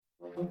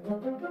The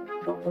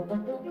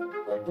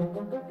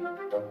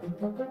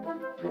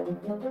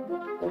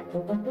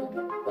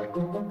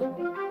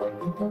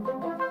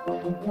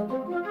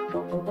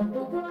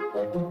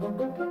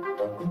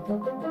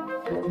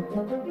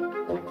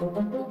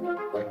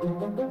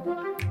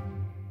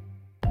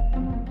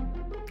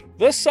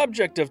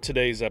subject of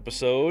today's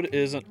episode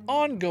is an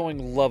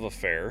ongoing love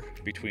affair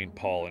between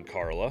Paul and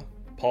Karla.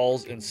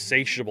 Paul's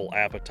insatiable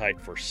appetite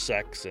for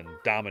sex and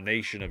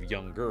domination of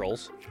young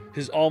girls,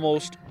 his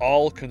almost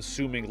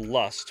all-consuming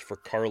lust for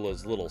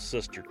Karla's little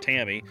sister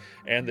Tammy,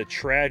 and the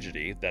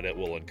tragedy that it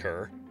will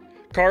incur.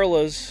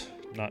 Karla's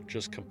not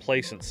just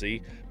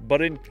complacency,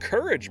 but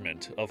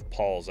encouragement of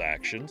Paul's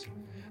actions,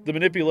 the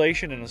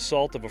manipulation and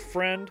assault of a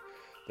friend,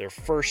 their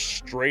first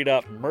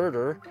straight-up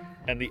murder,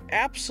 and the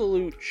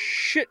absolute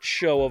shit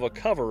show of a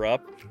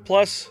cover-up,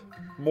 plus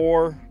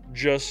more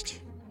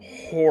just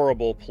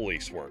horrible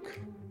police work.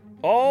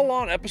 All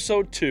on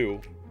episode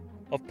 2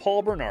 of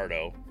Paul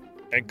Bernardo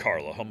and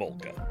Karla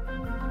Homolka.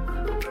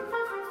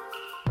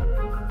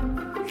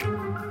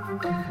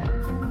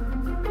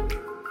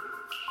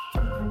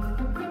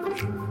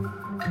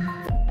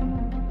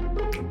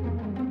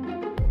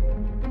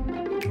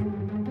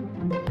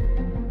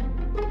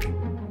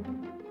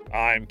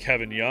 I'm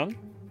Kevin Young.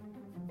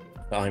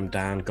 I'm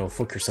Dan. Go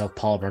fuck yourself,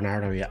 Paul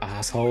Bernardo, you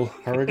asshole.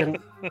 Harrigan.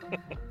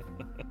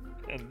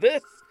 And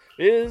this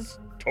is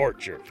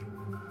Torture.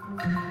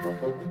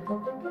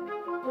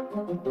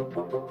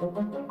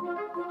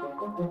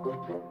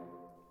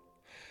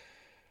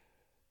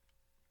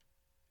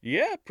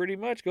 Yeah, pretty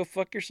much. Go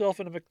fuck yourself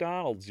in a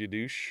McDonald's, you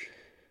douche.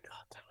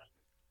 God damn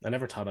it. I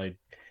never thought I'd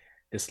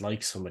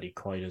dislike somebody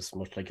quite as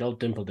much. Like, old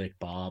Dimple Dick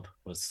Bob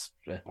was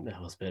a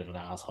bit of an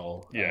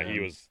asshole. Yeah,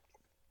 he was.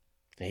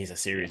 He's a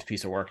serious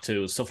piece of work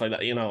too. Stuff like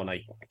that, and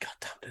I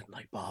goddamn didn't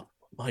like Bob.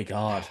 My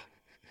God.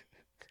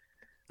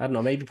 I don't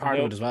know, maybe part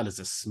of it as well is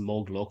the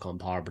smug look on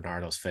Paul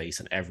Bernardo's face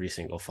in every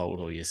single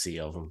photo you see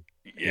of him.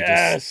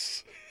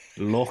 Yes.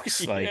 He just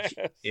looks like,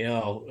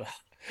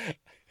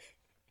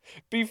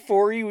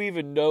 Before you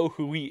even know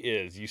who he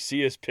is, you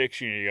see his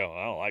picture and you go,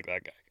 I don't like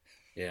that guy.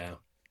 Yeah.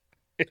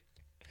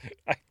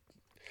 I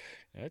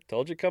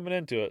told you coming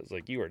into it. It's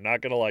like, you are not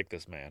going to like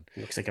this man.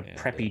 He looks like a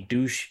preppy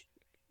douche.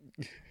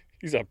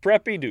 He's a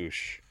preppy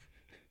douche.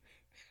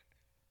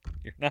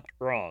 You're not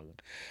wrong.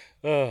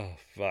 Oh,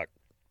 fuck.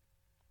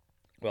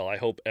 Well, I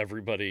hope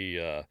everybody,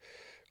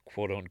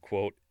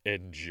 quote-unquote,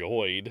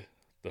 enjoyed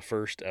the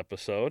first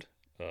episode.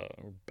 We're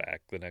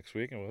back the next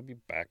week, and we'll be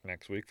back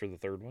next week for the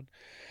third one.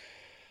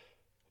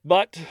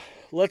 But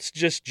let's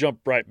just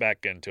jump right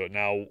back into it.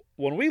 Now,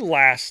 when we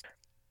last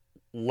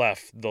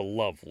left the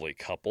lovely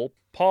couple,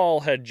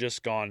 Paul had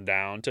just gone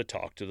down to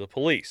talk to the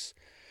police.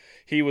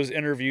 He was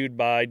interviewed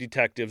by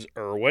detectives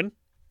Irwin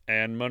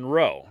and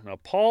Monroe. Now,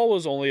 Paul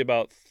was only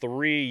about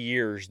 3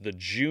 years the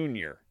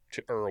junior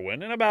to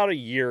Irwin and about a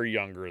year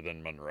younger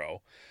than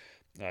Monroe.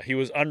 He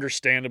was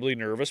understandably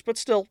nervous, but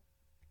still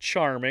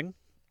charming,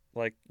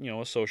 like, a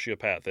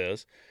sociopath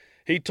is.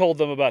 He told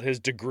them about his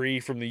degree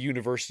from the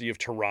University of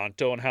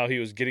Toronto and how he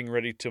was getting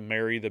ready to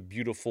marry the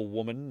beautiful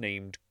woman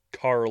named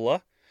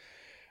Karla,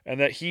 and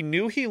that he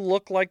knew he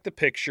looked like the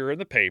picture in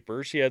the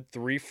papers. He had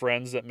 3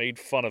 friends that made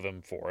fun of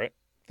him for it.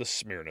 The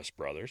Smirnis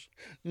brothers.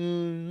 I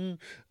don't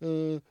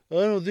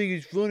think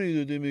it's funny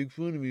that they make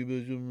fun of me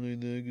about something like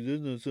that, because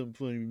that's not something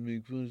funny to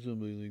make fun of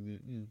somebody like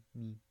that. Yeah,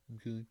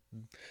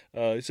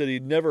 okay. He said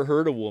he'd never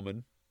hurt a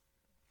woman.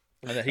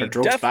 And that Our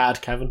drugs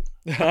bad, Kevin.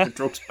 Our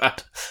drugs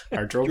bad.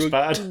 Our drugs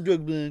bad.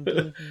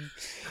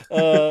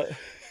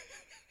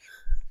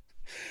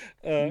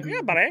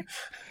 Yeah, buddy.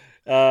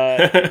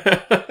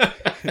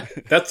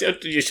 That's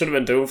what you should have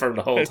been doing for him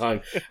the whole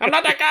time. I'm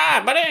not that guy,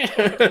 buddy. I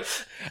don't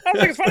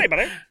think it's funny,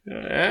 buddy.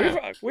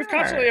 Yeah. We've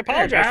constantly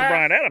apologized for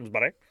Bryan Adams,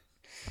 buddy.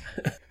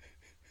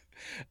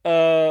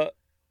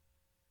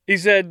 He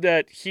said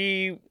that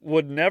he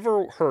would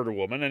never hurt a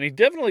woman, and he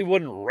definitely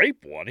wouldn't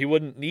rape one. He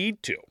wouldn't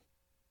need to.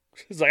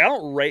 He's like, I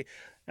don't rape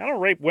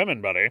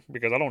women, buddy,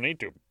 because I don't need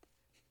to.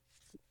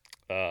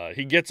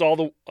 He gets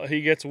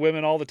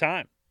women all the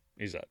time.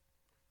 He said.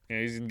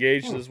 He's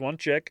engaged to this one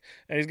chick,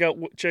 and he's got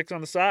chicks on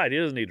the side. He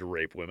doesn't need to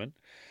rape women.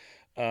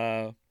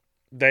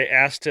 They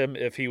asked him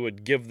if he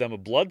would give them a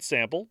blood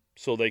sample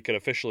so they could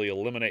officially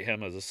eliminate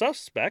him as a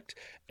suspect,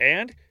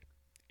 and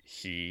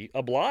he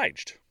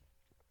obliged.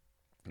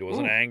 He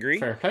wasn't angry.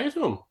 Fair play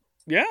to him.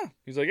 Yeah.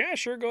 He's like, yeah,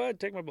 sure, go ahead,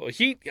 take my blood.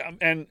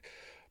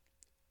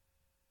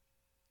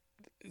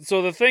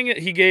 So the thing,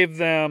 he gave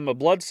them a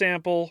blood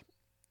sample,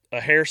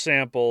 a hair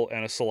sample,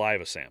 and a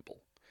saliva sample.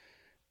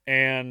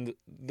 And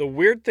the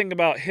weird thing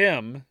about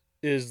him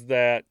is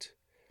that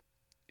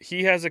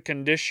he has a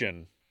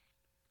condition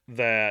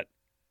that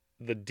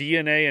the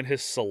DNA in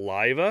his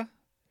saliva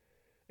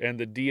and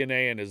the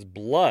DNA in his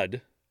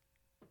blood,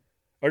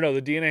 the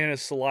DNA in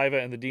his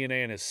saliva and the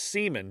DNA in his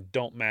semen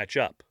don't match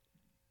up.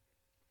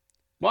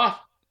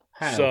 What?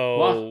 How? So,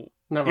 what?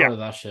 Never heard of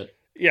that shit.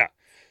 Yeah.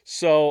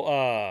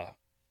 So,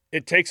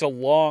 it takes a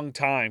long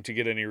time to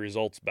get any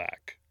results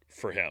back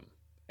for him.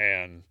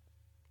 And,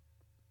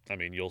 I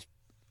mean,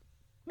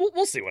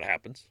 we'll see what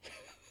happens.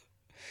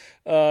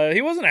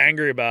 He wasn't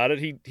angry about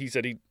it. He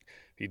said he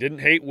didn't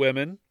hate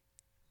women.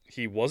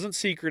 He wasn't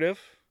secretive.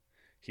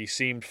 He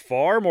seemed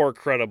far more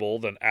credible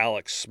than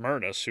Alex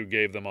Smyrnus, who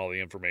gave them all the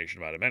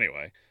information about him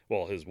anyway.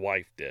 Well, his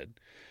wife did.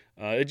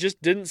 It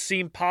just didn't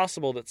seem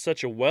possible that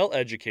such a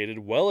well-educated,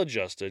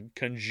 well-adjusted,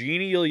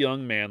 congenial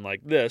young man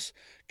like this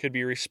could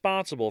be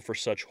responsible for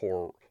such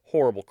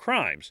horrible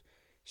crimes.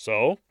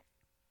 So,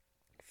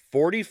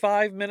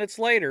 45 minutes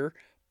later,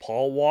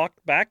 Paul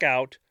walked back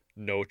out,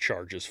 no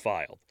charges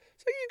filed.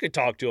 So you could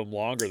talk to him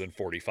longer than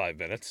 45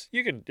 minutes.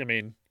 You could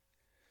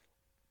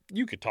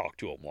talk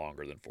to him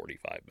longer than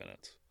 45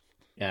 minutes.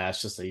 Yeah,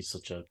 it's just that he's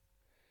such a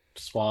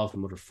suave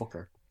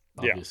motherfucker.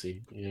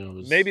 Obviously, yeah.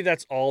 Maybe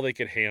that's all they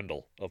could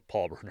handle of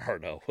Paul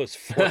Bernardo was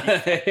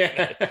 45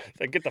 minutes.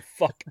 Like, get the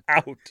fuck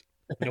out.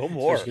 No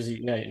more. Because he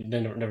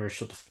never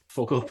shut the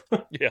fuck up.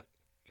 Yeah.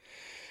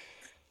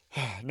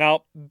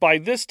 Now, by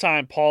this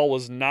time, Paul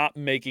was not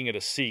making it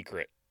a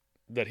secret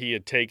that he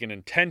had taken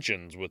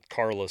intentions with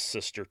Karla's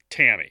sister,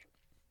 Tammy.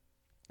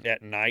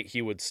 At night,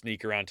 he would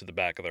sneak around to the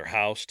back of their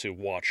house to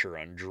watch her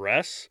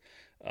undress.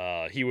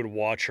 He would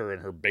watch her in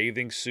her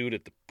bathing suit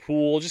at the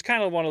pool. Just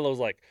kind of one of those,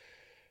 like,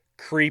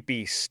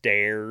 creepy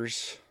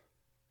stares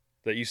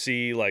that you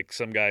see, like,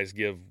 some guys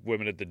give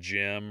women at the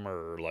gym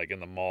or, like, in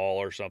the mall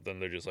or something.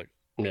 They're just, like,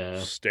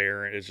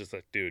 staring. It's just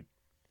like, dude,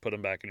 put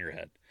them back in your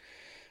head.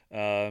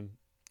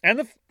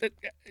 And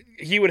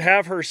he would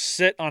have her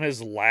sit on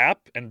his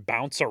lap and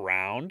bounce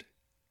around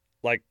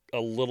like a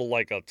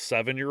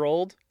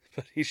 7-year-old.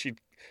 But it's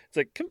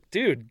like,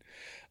 dude.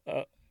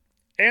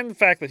 And the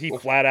fact that he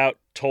flat out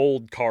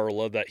told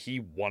Karla that he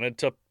wanted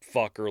to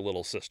fuck her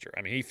little sister.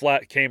 I mean, he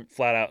came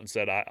flat out and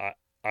said, I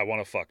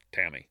want to fuck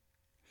Tammy.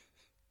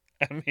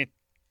 I mean.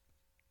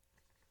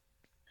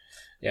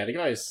 Yeah, the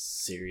guy has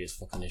serious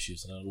fucking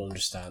issues, and I don't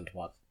understand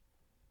what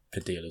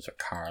the deal is with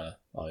Karla.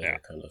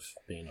 Kind of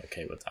being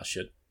okay with that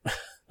shit.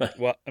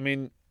 Well, I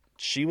mean,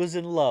 she was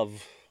in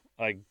love,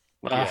 I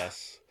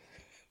guess.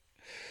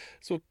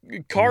 So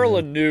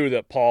Karla knew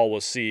that Paul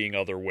was seeing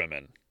other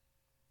women.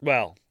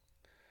 Well,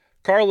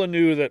 Karla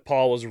knew that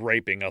Paul was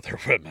raping other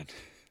women.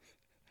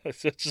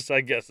 It's just,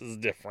 I guess, is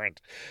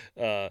different.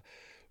 And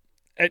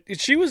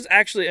she was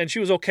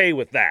okay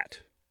with that.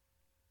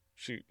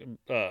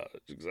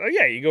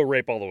 Yeah, you go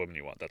rape all the women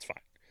you want. That's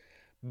fine.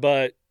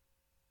 But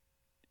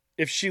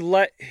if she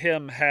let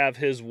him have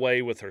his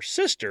way with her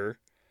sister,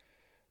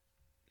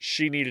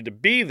 she needed to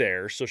be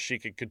there so she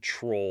could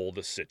control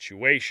the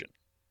situation.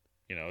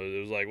 You know,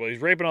 it was like, well,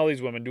 he's raping all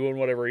these women, doing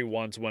whatever he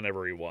wants,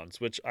 whenever he wants,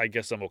 which I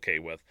guess I'm okay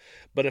with.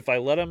 But if I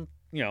let him,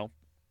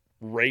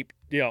 rape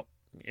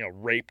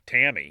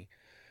Tammy,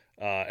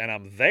 and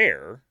I'm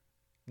there,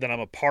 then I'm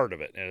a part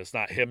of it, and it's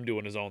not him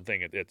doing his own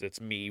thing.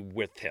 It's me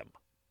with him.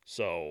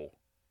 So,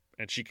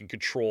 and she can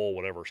control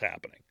whatever's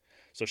happening.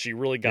 So she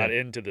really got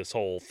into this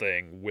whole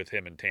thing with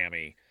him and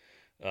Tammy,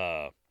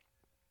 to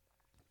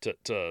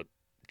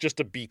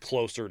be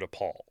closer to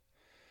Paul.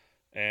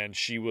 And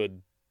she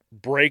would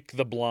break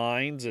the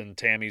blinds in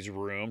Tammy's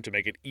room to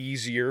make it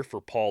easier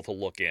for Paul to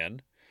look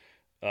in.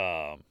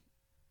 Him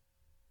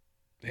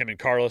and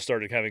Karla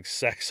started having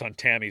sex on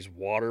Tammy's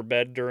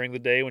waterbed during the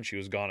day when she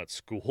was gone at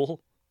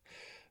school.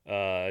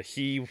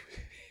 Here's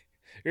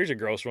a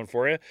gross one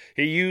for you.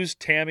 He used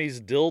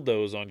Tammy's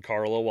dildos on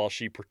Karla while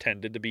she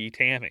pretended to be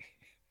Tammy.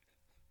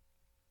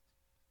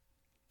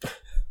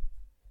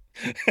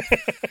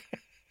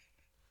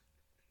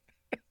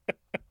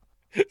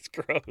 It's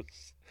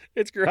gross.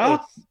 It's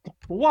gross.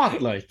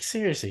 What? Like,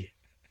 seriously?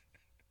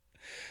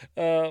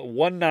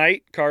 One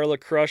night, Karla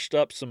crushed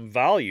up some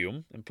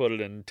Valium and put it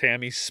in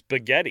Tammy's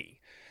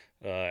spaghetti.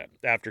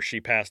 After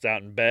she passed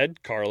out in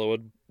bed, Karla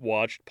would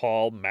watch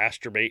Paul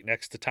masturbate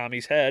next to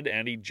Tommy's head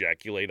and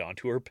ejaculate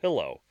onto her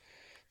pillow.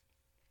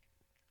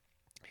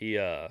 He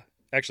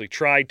actually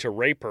tried to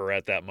rape her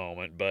at that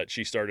moment, but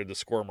she started to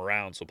squirm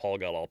around, so Paul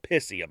got all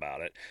pissy about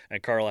it,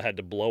 and Karla had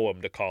to blow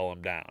him to calm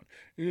him down.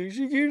 She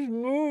keeps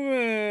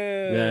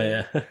moving.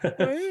 Yeah. Why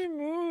are you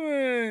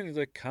moving? He's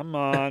like, come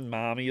on,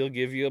 Mommy, will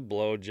give you a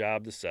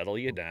blowjob to settle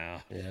you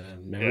down. Yeah,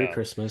 Merry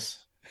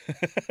Christmas.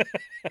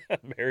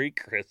 Merry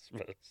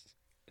Christmas.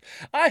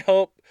 I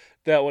hope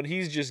that when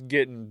he's just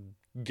getting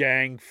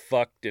gang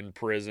fucked in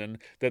prison,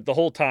 that the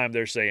whole time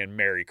they're saying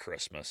Merry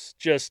Christmas,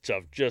 just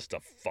to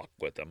fuck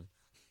with him.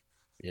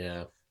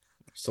 Yeah,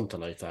 something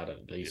like that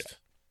at least.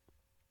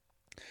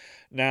 Yeah.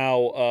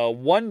 Now,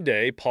 one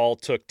day, Paul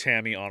took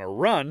Tammy on a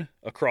run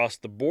across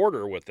the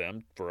border with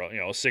them for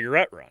a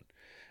cigarette run,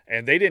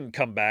 and they didn't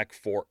come back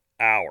for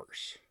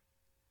hours.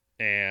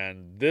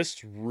 And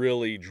this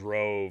really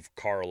drove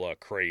Karla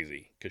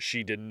crazy because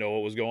she didn't know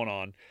what was going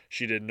on.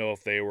 She didn't know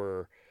if they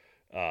were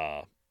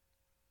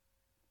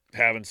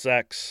having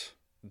sex.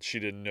 She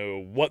didn't know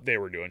what they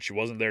were doing. She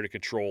wasn't there to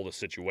control the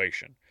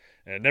situation.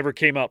 And it never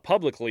came out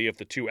publicly if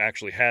the two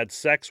actually had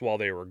sex while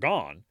they were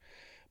gone.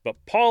 But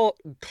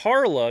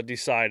Karla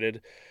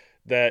decided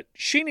that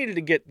she needed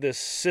to get this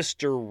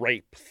sister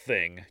rape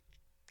thing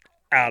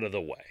out of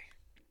the way.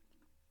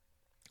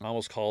 I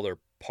almost called her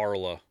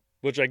Parla,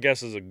 which I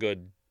guess is a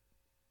good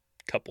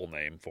couple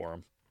name for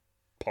him.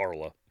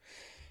 Karla.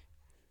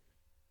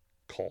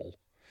 Cole.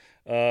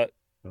 So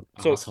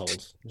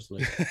Assholes. There's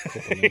like a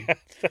couple name.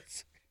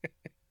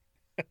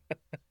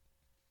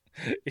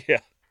 yeah, yeah.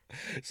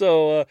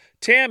 So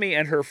Tammy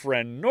and her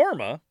friend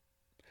Norma,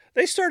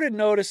 they started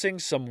noticing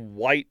some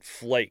white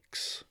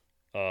flakes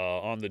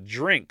on the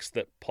drinks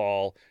that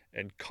Paul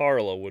and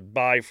Karla would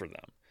buy for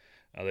them.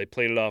 They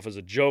played it off as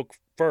a joke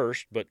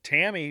first, but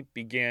Tammy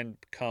began to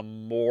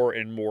become more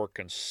and more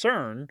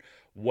concerned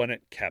when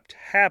it kept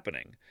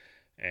happening.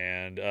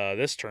 And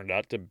this turned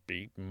out to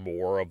be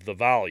more of the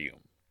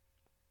volume.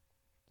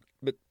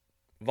 But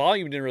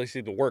volume didn't really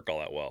seem to work all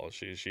that well.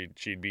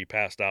 She'd be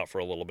passed out for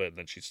a little bit, and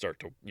then she'd start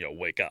to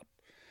wake up.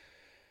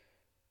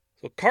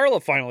 So Karla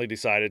finally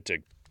decided to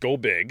go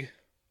big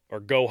or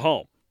go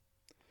home.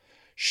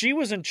 She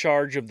was in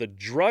charge of the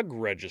drug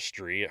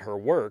registry at her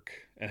work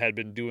and had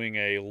been doing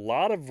a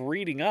lot of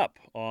reading up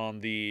on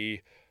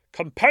the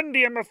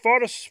compendium of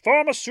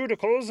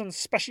pharmaceuticals and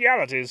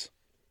specialities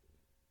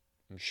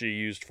she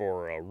used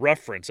for a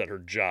reference at her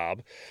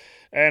job,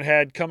 and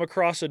had come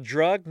across a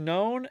drug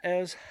known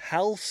as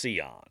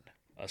Halcyon,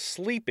 a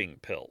sleeping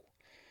pill.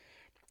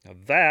 Now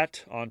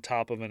that, on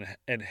top of an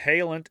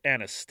inhalant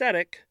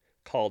anesthetic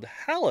called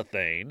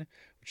halothane,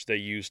 which they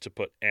used to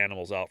put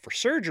animals out for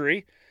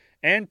surgery,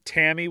 and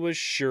Tammy was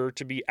sure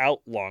to be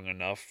out long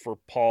enough for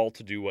Paul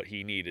to do what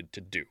he needed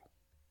to do.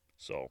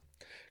 So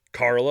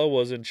Karla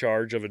was in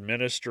charge of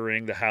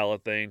administering the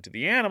halothane to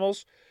the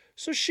animals,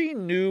 so she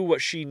knew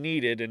what she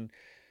needed and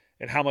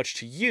how much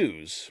to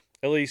use.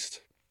 At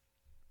least,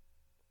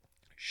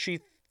 she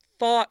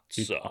thought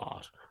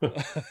so.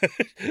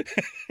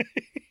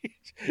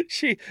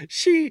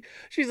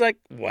 She's like,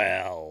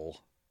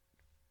 well,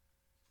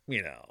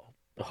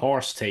 the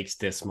horse takes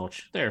this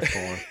much,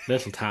 therefore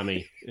little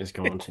Tammy is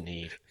going to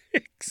need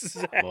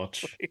exactly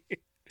much.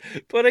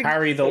 Putting,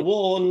 Carry the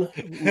one.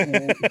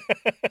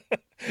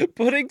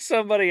 Putting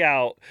somebody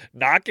out,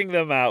 knocking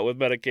them out with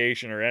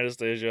medication or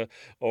anesthesia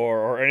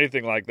or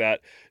anything like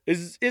that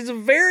is a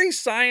very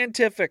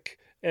scientific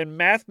and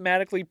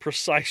mathematically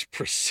precise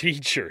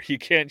procedure. You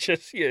can't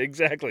just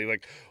exactly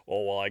like,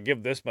 oh well, I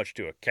give this much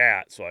to a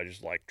cat, so I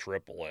just like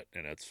triple it,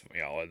 and it's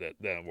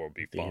then we'll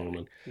be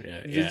fine.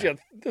 Yeah.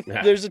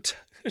 There's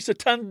a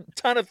ton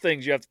of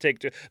things you have to take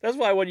to. That's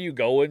why when you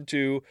go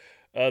into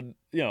the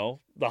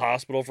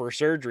hospital for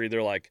surgery,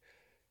 they're like,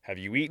 have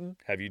you eaten?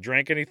 Have you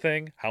drank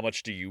anything? How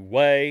much do you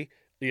weigh?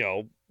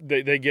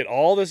 They get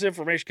all this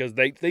information because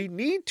they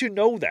need to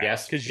know that.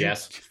 Yes,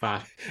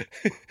 fat.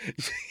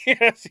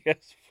 yes,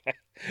 fat.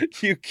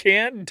 You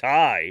can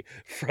die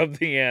from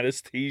the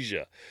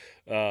anesthesia.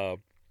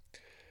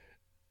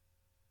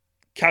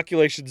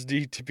 Calculations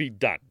need to be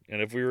done.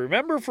 And if we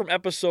remember from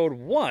episode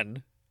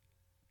 1,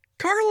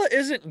 Karla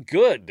isn't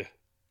good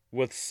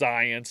with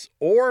science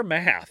or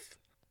math.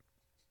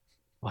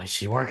 Why is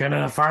she working in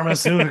a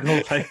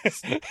pharmaceutical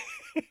place?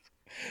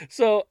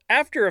 So,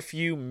 after a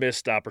few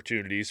missed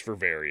opportunities for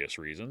various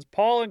reasons,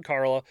 Paul and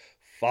Karla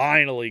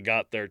finally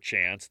got their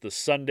chance the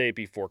Sunday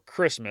before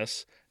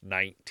Christmas,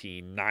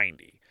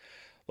 1990.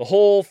 The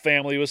whole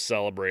family was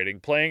celebrating,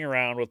 playing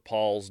around with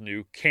Paul's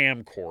new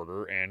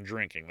camcorder and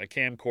drinking. The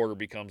camcorder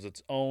becomes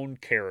its own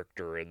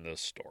character in this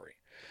story.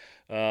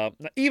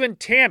 Even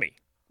Tammy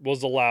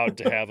was allowed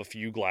to have a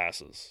few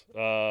glasses.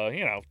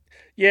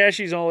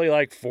 She's only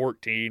like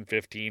 14,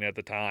 15 at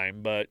the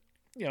time, but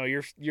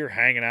you're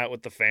hanging out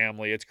with the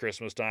family. It's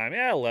Christmas time.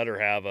 Yeah, let her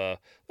have a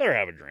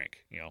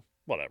drink.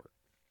 Whatever.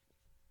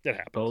 It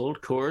happens.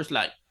 Old Coors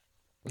Light.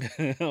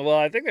 Well,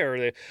 I think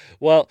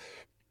well,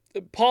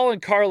 Paul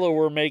and Karla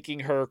were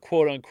making her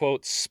quote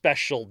unquote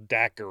special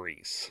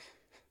daiquiris,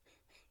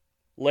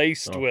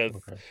 laced with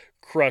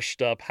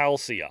crushed up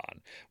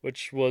Halcyon,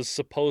 which was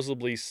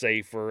supposedly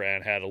safer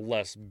and had a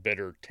less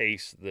bitter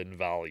taste than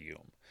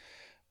Valium.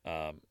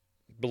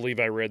 Believe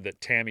I read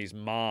that Tammy's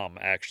mom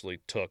actually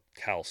took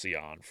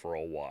Halcyon for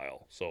a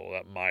while, so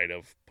that might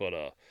have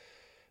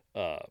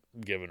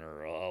given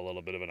her a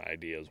little bit of an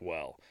idea as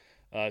well.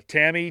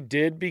 Tammy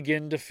did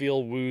begin to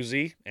feel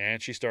woozy,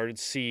 and she started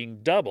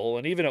seeing double,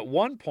 and even at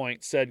one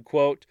point said,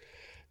 quote,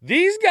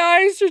 "These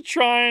guys are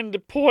trying to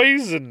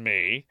poison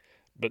me,"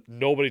 but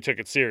nobody took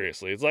it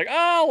seriously. It's like,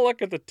 oh,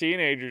 look at the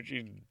teenager,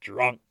 she's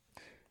drunk,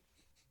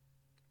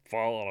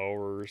 falling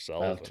over herself.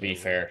 Well, to be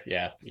fair,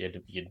 yeah,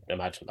 you'd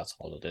imagine that's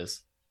all it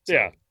is.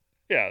 So.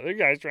 Yeah, the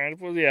guy's trying to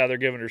poison. Yeah, they're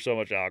giving her so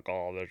much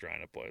alcohol, they're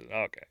trying to poison.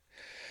 Okay.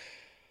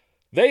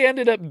 They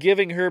ended up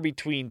giving her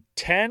between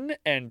 10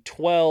 and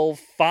 12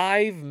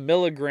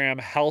 5-milligram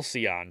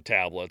Halcyon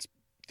tablets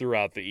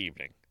throughout the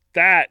evening.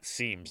 That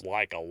seems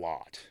like a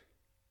lot.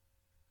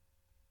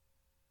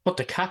 But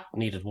the cat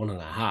needed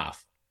 1.5.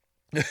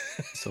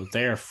 So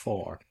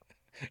therefore.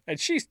 And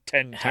she's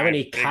 10 How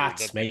many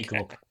cats make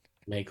up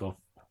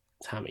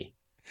Tammy?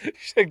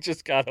 She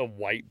just got a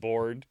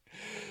whiteboard.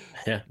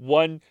 Yeah.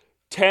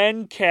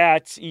 10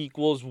 cats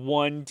equals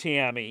 1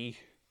 Tammy.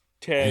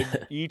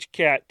 10. Each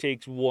cat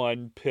takes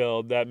 1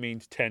 pill. That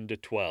means 10 to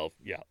 12.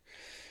 Yeah.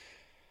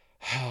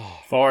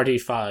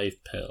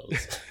 45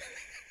 pills.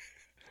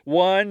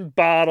 One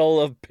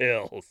bottle of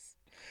pills.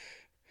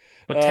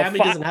 But Tammy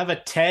doesn't have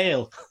a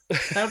tail.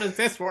 How does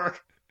this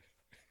work?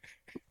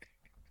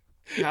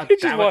 God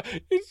damn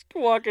it. He's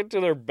walking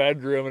to their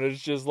bedroom and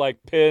it's just like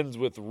pins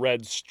with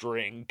red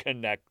string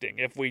connecting.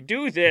 If we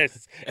do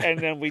this and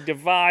then we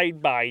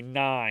divide by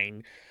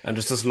 9. And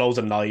there's just loads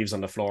of knives on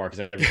the floor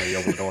because every time you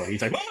open the door,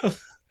 he's like,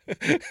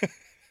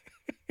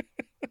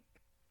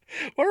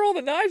 where are all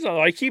the knives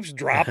on? He keeps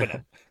dropping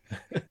them.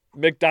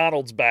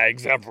 McDonald's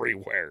bags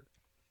everywhere.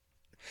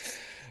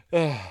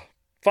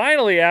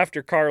 Finally,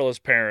 after Karla's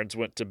parents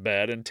went to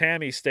bed and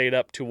Tammy stayed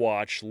up to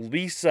watch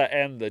Lisa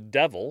and the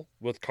Devil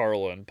with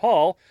Karla and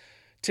Paul,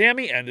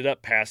 Tammy ended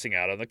up passing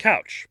out on the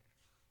couch.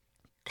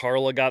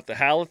 Karla got the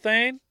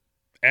halothane,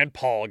 and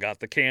Paul got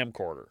the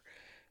camcorder.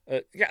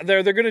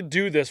 They're going to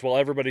do this while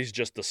everybody's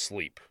just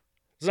asleep.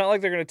 It's not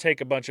like they're going to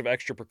take a bunch of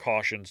extra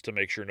precautions to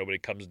make sure nobody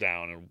comes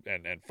down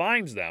and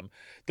finds them.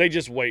 They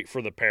just wait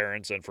for the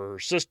parents and for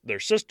their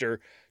sister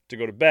to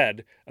go to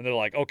bed, and they're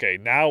like, okay,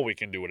 now we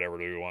can do whatever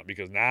we want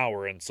because now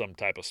we're in some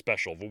type of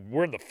special.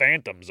 We're in the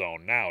phantom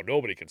zone now.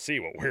 Nobody can see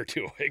what we're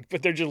doing,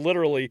 but they're just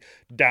literally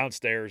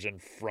downstairs in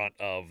front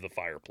of the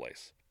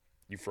fireplace.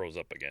 You froze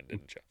up again,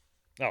 didn't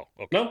you?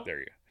 Oh, okay. No. There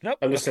you go. Nope.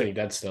 I'm just saying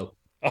dead still.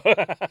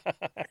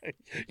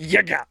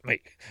 You got me.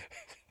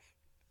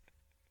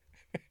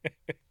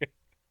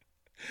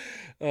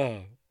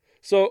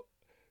 So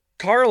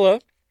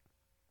Karla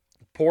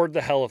poured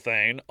the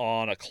halothane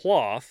on a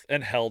cloth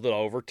and held it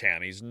over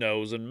Tammy's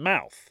nose and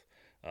mouth.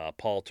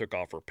 Paul took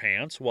off her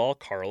pants while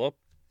Karla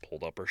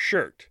pulled up her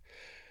shirt.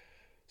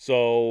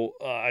 So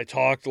I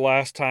talked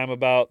last time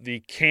about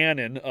the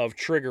canon of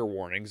trigger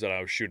warnings that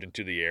I was shooting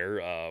to the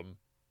air.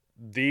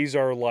 These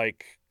are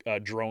like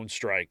drone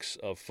strikes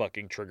of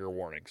fucking trigger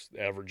warnings.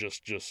 Ever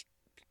just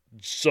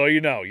so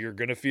you know, you're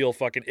going to feel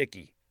fucking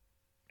icky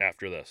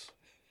after this.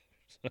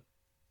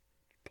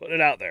 Put it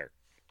out there.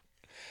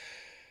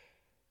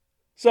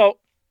 So,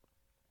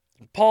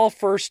 Paul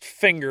first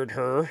fingered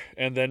her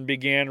and then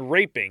began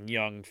raping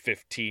young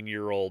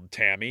 15-year-old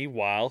Tammy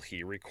while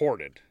he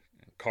recorded.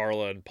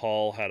 Karla and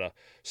Paul had a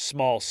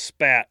small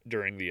spat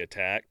during the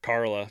attack,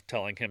 Karla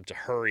telling him to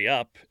hurry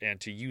up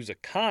and to use a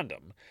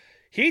condom.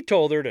 He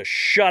told her to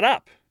shut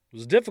up. It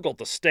was difficult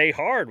to stay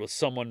hard with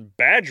someone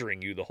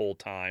badgering you the whole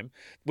time,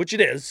 which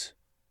it is.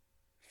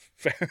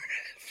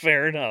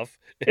 Fair enough.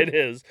 It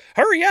is.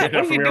 Hurry up.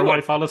 What are you doing?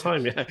 Wife all the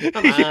time. Yeah.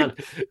 Come on.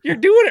 You're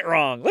doing it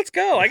wrong. Let's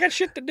go. I got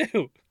shit to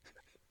do.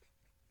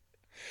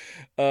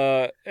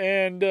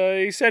 And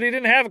he said he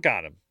didn't have a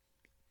condom.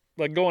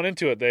 Like going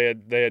into it, they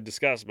had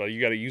discussed about you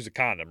got to use a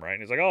condom, right?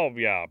 And he's like, oh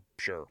yeah,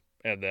 sure.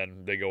 And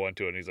then they go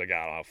into it, and he's like,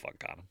 I don't have a fucking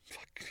condom.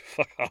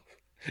 Fuck off.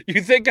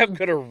 You think I'm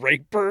gonna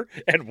rape her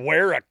and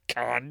wear a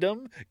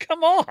condom?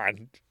 Come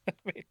on. I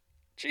mean,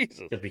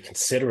 Jesus. You'll be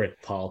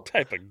considerate, Paul. What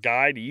type of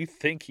guy do you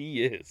think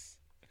he is?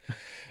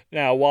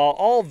 Now, while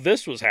all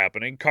this was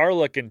happening,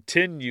 Karla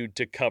continued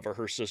to cover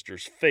her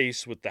sister's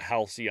face with the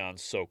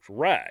halcyon-soaked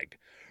rag,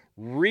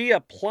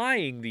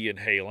 reapplying the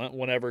inhalant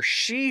whenever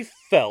she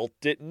felt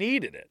it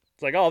needed it.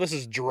 It's like, oh, this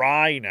is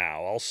dry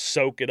now. I'll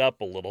soak it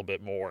up a little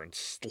bit more and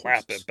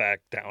slap it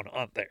back down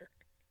on there.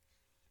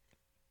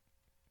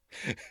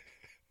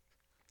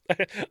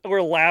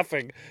 We're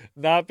laughing,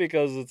 not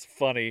because it's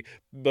funny,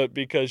 but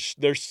because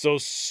they're so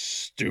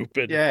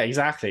stupid. Yeah,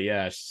 exactly.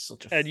 Yeah,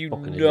 such a and you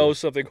know idiot.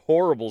 Something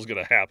horrible is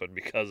going to happen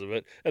because of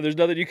it, and there's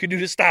nothing you can do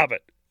to stop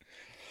it.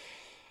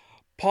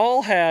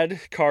 Paul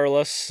had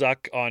Karla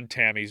suck on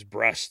Tammy's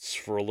breasts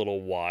for a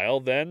little while.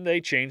 Then they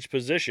changed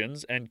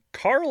positions, and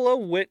Karla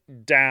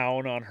went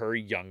down on her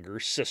younger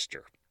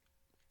sister.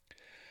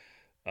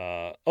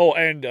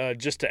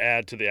 Just to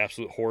add to the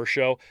absolute horror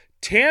show,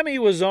 Tammy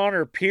was on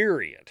her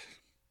period.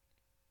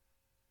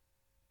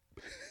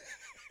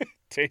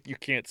 You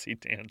can't see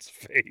Dan's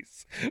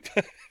face.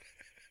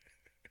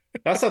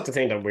 That's not the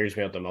thing that weirds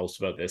me out the most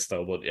about this,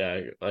 though. But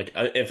yeah, like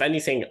if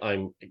anything,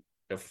 I'm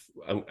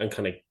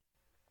kind of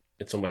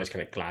in some ways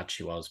kind of glad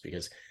she was,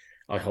 because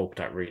I hope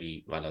that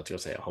really, well, I was gonna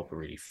say, I hope it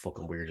really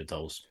fucking weirded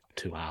those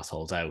two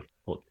assholes out.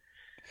 But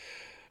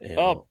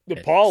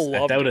Paul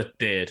loved it. I doubt it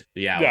did.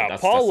 Yeah,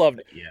 Paul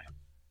loved it. Yeah.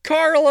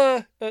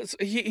 Karla,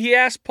 he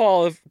asked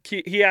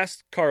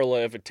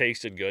Karla if it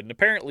tasted good, and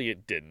apparently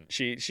it didn't.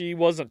 She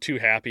wasn't too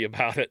happy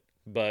about it,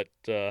 but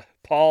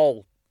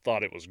Paul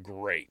thought it was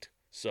great.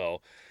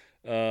 So,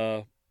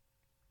 still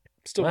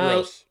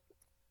gross.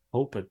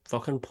 Hope it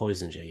fucking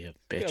poisons you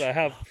bitch. Gotta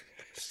have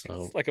it's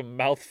like a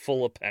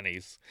mouthful of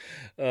pennies.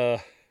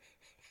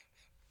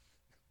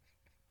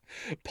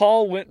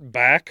 Paul went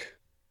back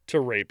to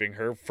raping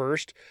her,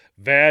 first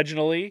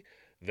vaginally,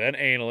 then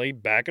anally,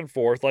 back and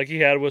forth like he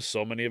had with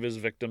so many of his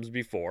victims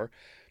before.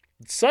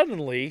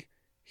 Suddenly,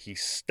 he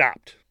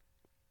stopped.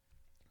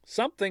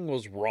 Something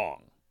was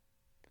wrong.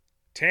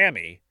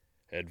 Tammy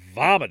had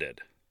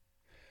vomited.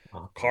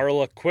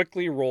 Karla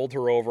quickly rolled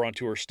her over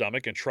onto her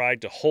stomach and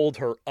tried to hold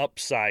her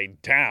upside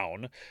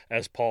down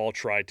as Paul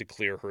tried to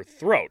clear her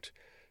throat.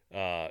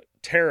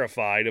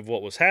 Terrified of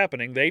what was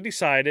happening, they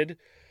decided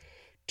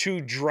to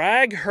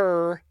drag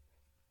her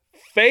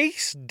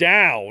face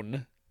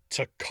down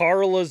to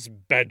Karla's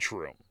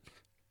bedroom.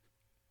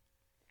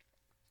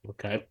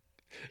 Okay.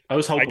 I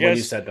was I hoping when you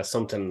guess said that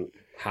something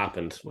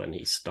happened when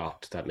he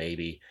stopped, that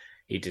maybe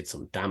he did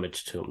some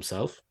damage to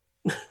himself,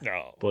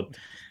 no, but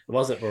we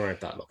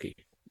weren't that lucky.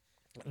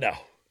 no,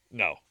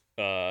 no.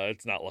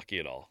 It's not lucky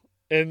at all.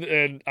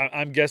 And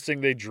I'm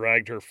guessing they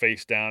dragged her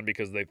face down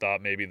because they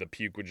thought maybe the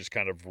puke would just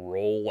kind of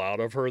roll out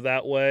of her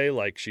that way,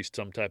 like she's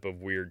some type of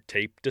weird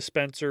tape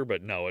dispenser.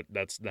 But no,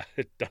 that's not.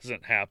 It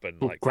doesn't happen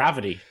like that.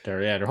 Gravity.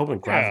 They're hoping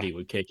Yeah, gravity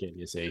would kick in,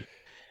 you see.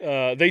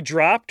 they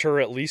dropped her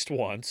at least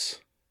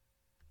once,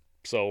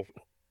 so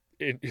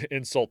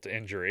insult to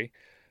injury.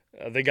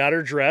 They got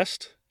her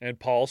dressed,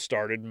 and Paul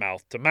started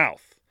mouth to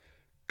mouth.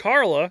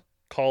 Karla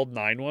called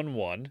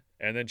 911,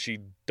 and then she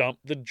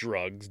dumped the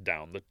drugs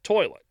down the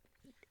toilet,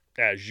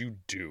 as you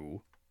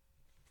do.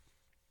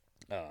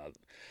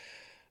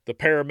 The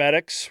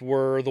paramedics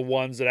were the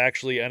ones that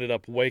actually ended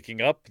up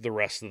waking up the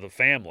rest of the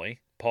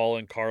family. Paul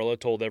and Karla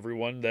told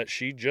everyone that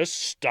she just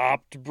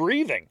stopped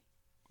breathing.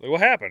 Like,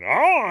 what happened?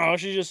 I don't know.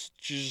 She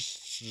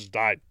just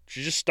died.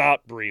 She just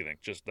stopped breathing.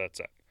 Just that's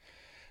it.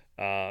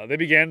 They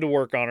began to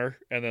work on her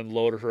and then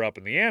loaded her up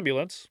in the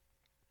ambulance.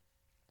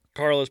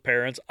 Karla's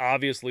parents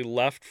obviously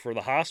left for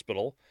the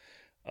hospital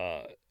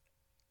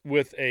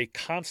with a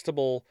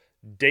constable,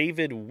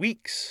 David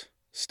Weeks,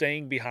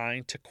 staying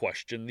behind to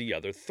question the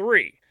other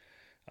three.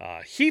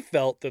 He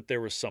felt that there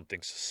was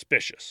something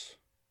suspicious.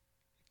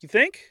 You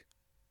think?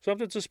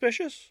 Something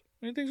suspicious?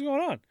 Anything's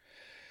going on?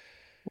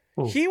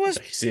 Oh, He was.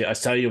 See, I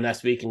saw you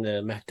last week in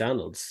the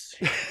McDonald's,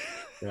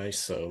 right?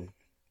 So,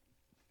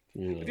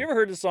 Have you ever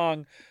heard the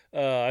song?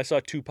 I saw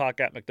Tupac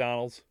at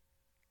McDonald's.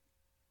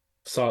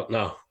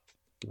 no.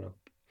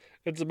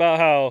 It's about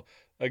how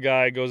a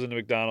guy goes into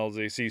McDonald's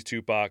and he sees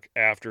Tupac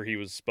after he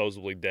was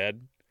supposedly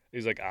dead.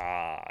 He's like,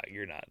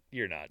 you're not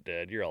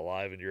dead. You're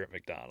alive and you're at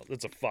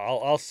McDonald's.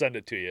 I'll send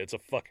it to you. It's a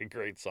fucking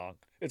great song.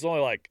 It's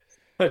only like,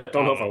 I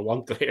don't know if I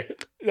want to hear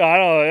it. no, I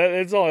don't know.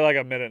 It's only like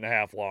a minute and a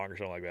half long or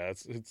something like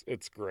that.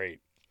 It's great.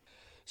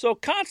 So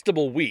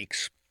Constable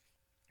Weeks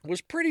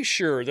was pretty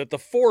sure that the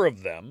four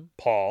of them,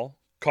 Paul,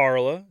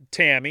 Karla,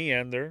 Tammy,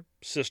 and their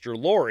sister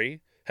Lori,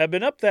 had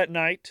been up that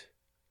night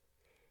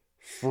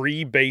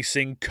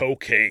freebasing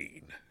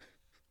cocaine.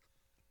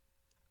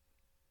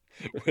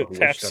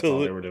 With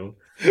absolutely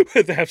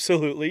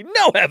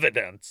no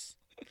evidence.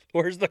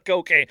 Where's the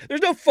cocaine?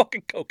 There's no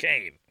fucking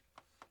cocaine.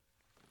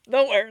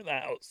 Nowhere in the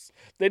house.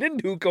 They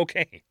didn't do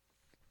cocaine.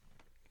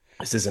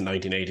 This isn't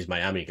 1980s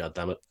Miami,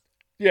 goddammit.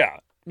 Yeah.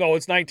 No,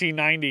 it's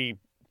 1990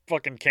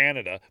 fucking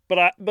Canada.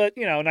 But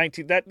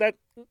that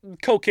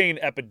cocaine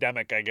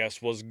epidemic, I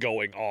guess, was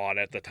going on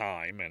at the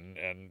time and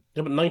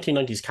yeah, but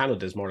 1990s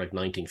Canada is more like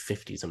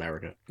 1950s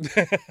America.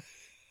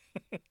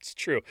 It's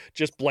true.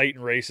 Just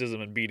blatant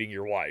racism and beating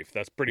your wife.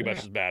 That's pretty much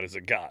as bad as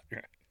it got.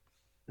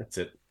 That's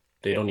it.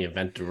 They'd only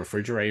invent the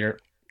refrigerator,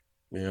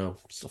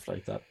 stuff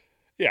like that.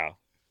 Yeah.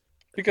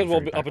 Because,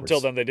 up until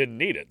then, they didn't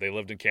need it. They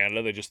lived in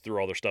Canada. They just threw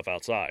all their stuff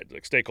outside.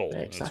 Like, stay cold. Yeah,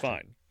 exactly. And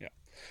it's fine.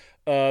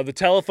 Yeah. The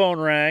telephone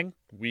rang.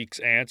 Weeks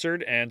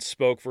answered and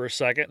spoke for a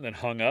second and then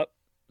hung up.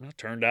 Well,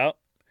 turned out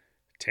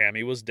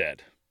Tammy was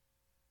dead.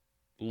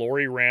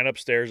 Lori ran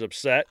upstairs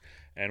upset,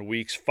 and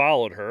Weeks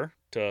followed her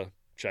to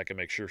check and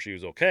make sure she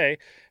was okay.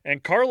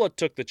 And Karla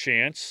took the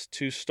chance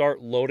to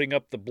start loading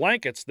up the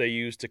blankets they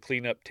used to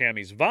clean up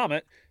Tammy's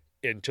vomit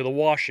into the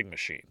washing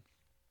machine,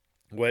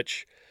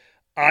 which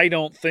I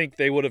don't think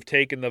they would have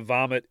taken the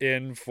vomit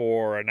in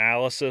for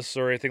analysis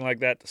or anything like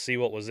that to see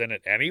what was in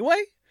it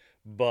anyway,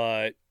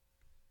 but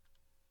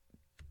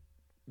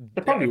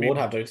they probably would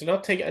have, though. Do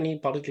not take any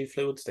bodily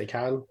fluids they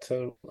can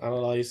to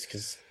analyze,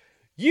 because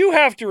you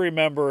have to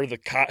remember the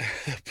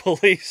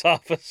police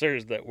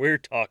officers that we're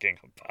talking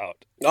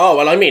about. Oh,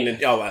 well, I mean,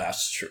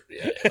 that's true.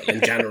 Yeah.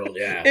 In general,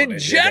 yeah. In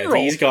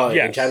general, these guys,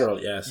 yes. In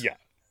general, yes. Yeah.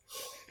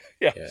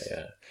 Yes.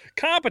 Yeah.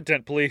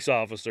 Competent police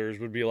officers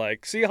would be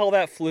like, see all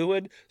that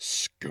fluid?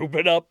 Scoop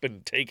it up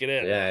and take it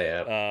in.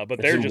 Yeah.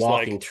 But they're just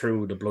walking like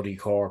through the bloody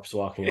corpse,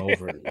 walking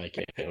over it,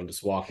 like,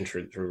 just walking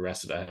through the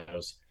rest of the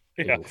house.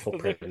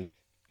 Footprints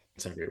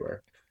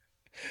everywhere.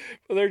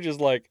 But they're just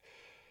like,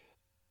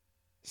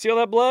 see all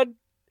that blood?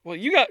 Well,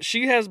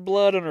 she has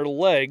blood on her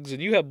legs,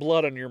 and you have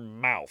blood on your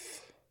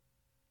mouth.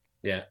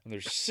 Yeah. And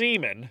there's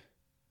semen,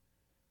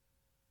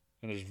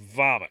 and there's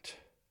vomit.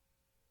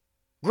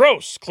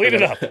 Gross! Clean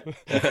it up.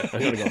 I'm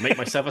going to go make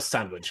myself a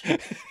sandwich. Here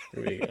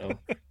we go.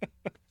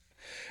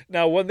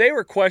 Now, when they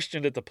were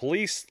questioned at the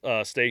police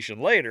station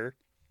later,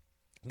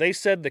 they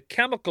said the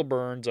chemical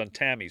burns on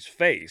Tammy's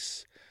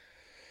face.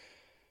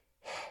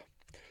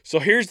 So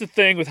here's the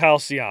thing with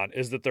Halcyon,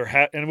 is that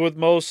and with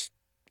most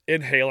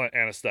inhalant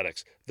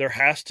anesthetics, there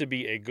has to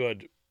be a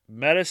good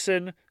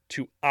medicine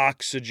to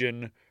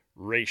oxygen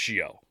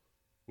ratio.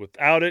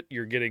 Without it,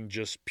 you're getting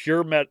just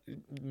pure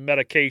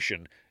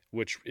medication,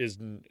 which is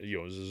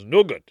is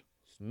no good.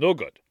 It's no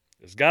good.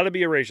 There's got to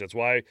be a ratio. That's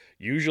why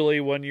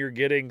usually when you're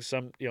getting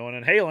an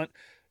inhalant,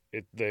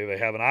 they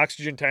have an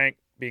oxygen tank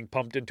being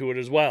pumped into it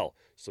as well.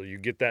 So you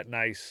get that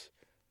nice,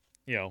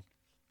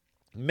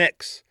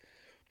 mix.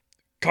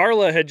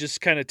 Karla had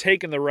just kind of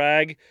taken the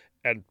rag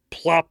and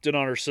plopped it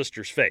on her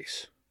sister's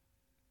face,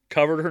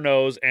 covered her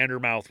nose and her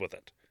mouth with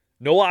it.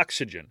 No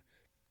oxygen,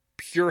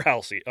 pure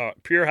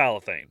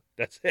halothane.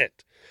 That's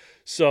it.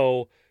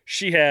 So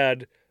she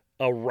had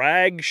a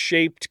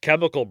rag-shaped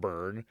chemical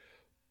burn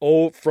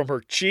from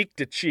her cheek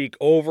to cheek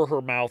over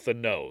her mouth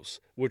and nose,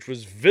 which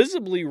was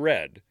visibly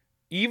red.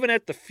 Even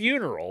at the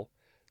funeral,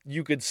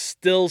 you could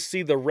still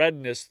see the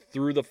redness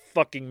through the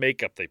fucking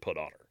makeup they put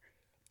on her.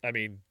 I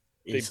mean,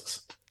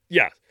 Jesus.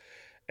 yeah.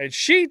 And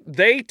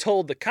they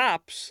told the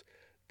cops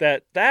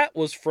that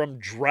was from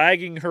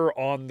dragging her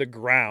on the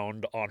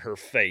ground on her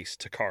face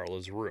to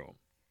Karla's room.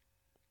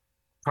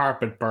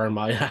 Carpet burn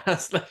my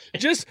ass.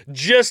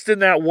 just in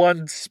that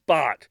one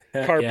spot,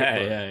 carpet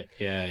burn.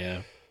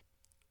 Yeah.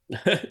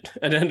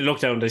 And then they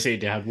look down, they see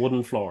they had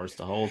wooden floors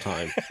the whole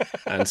time,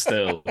 and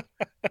still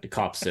the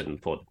cops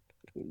didn't put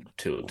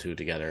two and two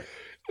together.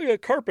 Yeah,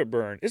 carpet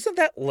burn. Isn't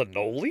that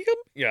linoleum?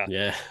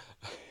 Yeah.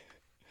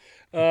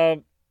 Yeah.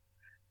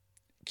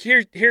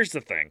 Here's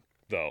the thing,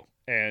 though,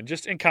 and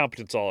just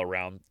incompetence all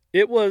around.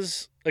 It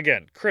was,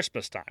 again,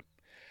 Christmas time.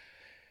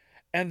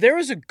 And there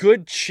was a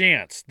good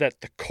chance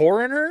that the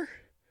coroner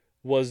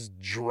was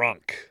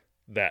drunk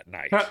that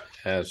night.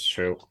 That's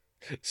true.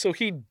 So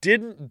he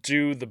didn't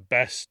do the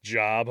best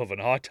job of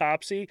an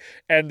autopsy,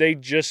 and he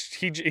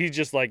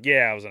just like,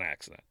 yeah, it was an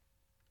accident.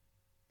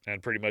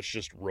 And pretty much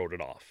just wrote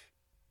it off.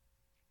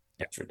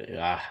 That's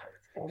ridiculous.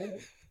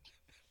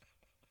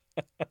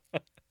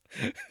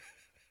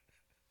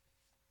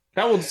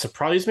 That would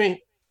surprise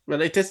me. Well,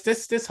 like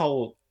this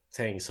whole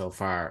thing so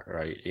far,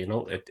 right? You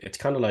know, it's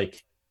kind of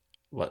like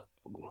what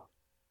I'm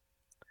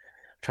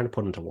trying to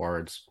put into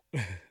words.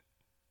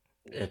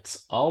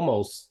 It's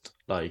almost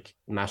like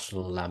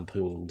National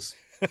Lampoon's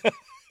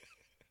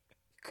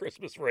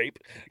Christmas rape.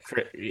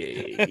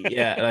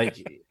 Yeah, like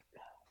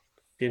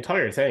the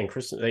entire thing.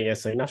 Christmas, I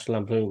guess, like National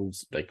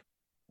Lampoon's like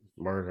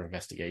murder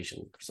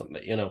investigation or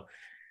something. You know,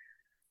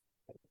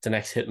 the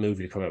next hit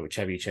movie to come out with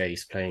Chevy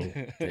Chase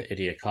playing the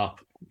idiot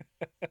cop.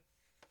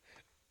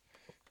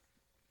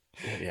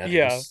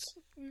 Yeah.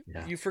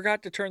 You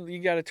forgot to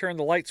you got to turn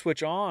the light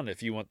switch on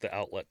if you want the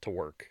outlet to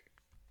work.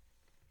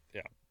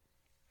 Yeah.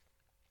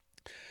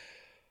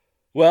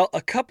 Well,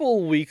 a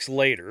couple weeks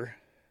later,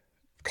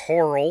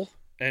 Carl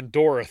and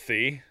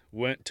Dorothy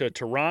went to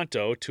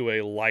Toronto to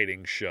a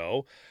lighting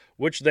show,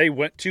 which they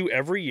went to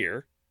every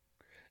year,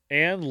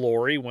 and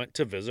Lori went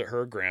to visit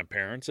her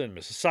grandparents in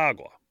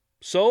Mississauga.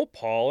 So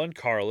Paul and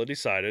Karla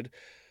decided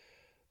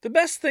the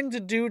best thing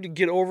to do to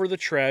get over the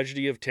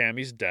tragedy of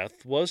Tammy's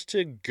death was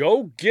to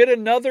go get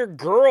another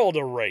girl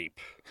to rape.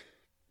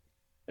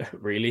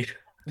 Really?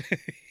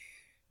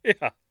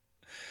 Yeah.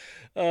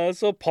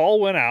 So Paul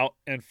went out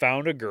and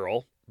found a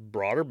girl,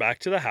 brought her back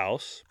to the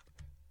house.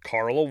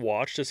 Karla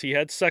watched as he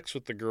had sex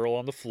with the girl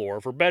on the floor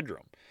of her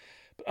bedroom.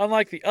 But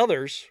unlike the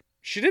others,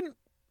 she didn't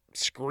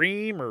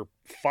scream or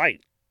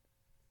fight.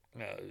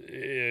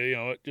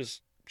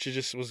 She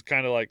just was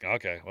kind of like,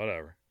 okay,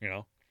 whatever,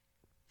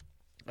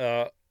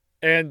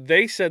 And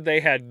they said they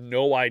had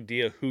no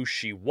idea who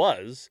she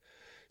was,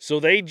 so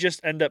they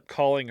just end up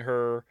calling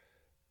her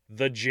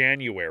the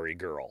January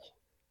girl.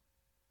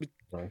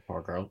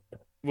 Poor girl.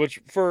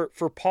 Which for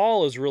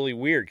Paul is really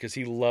weird because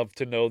he loved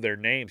to know their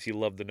names. He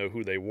loved to know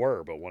who they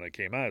were. But when it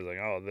came out, he was like,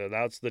 oh,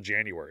 that's the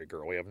January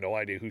girl. We have no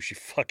idea who she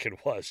fucking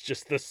was.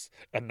 Just this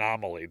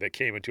anomaly that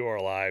came into our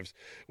lives.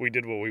 We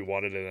did what we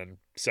wanted and then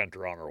sent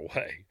her on her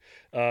way.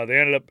 They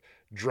ended up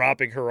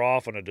dropping her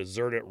off on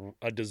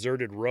a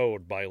deserted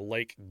road by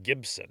Lake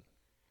Gibson,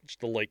 which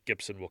the Lake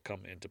Gibson will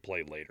come into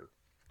play later.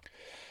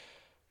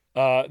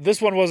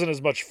 This one wasn't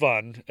as much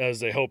fun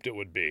as they hoped it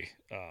would be.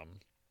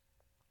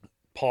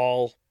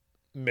 Paul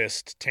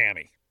missed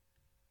Tammy.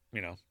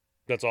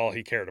 That's all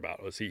he cared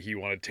about was he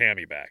wanted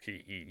Tammy back.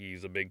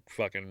 He's a big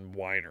fucking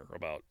whiner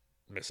about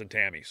missing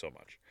Tammy so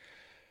much.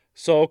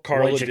 So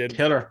Karla Why'd you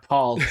kill her,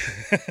 Paul?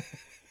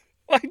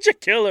 Why'd you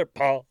kill her,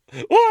 Paul?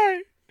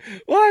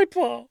 Why,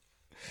 Paul?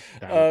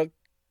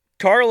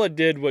 Karla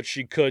did what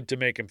she could to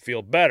make him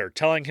feel better,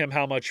 telling him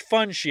how much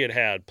fun she had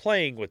had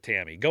playing with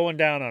Tammy, going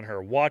down on her,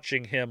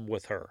 watching him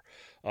with her,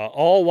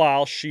 all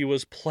while she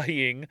was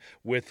playing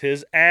with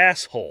his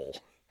asshole.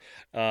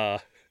 I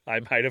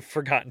might have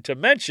forgotten to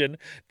mention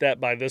that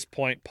by this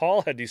point,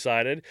 Paul had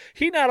decided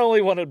he not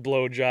only wanted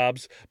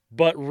blowjobs,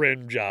 but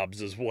rim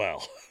jobs as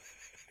well.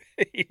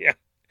 Yeah.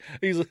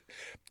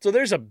 So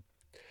there's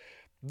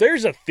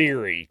a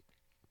theory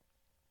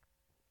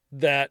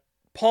that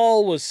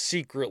Paul was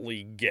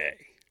secretly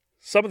gay.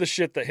 Some of the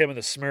shit that him and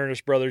the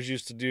Smirnish brothers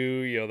used to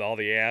do, all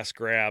the ass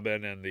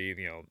grabbing and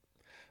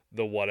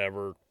the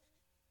whatever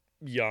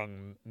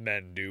young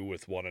men do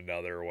with one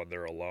another when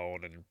they're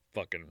alone and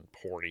fucking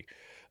horny.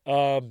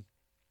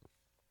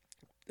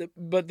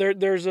 But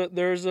there's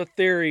a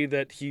theory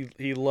that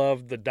he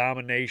loved the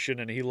domination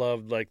and he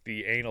loved like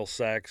the anal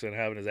sex and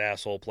having his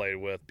asshole played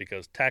with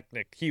because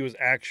he was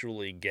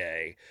actually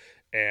gay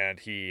and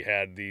he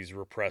had these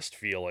repressed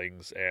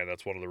feelings and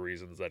that's one of the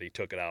reasons that he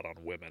took it out on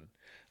women.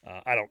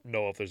 I don't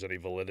know if there's any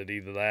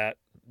validity to that.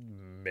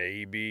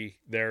 Maybe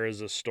there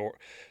is a story.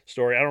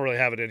 I don't really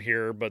have it in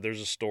here, but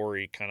there's a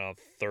story, kind of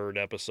third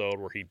episode,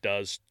 where he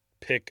does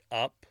pick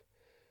up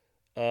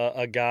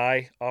a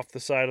guy off the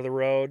side of the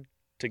road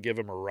to give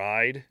him a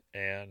ride,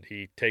 and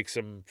he takes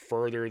him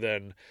further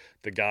than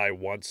the guy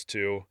wants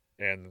to,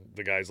 and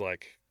the guy's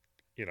like,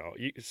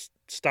 you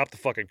stop the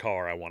fucking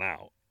car, I want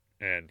out.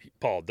 And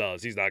Paul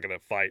does. He's not going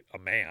to fight a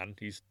man.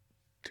 He's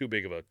too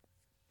big of a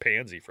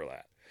pansy for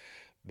that.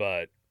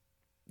 But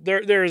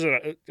there is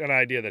an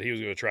idea that he was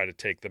going to try to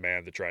take the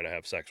man to try to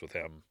have sex with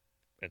him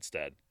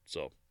instead.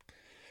 So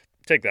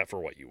take that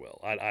for what you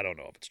will. I don't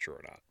know if it's true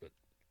or not, but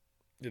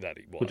that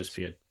he was.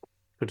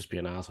 Could just be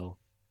an asshole.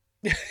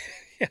 Yeah.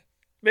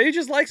 Maybe he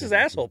just likes his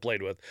asshole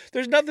played with.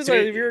 There's nothing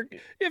like,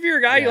 if you're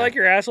a guy you like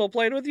your asshole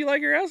played with, you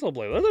like your asshole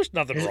played with. There's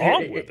nothing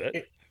wrong with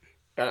it.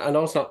 I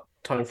know it's not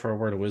time for a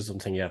word of wisdom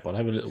thing yet, but I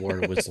have a little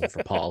word of wisdom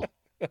for Paul.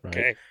 Right?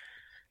 Okay.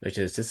 Which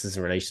is, this is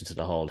in relation to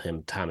the whole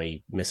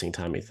missing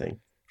Tammy thing.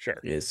 Sure.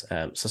 Is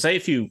so say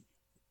if you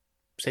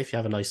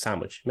have a nice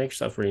sandwich, make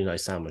yourself a really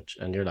nice sandwich,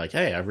 and you're like,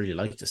 hey, I really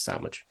like this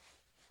sandwich,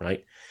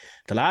 right?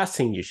 The last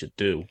thing you should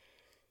do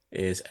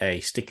is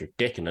stick your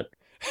dick in it,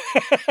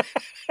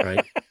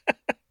 right?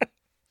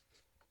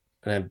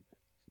 And then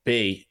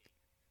B,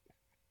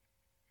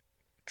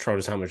 throw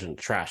the sandwich in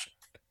the trash.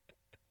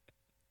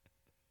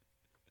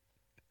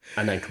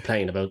 And then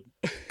complain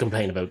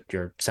about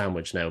your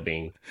sandwich now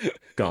being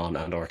gone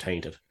and or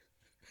tainted.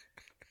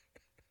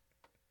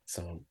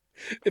 So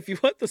if you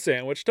want the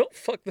sandwich, don't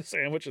fuck the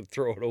sandwich and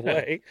throw it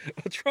away.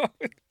 What's wrong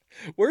with?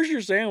 Where's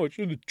your sandwich?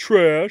 In the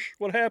trash.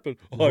 What happened?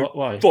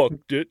 Why?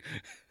 Fucked it.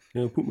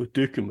 I put my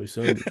dick in my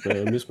sandwich,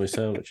 man. I miss my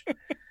sandwich.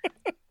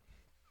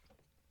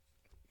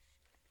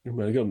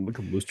 I got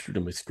mustard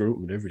in my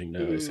scrotum and everything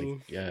now. It's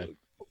like, yeah.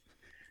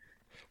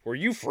 Were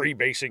you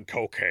freebasing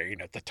cocaine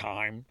at the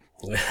time?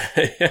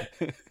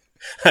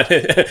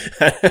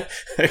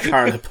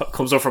 Karla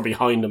comes up from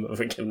behind him and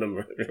giving him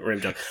a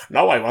rim job.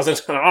 No, I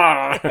wasn't.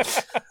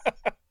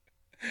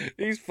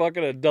 He's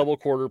fucking a double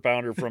quarter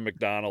pounder from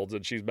McDonald's,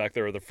 and she's back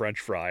there with a French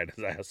fry in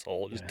his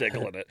asshole, just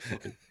tickling it.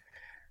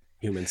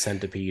 Human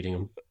centipeding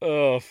him.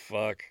 Oh,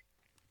 fuck.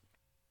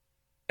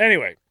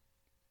 Anyway,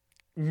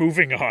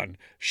 moving on.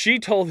 She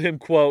told him,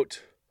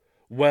 quote,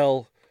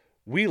 well,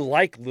 we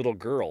like little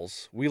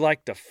girls. We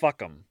like to fuck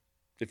them.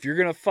 If you're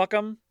going to fuck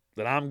them,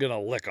 then I'm going to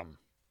lick them.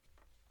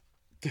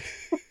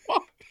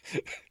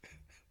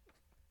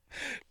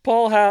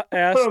 Paul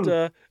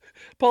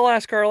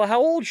asked Karla, how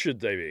old should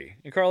they be?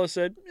 And Karla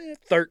said,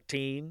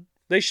 13.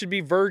 They should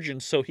be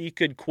virgins so he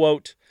could,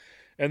 quote,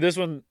 and this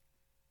one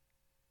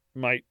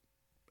might,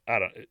 I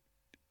don't,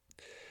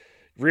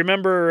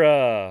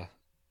 remember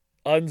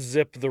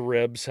unzip the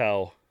ribs,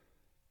 how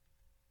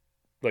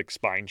like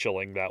spine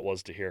chilling that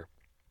was to hear.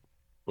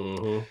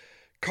 Mm-hmm.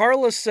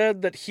 Karla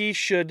said that he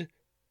should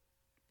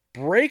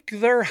break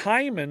their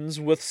hymens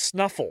with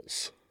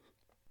snuffles.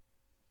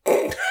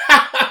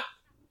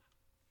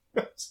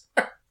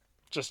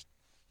 Just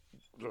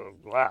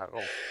wow.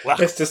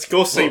 It's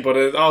disgusting, but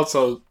it's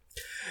also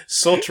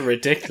such a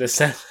ridiculous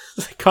sense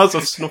because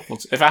of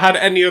snuffles. If I had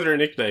any other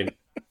nickname,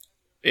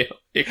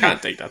 you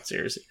can't take that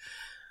seriously.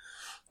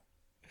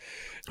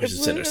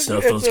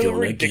 Snuffles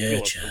gonna get you.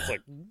 It's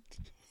like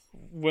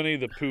Winnie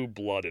the Pooh,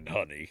 blood and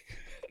honey.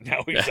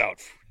 Now he's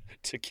out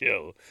to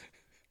kill.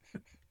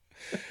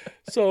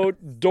 So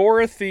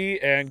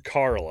Dorothy and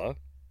Karla,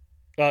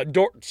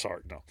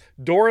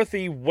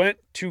 Dorothy went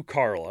to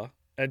Karla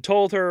and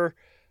told her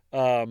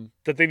that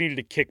they needed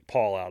to kick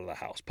Paul out of the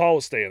house. Paul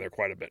was staying there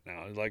quite a bit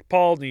now. He's like,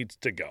 Paul needs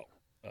to go.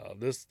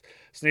 This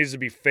needs to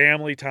be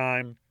family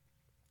time.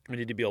 We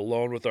need to be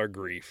alone with our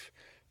grief.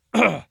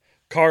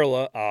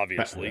 Carla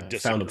obviously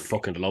disagreed. Found him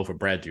fucking a loaf of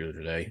bread the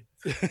other day.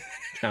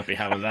 Can't be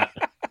having that.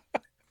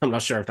 I'm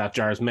not sure if that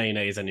jar's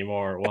mayonnaise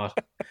anymore or what.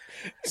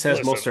 It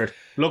says mustard.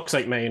 Looks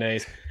like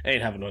mayonnaise.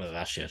 Ain't having none of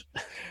that shit.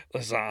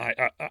 Listen,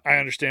 I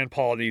understand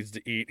Paul needs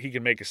to eat. He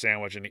can make a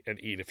sandwich and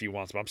eat if he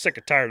wants, but I'm sick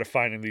and tired of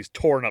finding these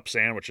torn up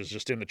sandwiches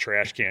just in the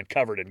trash can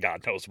covered in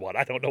God knows what.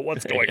 I don't know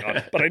what's going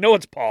on, but I know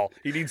it's Paul.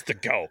 He needs to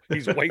go.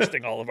 He's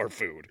wasting all of our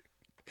food.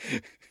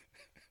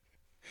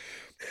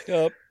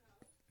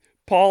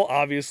 Paul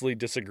obviously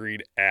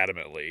disagreed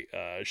adamantly.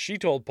 She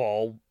told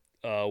Paul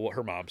what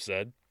her mom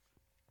said.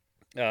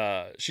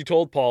 She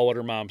told Paul what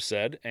her mom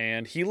said,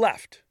 and he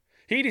left.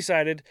 He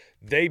decided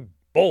they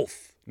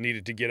both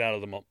needed to get out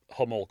of the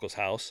Homolka's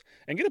house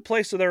and get a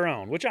place of their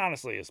own, which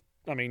honestly is,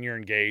 I mean, you're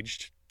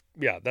engaged.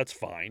 Yeah, that's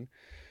fine.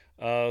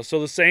 So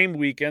the same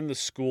weekend, the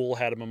school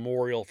had a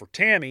memorial for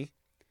Tammy.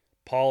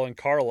 Paul and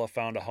Karla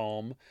found a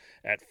home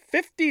at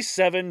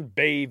 57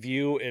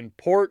 Bayview in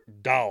Port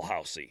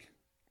Dalhousie.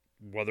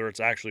 Whether it's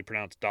actually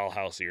pronounced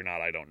Dalhousie or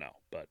not, I don't know,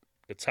 but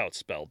it's how it's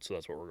spelled, so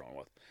that's what we're going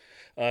with.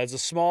 It's a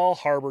small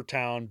harbor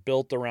town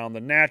built around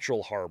the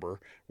natural harbor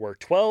where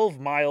 12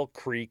 Mile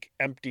Creek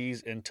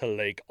empties into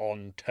Lake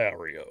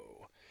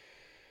Ontario.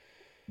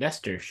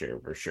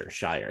 Leicestershire.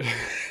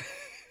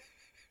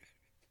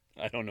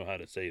 I don't know how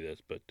to say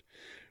this, but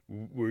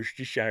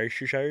Worcestershire.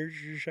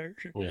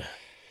 Yeah.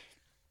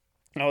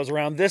 Now, it was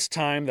around this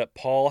time that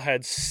Paul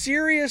had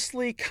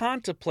seriously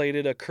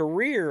contemplated a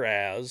career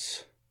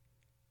as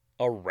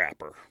a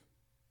rapper.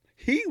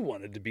 He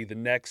wanted to be the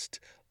next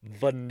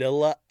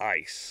Vanilla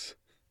Ice.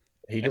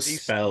 He And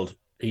just spelled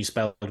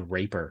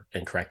raper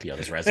incorrectly on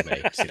his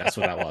resume. See, that's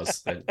what that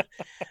was. And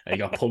he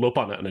got pulled up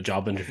on it in a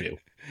job interview.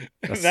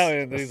 Now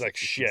he's That's like,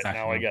 shit, exactly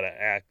now I what. gotta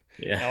act.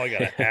 Yeah. Now I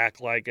gotta act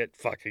like it.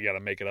 Fuck, you gotta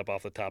make it up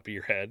off the top of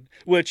your head.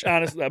 Which,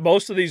 honestly,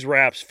 most of these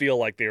raps feel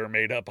like they were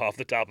made up off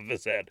the top of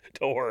his head.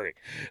 Don't worry.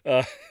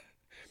 Uh,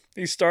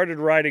 he started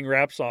writing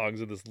rap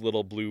songs in this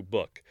little blue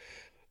book.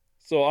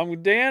 So,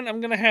 Dan,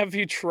 I'm gonna have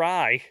you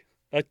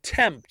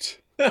attempt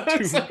to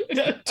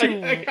I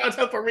to can't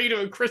help but read it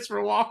in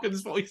Christopher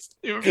Walken's voice.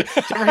 Do you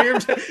ever hear him?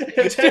 do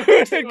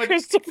it in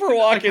Christopher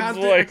Walken's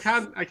voice.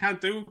 I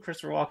can't do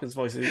Christopher Walken's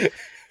voice. I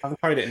haven't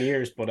heard it in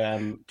years, but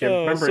do you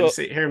Oh, remember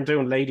so hear him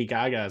doing Lady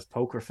Gaga's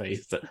poker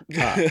face? Pa,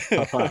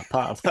 pa, pa,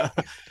 pa, pa.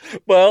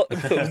 well,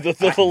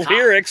 the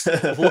lyrics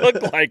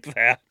look like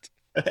that.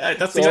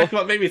 That's So, exactly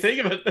what made me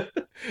think of it.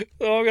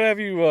 so I'm gonna have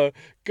you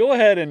go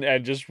ahead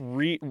and just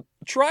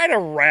try to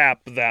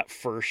rap that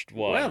first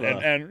one, Well,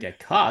 and get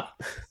caught?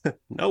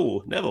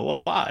 No, never.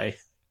 Why?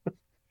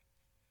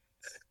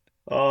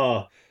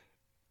 Oh,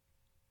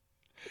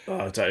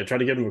 try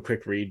to give him a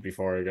quick read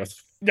before I go.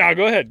 no,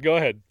 go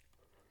ahead.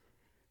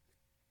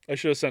 I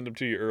should have sent them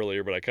to you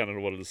earlier, but I kind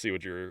of wanted to see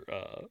what your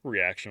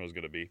reaction was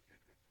gonna be.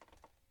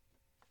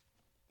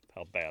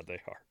 How bad they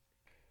are.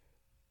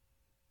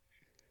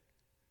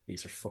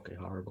 These are fucking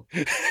horrible.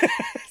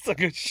 So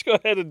just go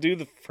ahead and do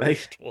the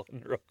first one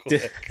real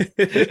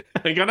quick.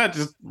 I'm gonna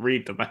just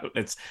read them out.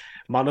 It's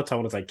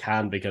monotone as I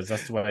can because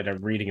that's the way they're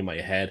reading in my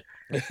head.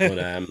 But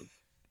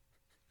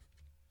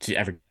did you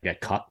ever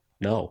get caught?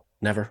 No,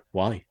 never.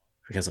 Why?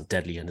 Because I'm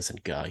deadly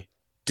innocent guy.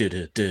 You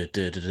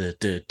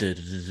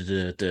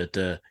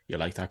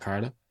like that,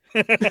 Karla?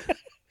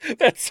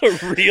 That's a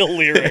real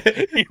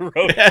lyric he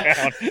wrote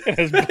down in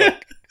his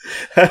book.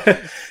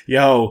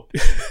 Yo,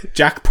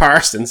 Jack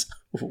Parsons,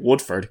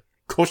 Woodford,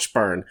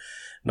 Cushburn,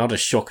 not a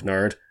shuck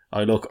nerd.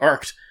 I look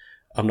irked.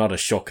 I'm not a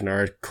shuck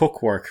nerd.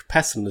 Cook work,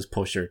 pestilence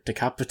pusher,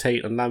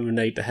 decapitate and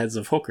laminate the heads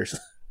of hookers.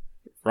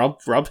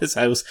 Rob his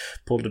house,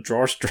 pull the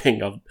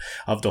drawstring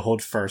of the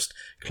hood first,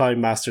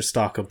 climb master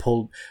stock and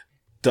pull.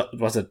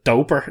 Was it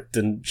doper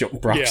than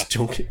Bronx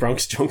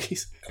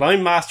junkies?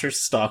 Climb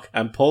master's stock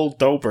and pull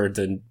doper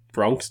than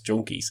Bronx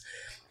junkies.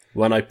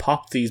 When I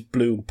pop these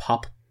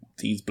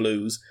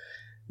blues,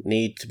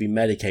 need to be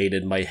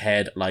medicated. My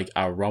head like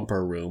a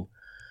romper room.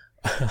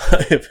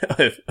 I've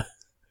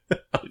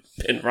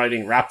been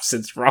writing rap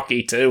since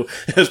Rocky 2.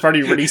 It was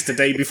probably released the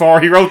day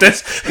before he wrote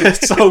this.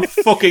 It's so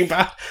fucking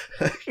bad.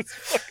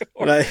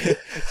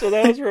 So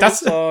that was from a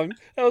song.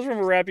 That was from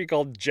a rap he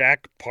called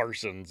Jack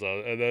Parsons.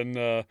 And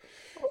then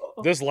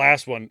this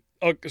last one.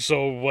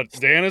 So what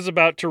Dan is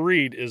about to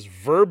read is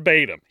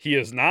verbatim. He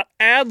is not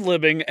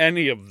ad-libbing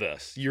any of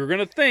this. You're going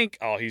to think,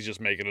 oh, he's just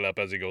making it up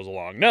as he goes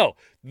along. No,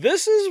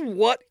 these are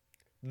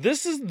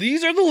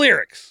the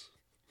lyrics.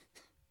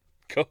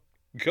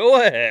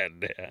 Go ahead,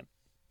 Dan.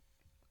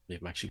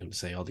 I'm actually going to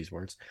say all these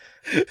words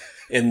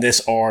in this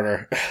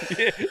order.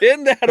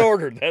 In that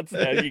order. That's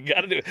that. You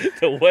got to do it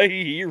the way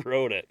he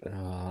wrote it.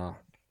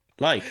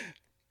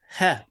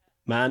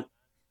 Man,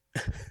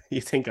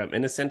 you think I'm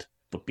innocent,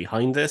 but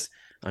behind this,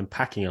 I'm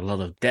packing a lot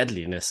of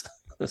deadliness.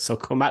 So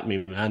come at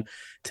me, man.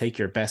 Take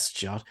your best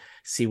shot.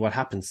 See what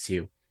happens to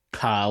you,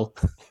 pal.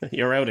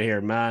 You're out of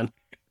here, man.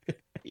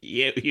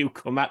 You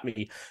come at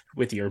me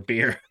with your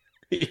beer,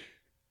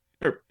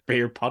 your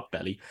beer pot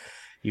belly.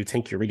 You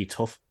think you're really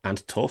tough,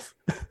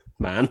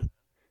 man.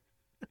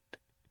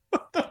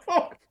 What the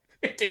fuck?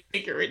 You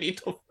think you're really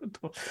tough.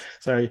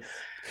 Sorry.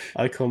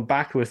 I come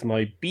back with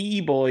my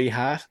B-boy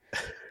hat,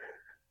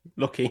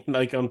 looking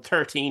like I'm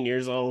 13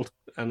 years old,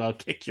 and I'll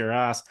kick your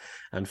ass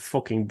and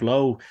fucking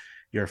blow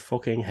your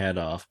fucking head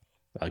off.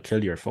 I'll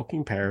kill your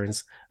fucking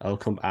parents. I'll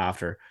come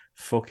after,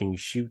 fucking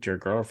shoot your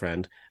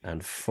girlfriend,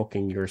 and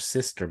fucking your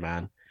sister,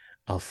 man.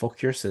 I'll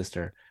fuck your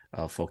sister.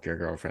 I'll fuck your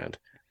girlfriend.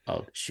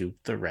 I'll shoot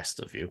the rest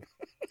of you.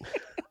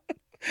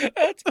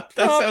 That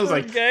sounds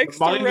like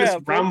mindless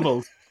rap.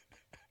 rambles.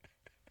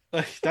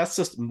 That's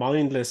just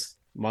mindless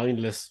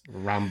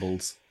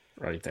rambles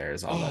right there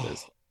is all that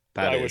is.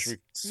 That is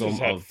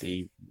some of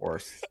the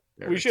worst.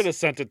 We should have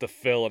sent it to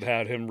Phil and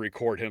had him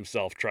record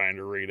himself trying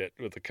to read it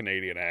with a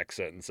Canadian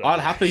accent. And I'll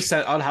happily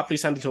send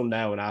it to him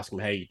now and ask him,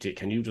 hey,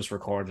 can you just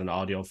record an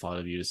audio file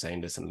of you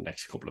saying this in the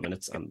next couple of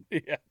minutes? And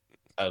yeah,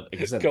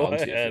 go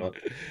ahead.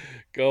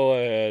 Go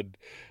ahead.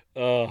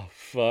 Oh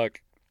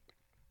fuck!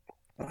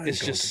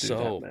 It's just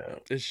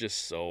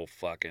so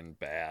fucking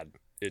bad.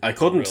 I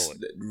couldn't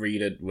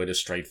read it with a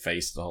straight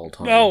face the whole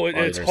time. No,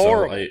 it's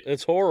horrible.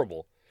 It's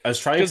horrible. I was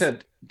trying to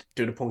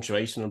do the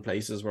punctuation in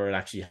places where it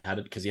actually had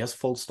it, because he has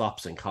full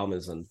stops and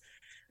commas and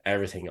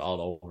everything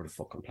all over the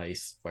fucking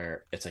place,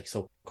 where it's like,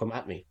 so come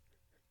at me,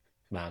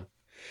 man.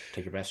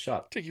 Take your best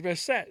shot. Take your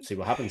best set. See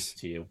what happens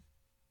to you,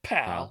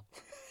 pal.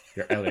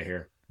 You're out of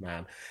here,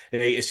 man.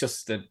 It's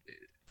just that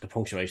the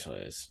punctuation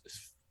is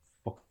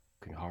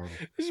Fucking horrible.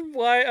 This is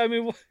why, I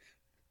mean,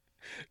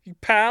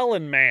 pal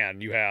and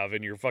man you have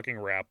in your fucking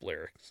rap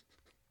lyrics.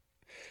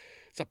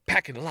 It's a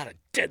packing a lot of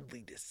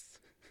deadliness.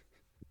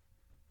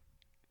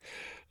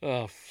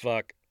 Oh,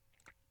 fuck.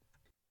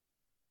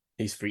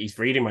 He's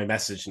reading my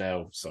message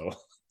now, so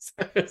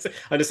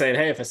I'm just saying,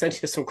 hey, if I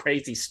send you some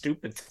crazy,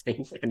 stupid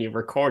thing, can you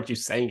record you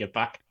saying it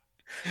back?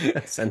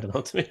 Send it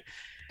on to me.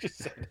 Just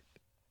send it.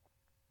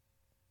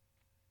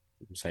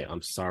 Say,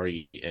 I'm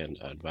sorry in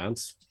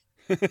advance.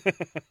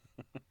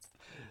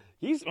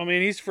 He's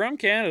from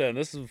Canada, and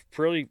this is a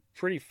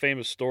pretty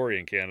famous story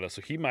in Canada,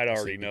 so he might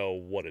already know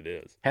what it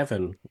is.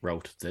 Kevin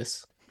wrote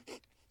this.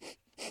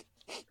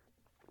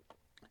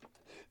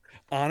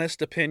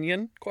 Honest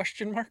opinion?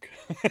 Question mark.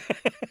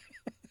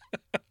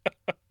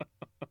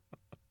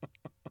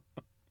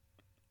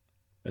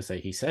 I say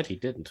he said he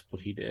didn't,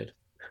 but he did.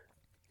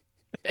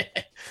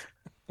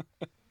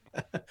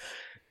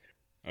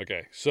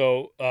 Okay,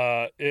 so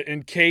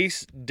in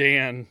case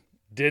Dan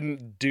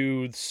didn't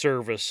do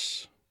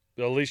service,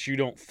 at least you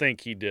don't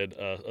think he did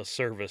a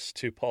service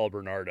to Paul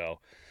Bernardo,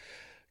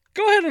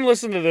 go ahead and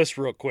listen to this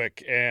real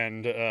quick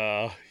and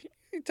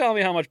tell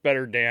me how much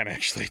better Dan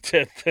actually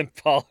did than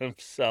Paul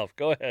himself.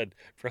 Go ahead,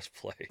 press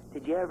play.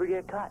 Did you ever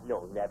get caught?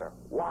 No, never.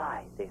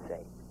 Why? They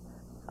say.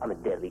 I'm a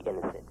deadly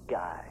innocent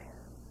guy.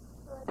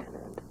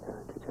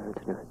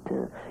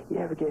 You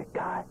ever get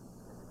caught?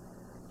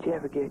 Did you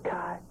ever get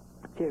caught?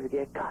 Did you ever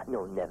get caught?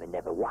 No, never,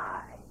 never.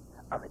 Why?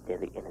 I'm a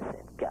deadly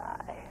innocent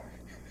guy.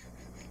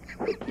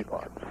 So keep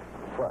on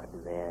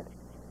fronting, man.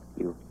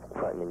 You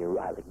fronting and you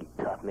ride like you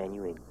tough, man.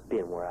 You ain't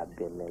been where I've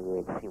been, man. You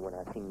ain't seen what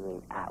I've seen. You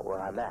ain't at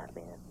where I'm at,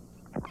 man.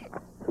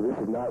 So this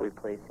is not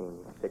replacing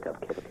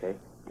Pickup Kid, okay?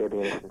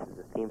 Deadly Innocence is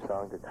the theme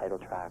song, the title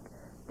track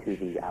to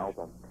the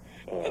album.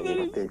 And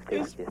then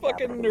his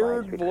fucking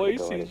nerd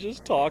voice he's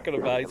just talking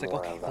about. He's like,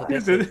 okay, well,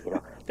 that's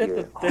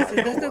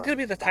going to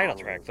be the title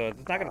track, so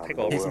it's not going to take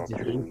over. This is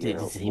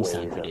the theme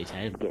song for the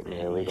title. Getting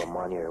illegal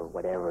money or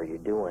whatever you're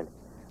doing.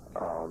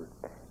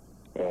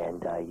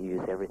 And you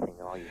use everything,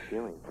 all your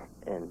feelings,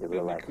 and the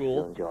real life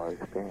feelings you all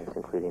experience,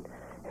 including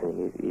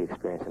everything you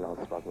experience in all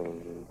the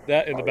smuggling.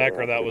 That in the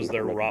background, that was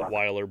their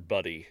Rottweiler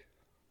buddy.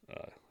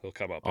 He'll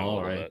come up in a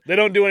little right. bit. They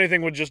don't do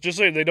anything with just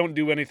so they don't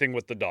do anything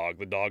with the dog.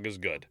 The dog is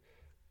good.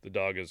 The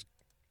dog is.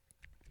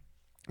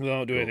 They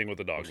don't do anything with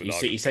the dog.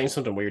 He's saying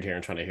something weird here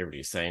and trying to hear what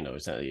he's saying, though.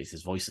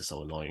 His voice is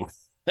so annoying.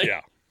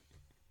 Yeah.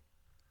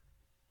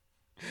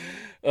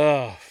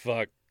 Oh,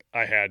 fuck.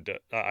 I had to.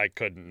 I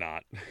could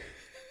not.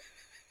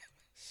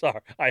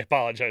 Sorry. I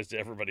apologize to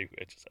everybody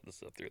who just had to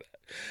sit through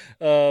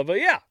that. But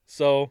yeah,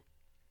 so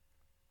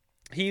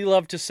he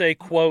loved to say,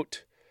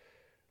 quote,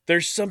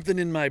 "There's something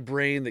in my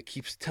brain that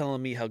keeps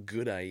telling me how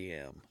good I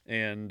am."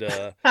 And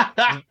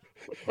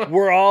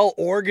we're all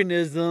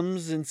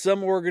organisms, and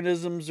some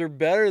organisms are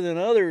better than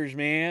others,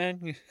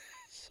 man.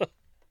 So,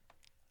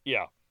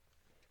 yeah.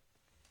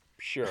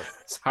 Sure.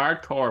 It's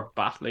hardcore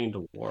battling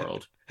the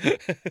world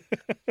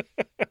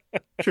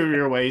through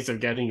your ways of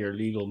getting your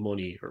legal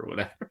money or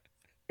whatever.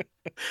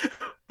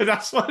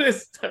 That's what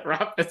the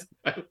rap is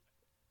about.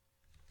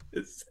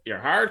 It's your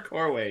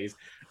hardcore ways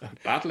of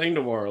battling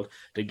the world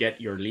to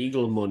get your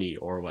legal money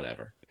or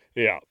whatever.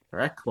 Yeah.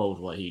 Direct quote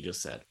what he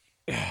just said.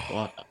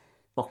 What a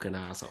fucking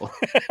asshole.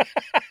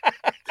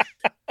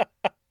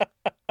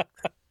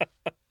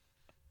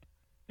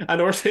 And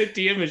or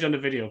the image on the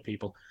video,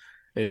 people,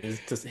 is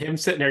just him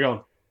sitting there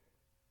going,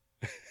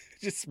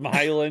 just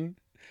smiling.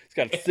 He's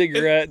got a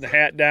cigarette and the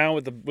hat down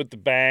with the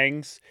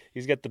bangs.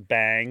 He's got the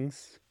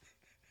bangs.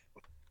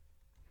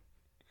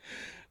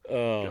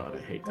 God, I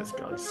hate this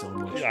guy so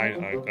much.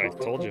 I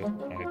told you.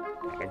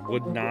 I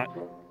would not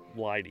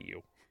lie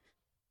to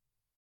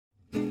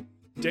you.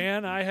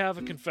 Dan, I have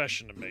a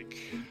confession to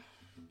make.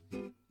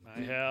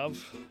 I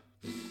have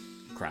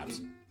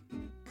Crabs.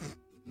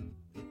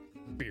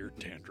 beard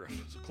dandruff.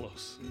 So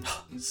close.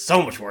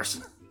 So much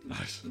worse.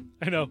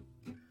 I know.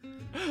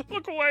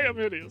 Look away, I'm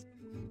hideous.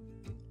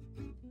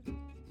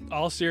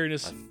 All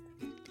seriousness.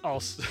 All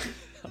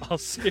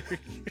serious.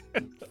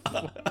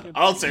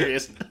 All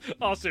serious.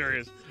 All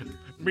serious.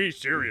 Me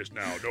serious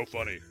now. No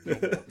funny. No.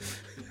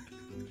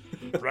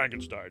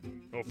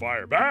 Frankenstein. No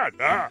fire. Bad.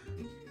 Ah.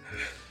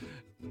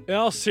 In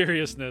all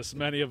seriousness,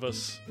 many of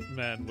us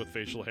men with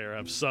facial hair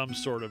have some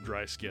sort of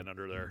dry skin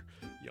under their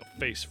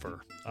face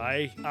fur.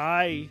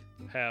 I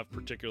have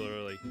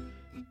particularly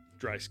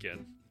dry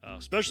skin,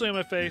 especially on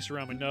my face,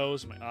 around my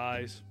nose, my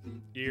eyes,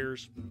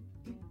 ears.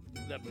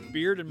 That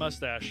beard and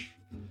mustache,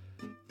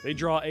 they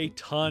draw a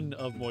ton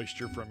of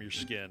moisture from your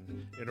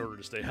skin in order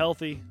to stay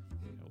healthy,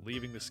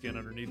 leaving the skin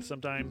underneath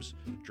sometimes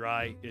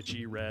dry,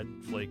 itchy, red,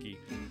 flaky,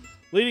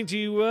 leading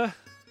to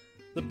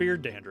the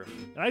beard dandruff.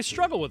 And I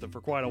struggled with it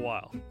for quite a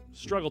while.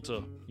 Struggled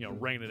to,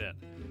 rein it in.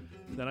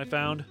 Then I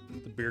found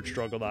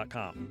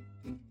thebeardstruggle.com.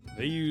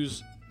 They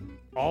use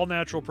all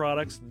natural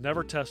products,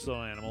 never tested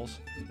on animals,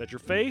 that your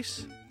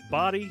face,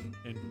 body,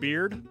 and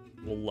beard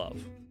will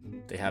love.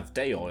 They have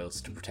day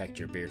oils to protect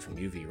your beard from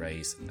UV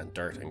rays and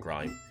dirt and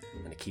grime,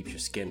 and it keeps your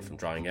skin from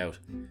drying out.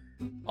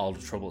 All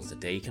the troubles the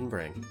day can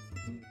bring.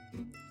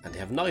 And And they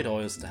have night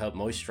oils to help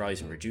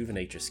moisturize and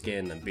rejuvenate your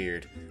skin and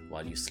beard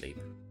while you sleep.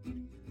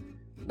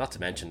 Not to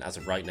mention, as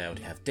of right now,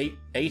 they have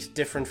 8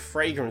 different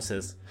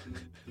fragrances.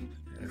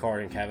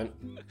 According to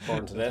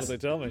this. That's what they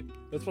tell me.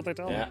 That's what they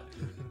tell me.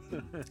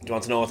 Do you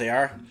want to know what they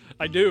are?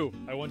 I do.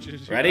 I want you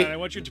to. Ready? I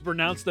want you to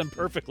pronounce them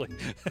perfectly.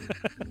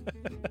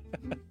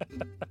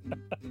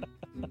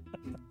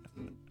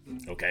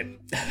 Okay.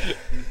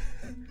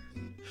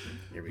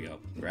 Here we go.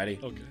 Ready?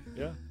 Okay.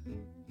 Yeah.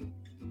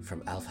 From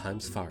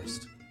Alfheim's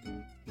Forest,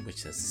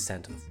 which has the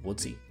scent of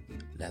woodsy,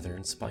 leather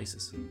and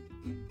spices,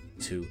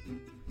 to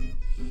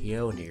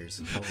Hionir's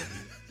Home,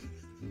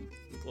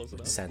 Close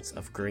with enough. scents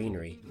of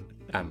greenery,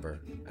 amber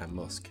and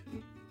musk,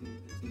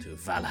 to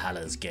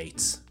Valhalla's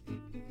Gates,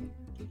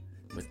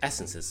 with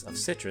essences of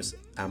citrus,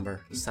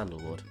 amber,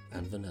 sandalwood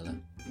and vanilla.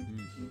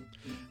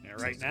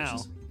 And right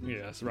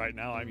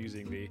now I'm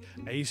using the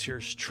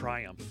Aesir's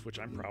Triumph, which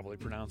I'm probably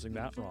pronouncing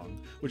that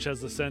wrong, which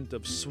has the scent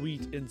of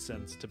sweet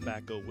incense,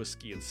 tobacco,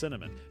 whiskey, and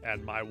cinnamon.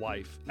 And my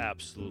wife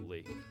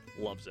absolutely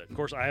loves it. Of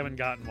course, I haven't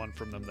gotten one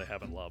from them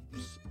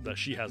that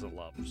she hasn't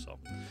loved. So,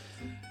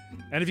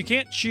 and if you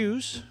can't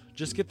choose,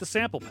 just get the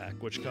sample pack,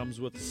 which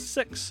comes with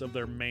 6 of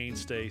their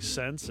mainstay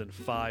scents and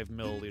 5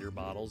 milliliter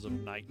bottles of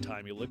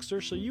nighttime elixir,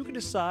 so you can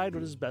decide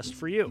what is best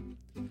for you.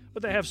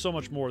 But they have so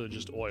much more than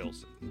just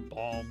oils: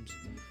 balms,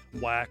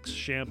 wax,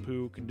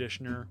 shampoo,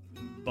 conditioner,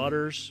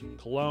 butters,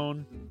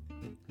 cologne,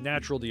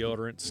 natural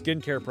deodorant,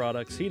 skincare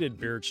products, heated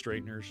beard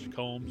straighteners,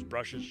 combs,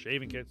 brushes,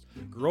 shaving kits,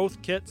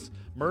 growth kits,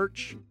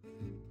 merch.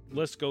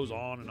 List goes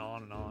on and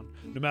on and on.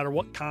 No matter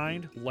what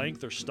kind,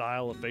 length, or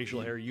style of facial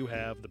hair you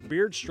have, the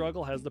Beard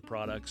Struggle has the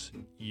products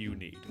you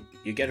need.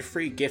 You get a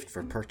free gift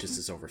for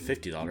purchases over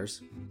 $50,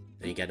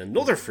 then you get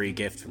another free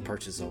gift for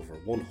purchases over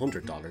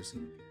 $100,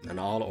 and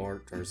all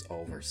orders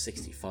over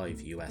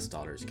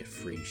 $65 get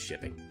free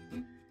shipping.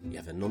 You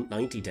have a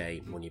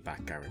 90-day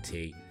money-back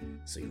guarantee,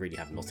 so you really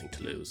have nothing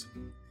to lose.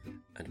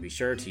 And be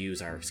sure to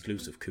use our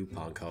exclusive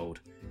coupon code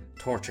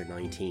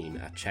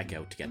TORTURE19 at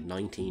checkout to get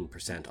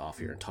 19%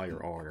 off your entire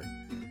order.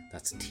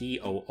 That's TORTURE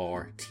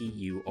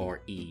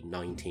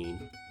 19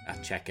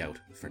 at checkout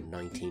for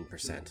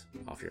 19%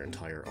 off your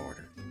entire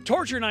order.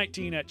 Torture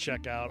 19 at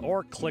checkout,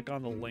 or click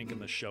on the link in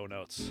the show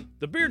notes.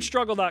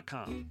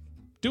 TheBeardStruggle.com.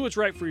 Do what's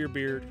right for your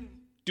beard.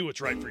 Do what's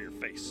right for your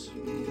face.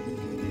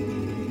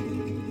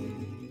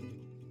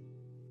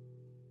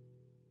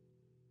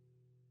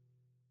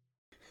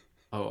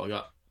 Oh, I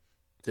got...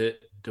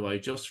 Do I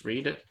just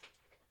read it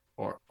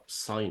or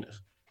sign it?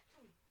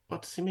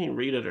 What does he mean,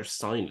 read it or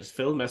sign it?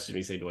 Phil messaged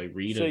me saying, do I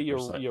read So it you- or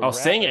sign it? you Oh, wrap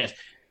sing it. it.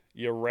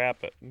 You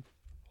wrap it.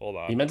 Hold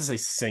on. He meant to say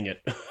sing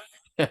it.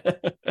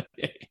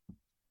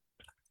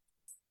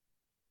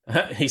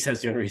 He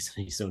says the only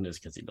reason he's doing this is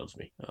because he loves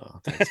me. Oh,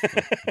 thanks.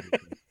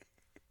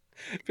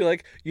 Be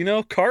like,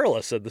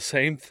 Karla said the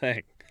same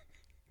thing.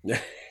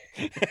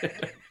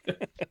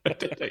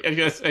 I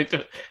guess I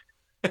don't.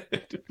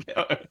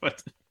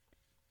 But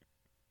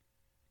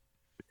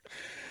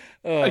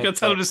Oh, I can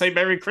tell him to say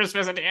Merry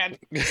Christmas at the end.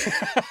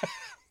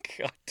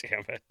 God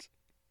damn it.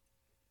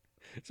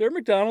 Is there a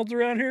McDonald's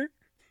around here?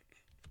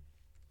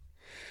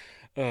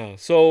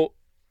 So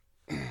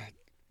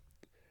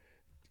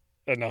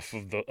enough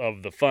of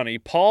the funny.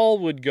 Paul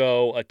would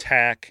go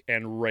attack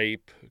and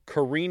rape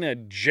Karina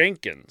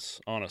Jenkins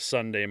on a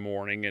Sunday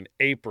morning in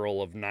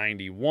April of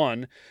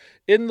 '91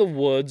 in the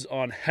woods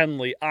on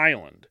Henley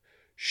Island.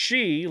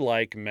 She,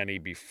 like many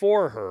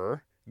before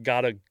her,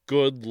 got a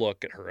good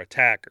look at her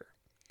attacker.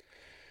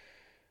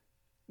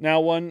 Now,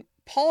 when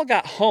Paul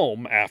got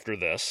home after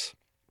this,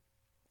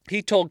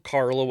 he told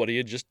Karla what he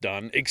had just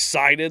done,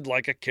 excited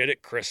like a kid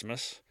at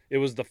Christmas. It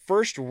was the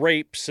first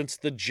rape since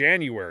the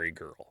January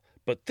girl,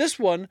 but this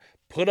one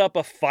put up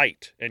a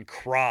fight and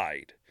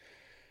cried.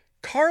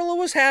 Karla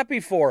was happy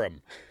for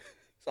him.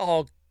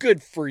 Oh,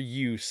 good for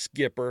you,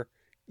 Skipper.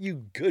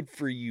 Good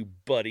for you,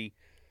 buddy.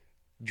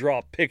 Draw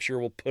a picture,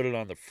 we'll put it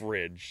on the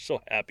fridge.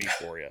 So happy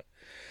for you.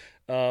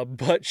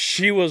 But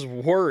she was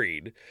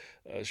worried.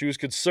 She was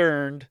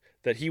concerned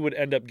that he would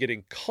end up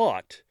getting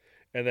caught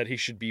and that he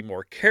should be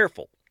more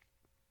careful.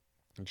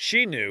 And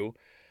she knew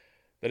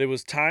that it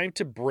was time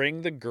to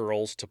bring the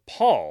girls to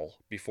Paul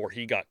before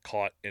he got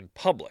caught in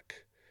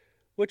public.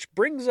 Which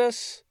brings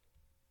us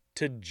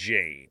to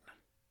Jane.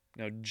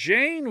 Now,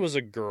 Jane was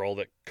a girl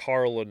that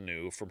Karla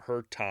knew from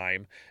her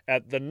time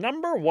at the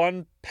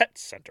 #1 pet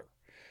center.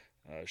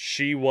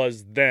 She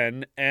was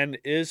then and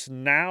is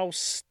now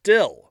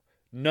still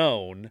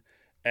known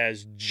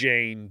as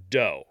Jane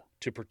Doe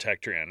to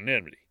protect her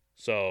anonymity.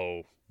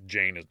 So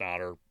Jane is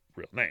not her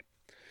real name.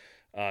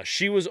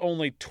 She was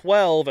only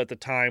 12 at the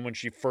time when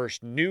she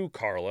first knew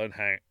Karla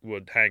and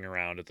would hang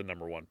around at the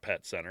 #1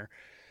 pet center.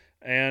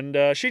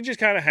 And she'd just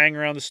kind of hang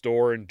around the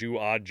store and do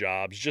odd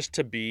jobs just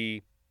to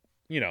be,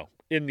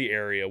 in the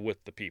area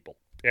with the people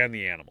and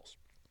the animals.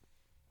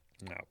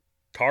 Now,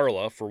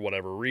 Karla, for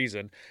whatever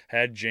reason,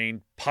 had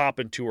Jane pop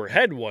into her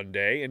head one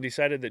day and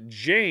decided that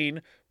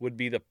Jane would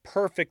be the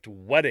perfect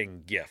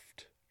wedding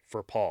gift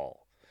for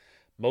Paul.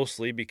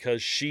 Mostly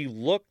because she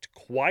looked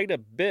quite a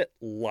bit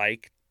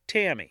like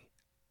Tammy.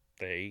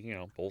 They,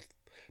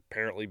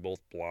 apparently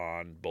both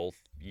blonde, both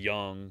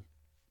young.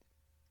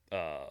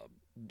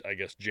 I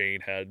guess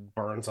Jane had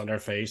burns on their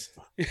face.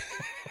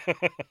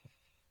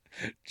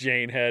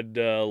 Jane had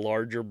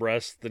larger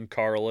breasts than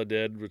Karla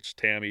did, which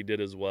Tammy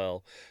did as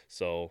well.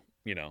 So,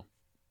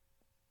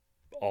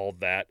 all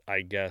that,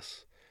 I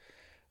guess.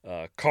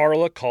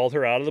 Karla called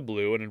her out of the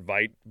blue and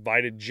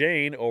invited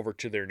Jane over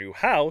to their new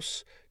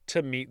house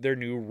to meet their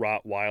new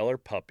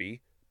Rottweiler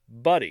puppy,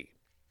 Buddy.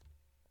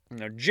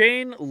 Now,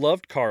 Jane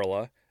loved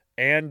Karla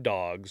and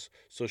dogs,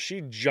 so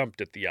she jumped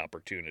at the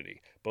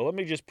opportunity. But let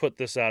me just put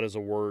this out as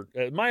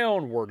my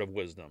own word of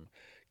wisdom.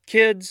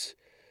 Kids,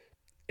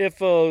 if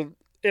a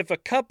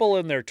couple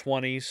in their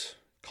 20s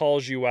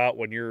calls you out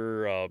when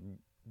you're a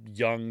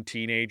young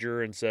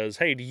teenager and says,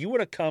 "Hey, do you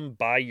want to come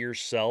by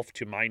yourself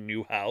to my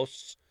new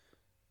house?"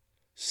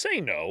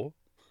 Say no.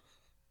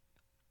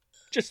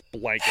 Just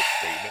blanket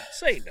statement.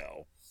 Say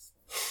no.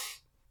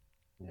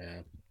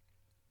 Yeah.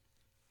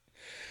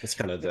 It's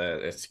kind of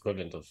it's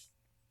equivalent of,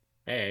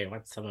 "Hey,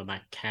 want some of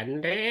my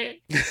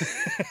candy?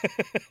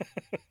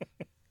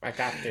 I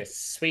got this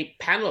sweet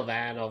panel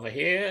van over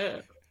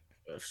here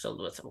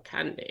filled with some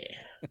candy."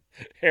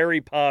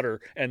 Harry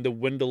Potter and the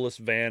windowless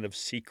van of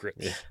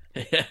secrets.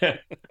 Yeah.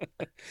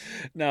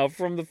 Now,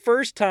 from the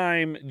first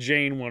time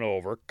Jane went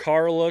over,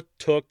 Karla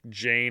took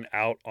Jane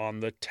out on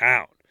the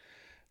town.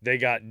 They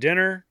got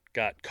dinner,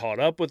 got caught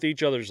up with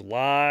each other's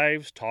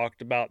lives,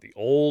 talked about the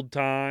old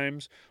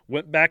times,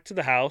 went back to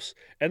the house,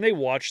 and they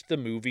watched the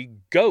movie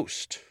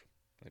Ghost.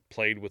 They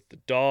played with the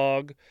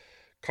dog.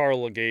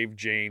 Karla gave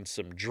Jane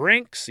some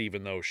drinks,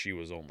 even though she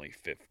was only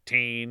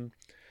 15.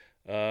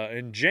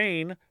 And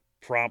Jane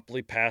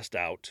promptly passed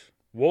out,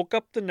 woke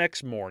up the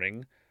next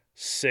morning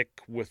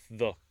sick with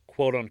the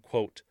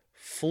quote-unquote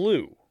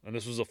flu. And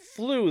this was a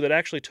flu that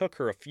actually took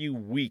her a few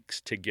weeks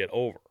to get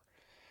over.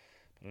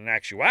 In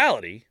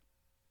actuality,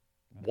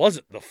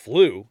 wasn't the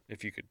flu,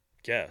 if you could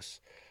guess.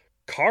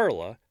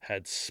 Karla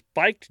had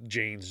spiked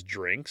Jane's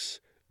drinks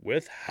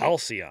with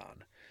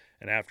halcyon.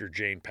 And after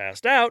Jane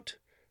passed out,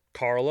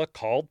 Karla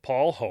called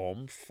Paul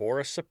home for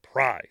a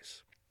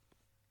surprise.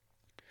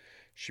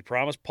 She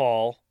promised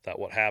Paul that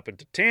what happened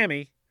to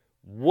Tammy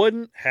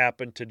wouldn't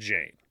happen to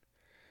Jane.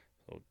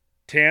 So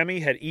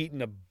Tammy had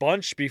eaten a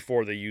bunch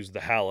before they used the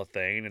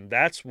halothane, and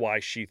that's why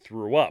she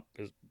threw up,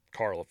 as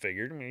Karla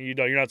figured. I mean,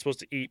 you're not supposed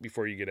to eat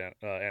before you get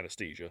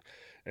anesthesia.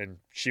 And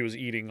she was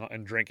eating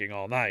and drinking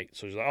all night.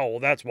 So she's like, oh, well,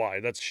 that's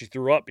why. She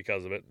threw up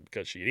because of it,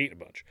 because she had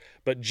eaten a bunch.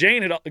 But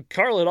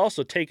Karla had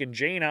also taken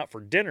Jane out for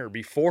dinner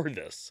before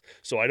this.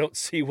 So I don't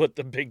see what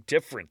the big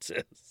difference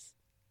is.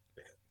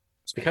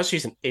 It's because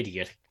she's an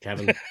idiot,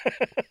 Kevin.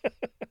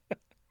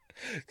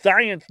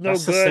 Science no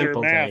That's a good or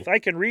simple math. thing. I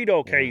can read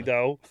okay,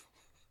 though.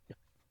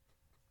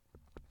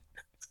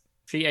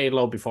 She ate a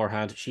load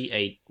beforehand. She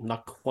ate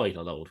not quite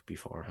a load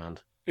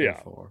beforehand. Yeah.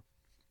 Before.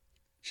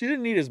 She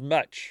didn't eat as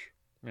much.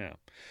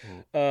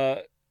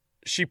 Yeah.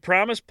 She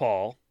promised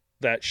Paul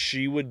that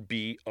she would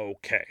be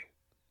okay.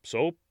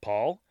 So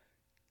Paul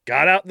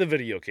got out the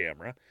video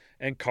camera,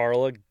 and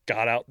Karla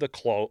got out the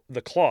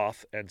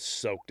cloth and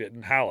soaked it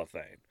in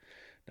halothane.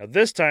 Now,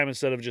 this time,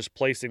 instead of just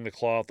placing the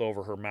cloth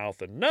over her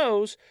mouth and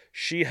nose,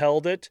 she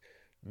held it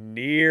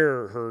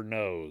near her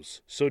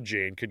nose so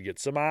Jane could get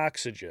some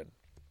oxygen.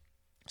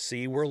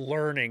 See, we're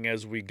learning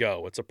as we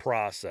go. It's a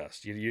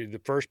process.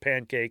 The first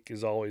pancake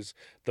is always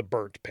the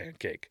burnt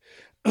pancake.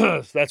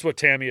 So that's what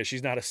Tammy is.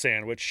 She's not a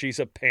sandwich. She's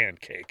a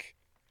pancake.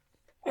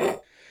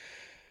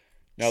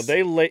 Now,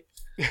 they laid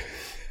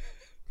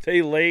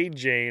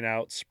Jane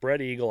out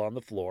spread eagle on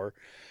the floor,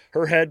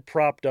 her head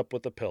propped up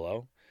with a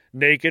pillow,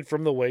 naked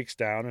from the waist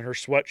down, and her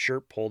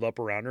sweatshirt pulled up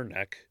around her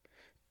neck.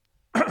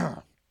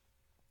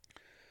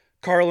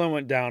 Karla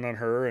went down on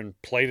her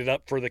and played it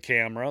up for the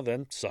camera,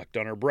 then sucked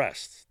on her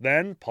breasts.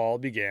 Then Paul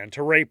began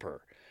to rape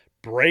her,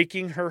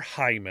 breaking her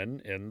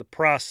hymen in the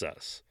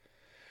process.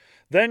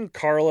 Then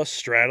Karla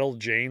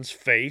straddled Jane's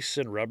face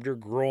and rubbed her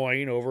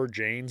groin over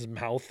Jane's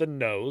mouth and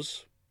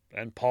nose,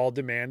 and Paul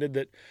demanded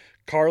that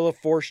Karla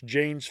force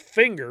Jane's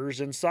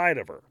fingers inside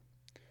of her.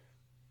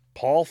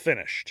 Paul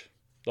finished.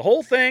 The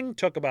whole thing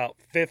took about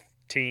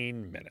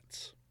 15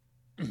 minutes.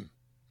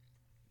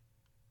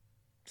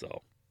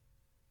 So,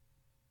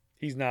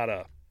 he's not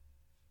a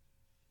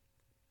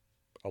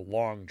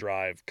long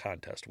drive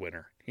contest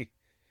winner. He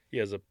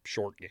has a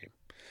short game.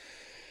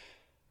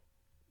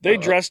 They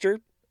dressed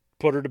her,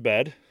 put her to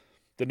bed.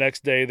 The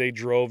next day, they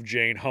drove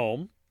Jane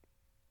home.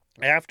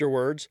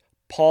 Afterwards,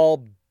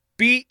 Paul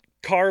beat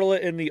Karla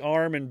in the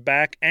arm and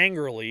back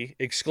angrily,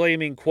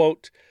 exclaiming,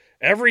 quote,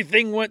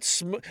 Everything went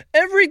smoothly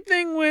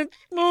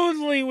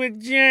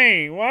with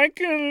Jane. Why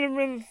couldn't it have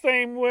been the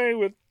same way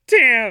with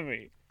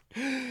Tammy?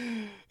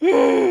 I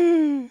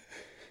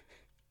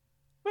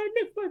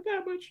miss my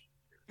sandwich.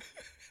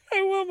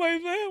 I want my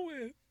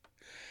sandwich.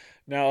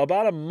 Now,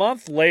 about a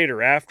month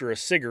later, after a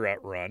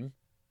cigarette run,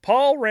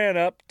 Paul ran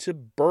up to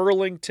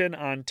Burlington,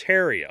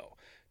 Ontario,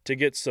 to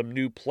get some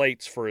new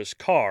plates for his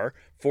car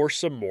for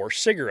some more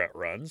cigarette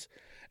runs,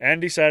 and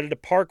decided to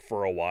park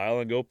for a while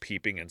and go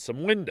peeping in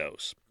some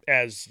windows.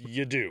 as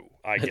you do,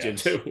 I As you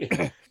guess.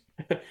 do.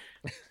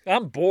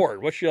 I'm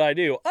bored. What should I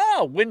do?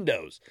 Oh,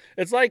 Windows.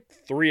 It's like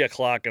 3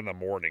 o'clock in the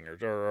morning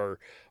or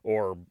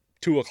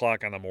 2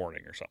 o'clock in the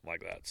morning or something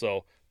like that.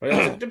 So,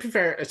 Well, to be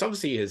fair, it's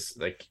obviously his,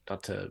 like,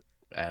 not to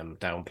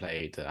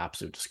downplay the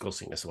absolute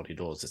disgustingness of what he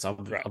does. It's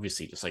right.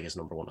 obviously just like his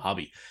number one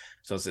hobby.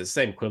 So it's the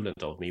same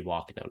equivalent of me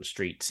walking down the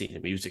street, seeing a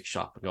music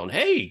shop, and going,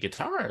 "Hey,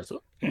 guitars!" Ooh,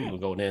 Yeah.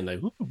 going in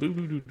like, "Ooh, boo,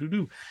 boo, doo, doo,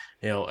 doo."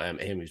 You know,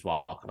 him who's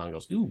walking on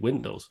goes, "Ooh,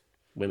 windows,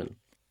 women."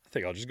 I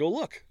think I'll just go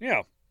look.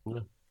 Yeah. Yeah.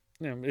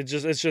 Yeah, it's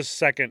just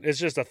second. It's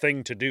just a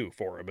thing to do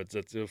for him. It's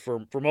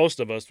for most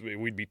of us,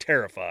 we'd be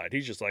terrified.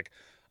 He's just like,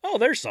 oh,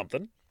 there's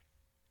something.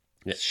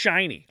 Yeah. It's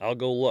shiny. I'll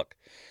go look.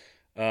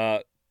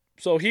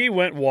 So he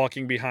went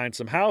walking behind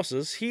some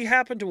houses. He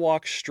happened to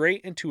walk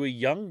straight into a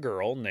young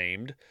girl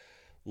named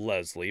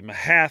Leslie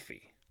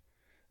Mahaffey.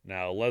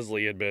 Now,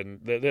 Leslie had been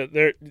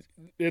there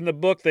in the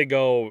book. They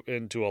go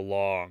into a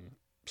long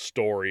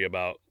story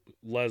about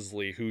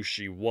Leslie, who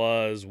she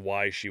was,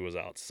 why she was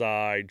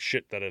outside,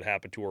 shit that had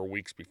happened to her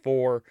weeks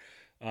before.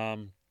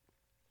 I'm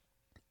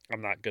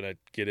not gonna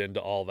get into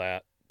all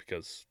that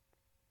because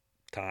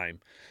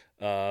time.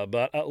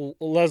 But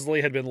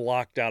Leslie had been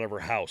locked out of her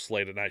house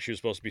late at night. She was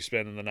supposed to be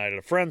spending the night at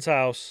a friend's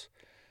house.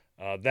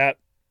 That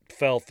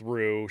fell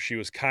through. She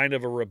was kind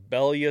of a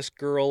rebellious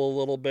girl a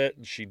little bit,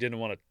 and she didn't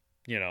want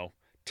to,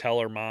 tell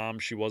her mom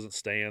she wasn't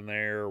staying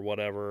there or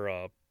whatever.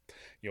 A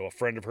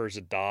friend of hers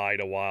had died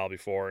a while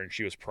before, and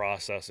she was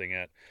processing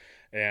it.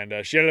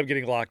 And she ended up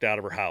getting locked out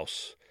of her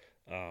house.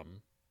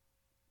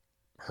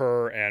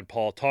 Her and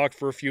Paul talked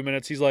for a few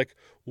minutes. He's like,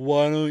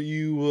 why don't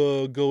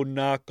you go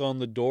knock on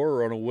the door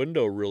or on a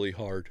window really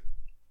hard?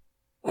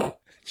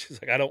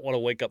 She's like, I don't want to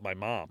wake up my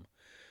mom.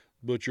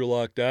 But you're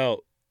locked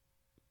out.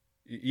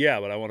 Yeah,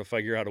 but I want to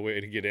figure out a way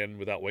to get in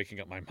without waking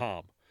up my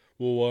mom.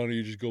 Well, why don't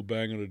you just go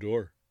bang on the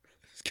door?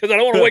 It's because I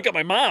don't want to wake up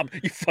my mom,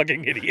 you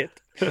fucking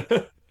idiot.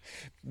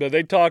 But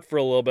they talked for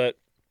a little bit.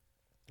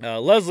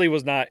 Leslie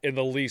was not in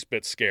the least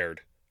bit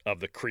scared of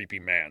the creepy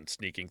man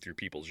sneaking through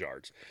people's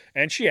yards.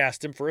 And she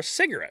asked him for a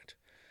cigarette.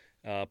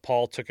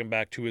 Paul took him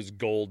back to his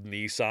gold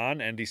Nissan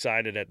and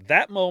decided at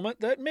that moment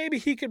that maybe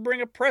he could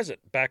bring a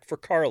present back for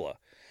Karla.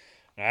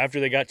 Now, after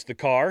they got to the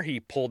car, he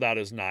pulled out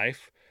his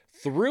knife,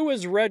 threw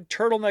his red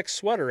turtleneck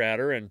sweater at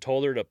her, and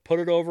told her to put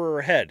it over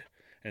her head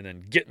and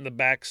then get in the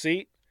back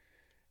seat,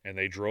 and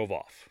they drove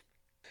off.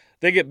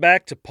 They get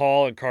back to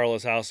Paul and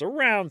Karla's house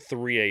around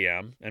 3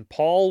 a.m., and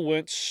Paul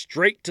went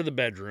straight to the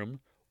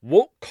bedroom,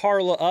 woke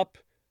Karla up,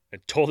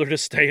 and told her to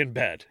stay in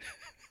bed.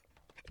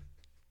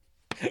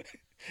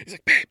 He's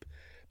like,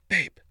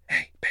 babe,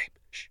 hey, babe,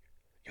 shh,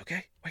 you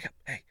okay? Wake up,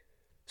 hey,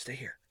 stay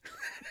here.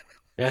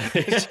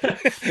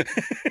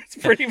 It's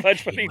pretty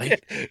much what he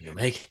did. You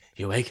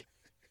awake?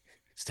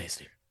 Stay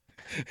asleep.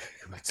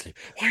 Go back to sleep.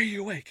 Why are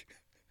you awake?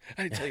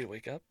 I didn't tell you to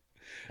wake up.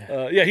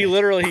 He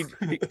literally,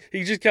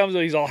 he just comes,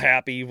 he's all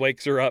happy, he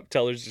wakes her up,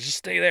 tells her to just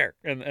stay there,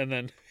 and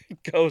then he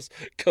goes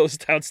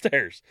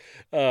downstairs.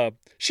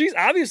 She's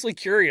obviously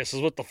curious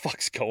as what the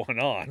fuck's going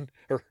on.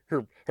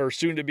 Her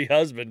soon-to-be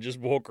husband just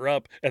woke her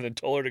up and then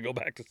told her to go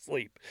back to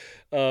sleep.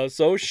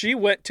 So she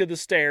went to the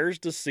stairs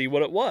to see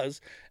what it was,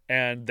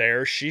 and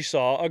there she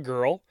saw a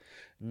girl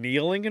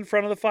kneeling in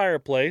front of the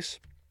fireplace,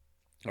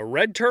 a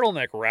red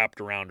turtleneck wrapped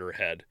around her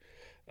head.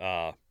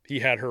 He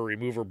had her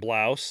remove her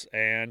blouse,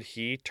 and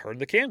he turned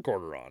the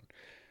camcorder on.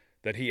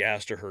 Then he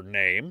asked her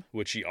name,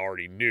 which he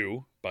already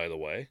knew, by the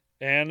way.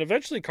 And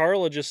eventually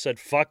Karla just said,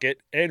 fuck it,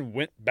 and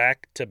went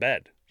back to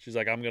bed. She's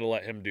like, I'm going to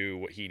let him do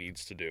what he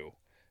needs to do,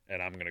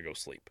 and I'm going to go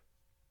sleep.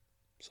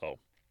 So,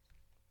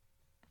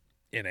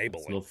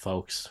 enabling. Love,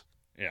 folks.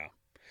 Yeah.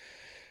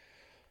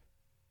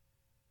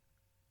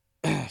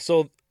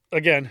 So,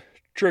 again,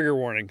 trigger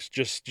warnings,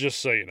 just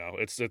so you know.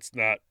 It's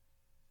not...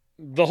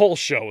 The whole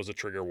show is a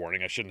trigger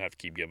warning. I shouldn't have to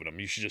keep giving them.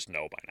 You should just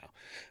know by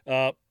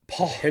now.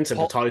 Paul... Hints in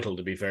the title,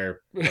 to be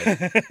fair.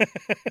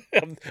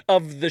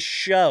 of the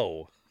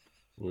show.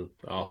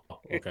 Oh,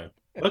 okay.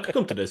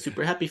 Welcome to the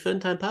Super Happy Fun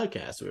Time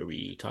Podcast, where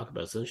we talk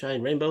about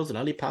sunshine, rainbows,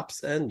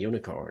 lollipops, and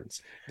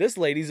unicorns. This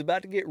lady's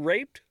about to get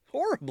raped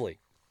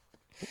horribly.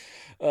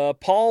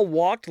 Paul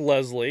walked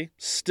Leslie,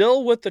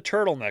 still with the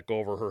turtleneck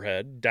over her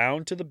head,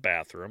 down to the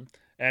bathroom,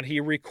 and he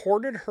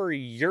recorded her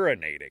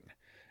urinating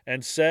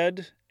and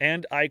said,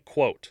 and I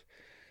quote,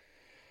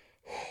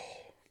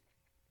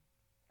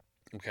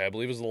 okay, I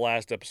believe it was the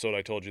last episode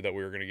I told you that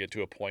we were going to get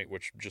to a point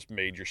which just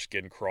made your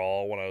skin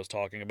crawl when I was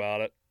talking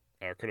about it.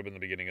 Or it could have been the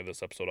beginning of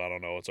this episode. I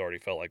don't know. It's already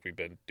felt like we've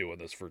been doing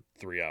this for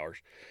 3 hours.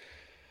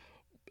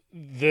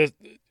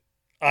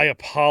 I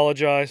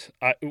apologize.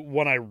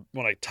 When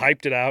I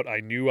typed it out, I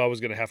knew I was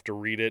going to have to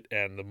read it,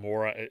 and the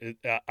more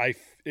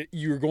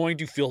you're going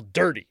to feel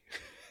dirty.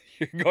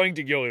 You're going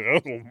to go, and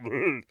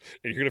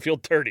you're going to feel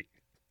dirty.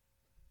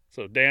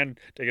 So Dan,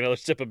 take another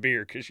sip of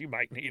beer because you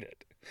might need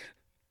it.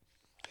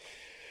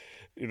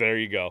 There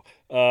you go.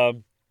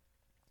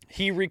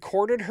 He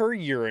recorded her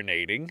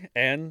urinating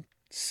and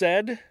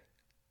said,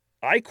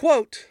 I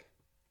quote,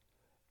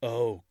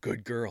 "Oh,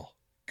 good girl,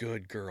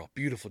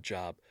 beautiful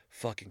job.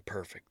 Fucking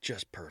perfect.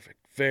 Just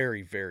perfect.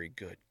 Very, very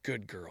good.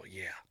 Good girl.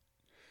 Yeah.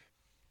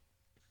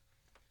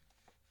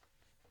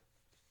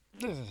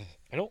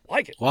 I don't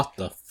like it. What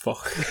the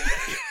fuck?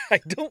 I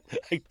don't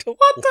What the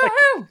like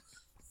hell?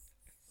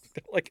 I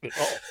don't like it at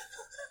all.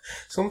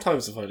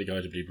 Sometimes I find a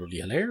guy to be really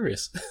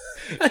hilarious.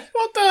 Like,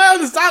 what the hell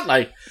is that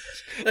like?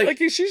 Like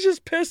she's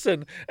just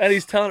pissing, and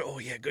he's telling her, "Oh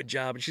yeah, good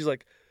job," and she's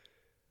like,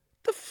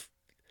 "The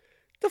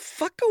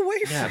fuck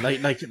away from me!"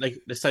 like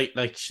it's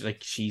like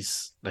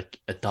she's like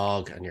a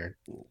dog, and you're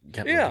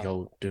getting them to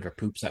go do their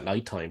poops at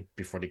night time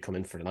before they come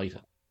in for the night.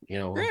 You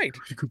know, Right?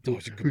 Oh,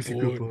 he's a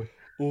good boy.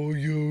 Oh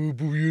yeah,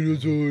 booyah,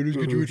 that's all right. Let's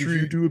get you a Did you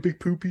treat. do a big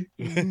poopy?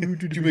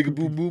 Did you make a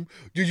boom boom?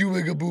 Did you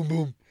make a boom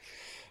boom?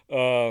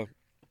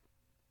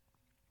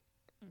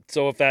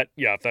 So if that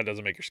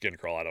doesn't make your skin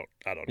crawl, I don't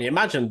know. You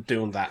imagine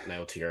doing that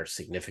now to your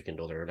significant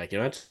other. Like,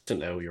 imagine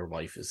now your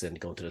wife is then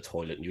going to the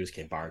toilet and you just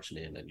came barging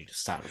in and you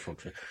just sat in front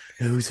of her.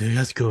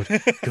 That's good.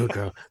 Good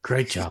girl.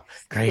 Great job.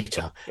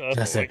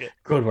 That's it.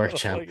 Good work,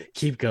 champ.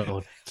 Keep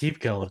going.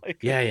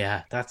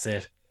 Yeah, that's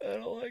it. I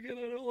don't like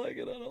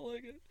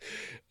it.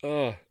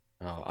 Oh,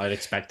 I'd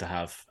expect to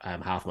have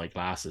half my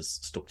glasses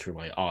stuck through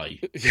my eye.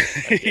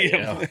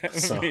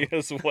 Me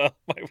as well.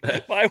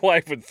 My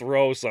wife would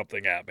throw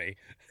something at me.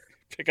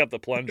 Pick up the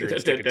plunger and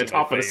stick it to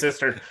top my of the face.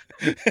 cistern.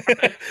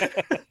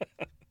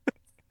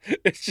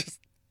 It's just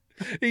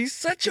he's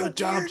such a Good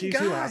job, weird you guy.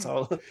 too,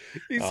 asshole.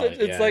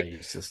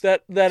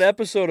 That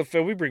episode of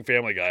we bring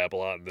Family Guy up a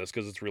lot in this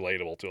because it's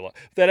relatable to a lot.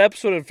 That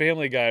episode of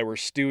Family Guy where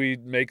Stewie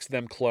makes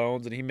them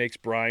clones and he makes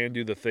Brian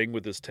do the thing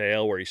with his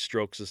tail where he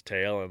strokes his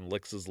tail and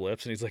licks his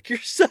lips and he's like, "You're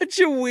such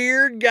a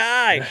weird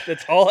guy."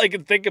 That's all I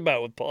can think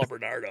about with Paul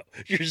Bernardo.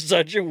 You're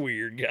such a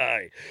weird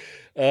guy.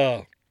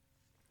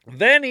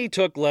 Then he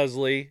took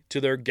Leslie to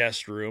their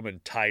guest room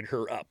and tied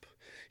her up.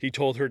 He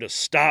told her to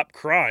stop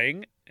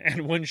crying,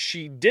 and when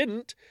she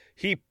didn't,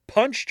 he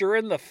punched her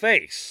in the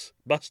face,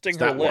 busting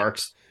her lip. That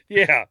works.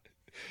 Yeah.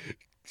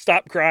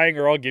 Stop crying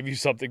or I'll give you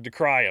something to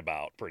cry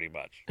about, pretty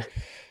much.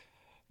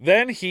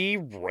 Then he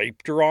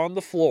raped her on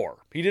the floor.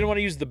 He didn't want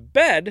to use the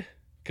bed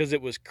because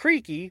it was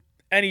creaky,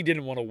 and he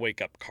didn't want to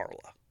wake up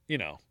Karla,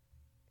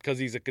 because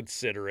he's a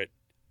considerate,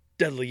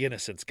 deadly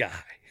innocence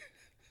guy.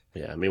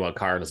 Yeah, meanwhile,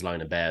 Karla's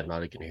lying in bed, and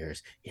all you can hear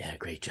is, "Yeah,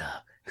 great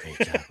job.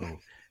 Oh,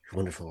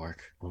 wonderful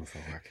work.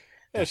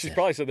 Yeah, she's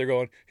probably sitting there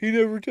going, "He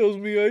never tells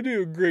me I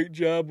do a great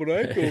job when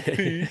I go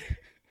pee."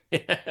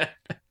 Because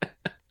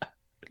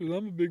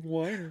I'm a big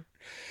whiner.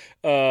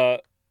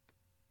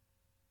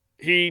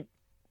 He,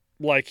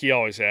 like he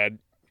always had,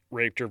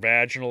 raped her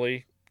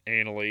vaginally,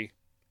 anally,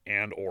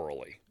 and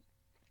orally.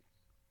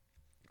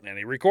 And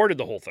he recorded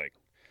the whole thing.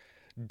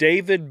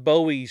 David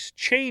Bowie's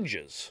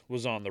Changes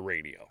was on the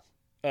radio.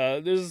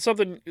 There's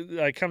something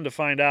I come to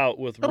find out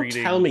with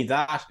reading. Don't tell me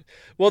that.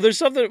 Well, there's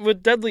something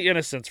with Deadly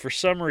Innocence for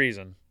some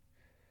reason.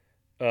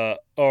 Not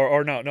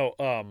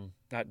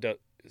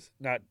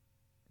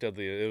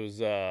Deadly. It was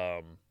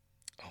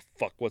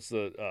what's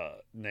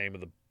the name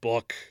of the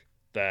book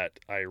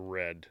that I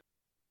read?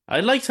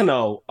 I'd like to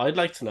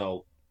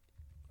know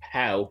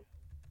how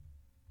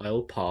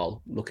old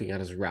Paul, looking at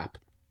his rap,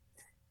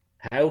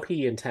 how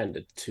he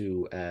intended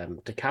to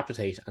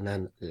decapitate and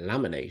then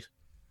laminate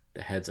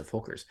the heads of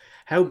hookers.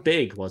 How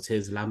big was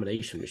his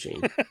lamination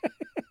machine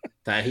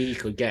that he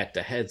could get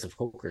the heads of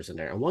hookers in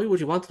there? And why would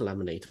you want to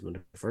laminate them in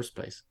the first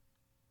place?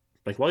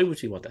 Like, why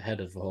would you want the head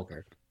of a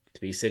hooker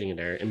to be sitting in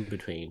there in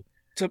between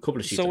a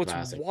couple of sheets of plastic?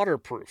 So it's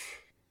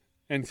waterproof,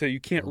 and so you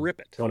can't rip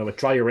it. So with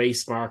dry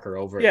erase marker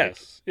over it.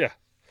 Yes,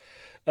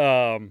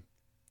 yeah.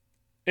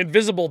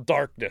 Invisible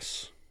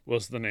Darkness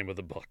was the name of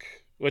the book,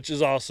 which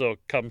is also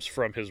comes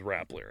from his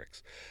rap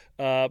lyrics.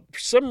 For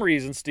some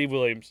reason, Steve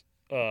Williams.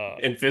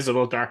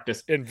 Invisible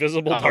darkness.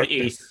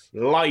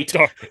 Light.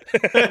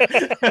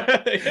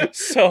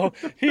 So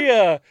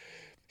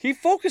he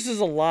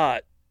focuses a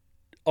lot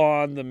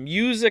on the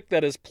music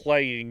that is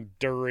playing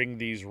during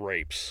these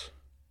rapes.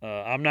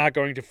 I'm not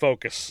going to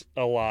focus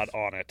a lot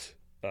on it.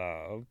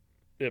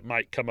 It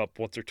might come up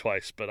once or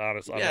twice, but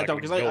honestly, I'm not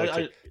going to go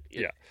into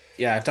it.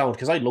 Yeah, I don't,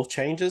 because I love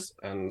Changes,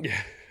 and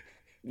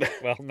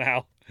well,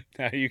 now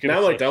you can.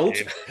 Now I don't.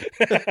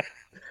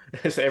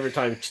 So every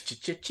time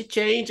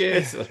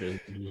Changes,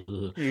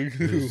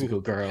 who's a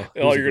good girl?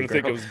 All you're gonna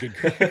think of is good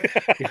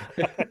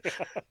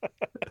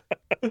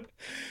girl.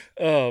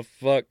 Oh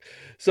fuck!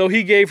 So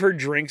he gave her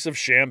drinks of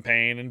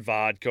champagne and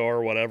vodka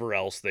or whatever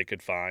else they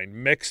could find,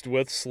 mixed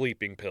with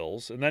sleeping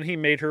pills, and then he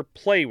made her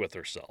play with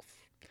herself.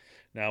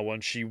 Now,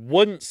 when she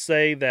wouldn't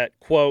say that,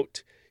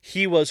 quote,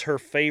 he was her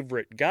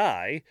favorite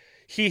guy,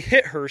 he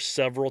hit her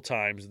several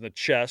times in the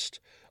chest,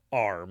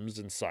 arms,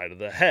 and side of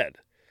the head.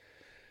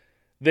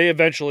 They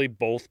eventually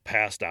both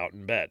passed out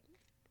in bed.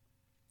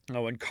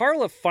 Now, when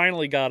Karla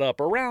finally got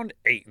up around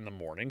 8 in the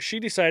morning, she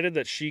decided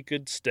that she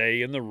could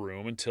stay in the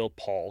room until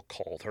Paul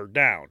called her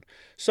down.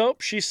 So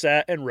she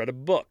sat and read a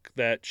book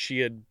that she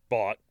had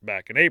bought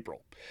back in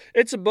April.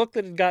 It's a book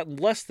that had gotten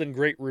less than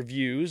great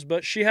reviews,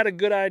 but she had a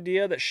good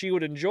idea that she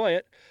would enjoy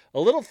it. A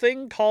little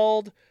thing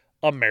called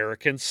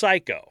American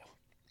Psycho.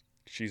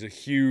 She's a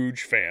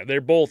huge fan.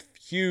 They're both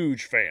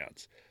huge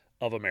fans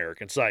of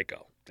American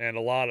Psycho and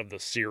a lot of the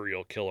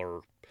serial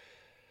killer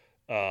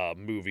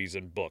movies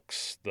and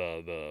books.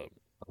 Yeah,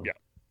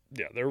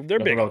 they're I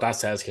don't big. know what that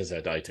says because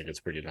I think it's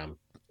pretty damn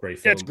great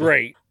film. It's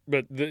great,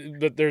 but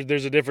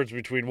there's a difference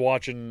between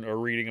watching or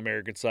reading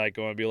American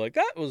Psycho and be like,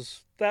 that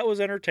was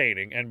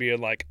entertaining, and being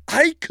like,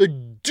 I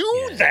could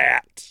do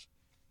that.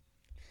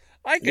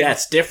 Yeah,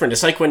 it's different.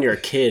 It's like when you're a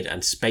kid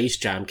and Space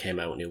Jam came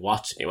out and you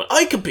watched it and you went,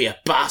 I could be a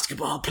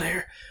basketball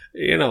player.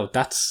 You know,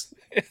 that's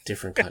a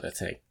different kind of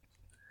thing.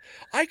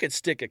 I could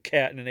stick a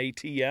cat in an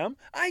ATM.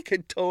 I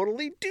could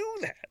totally do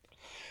that.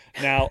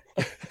 Now,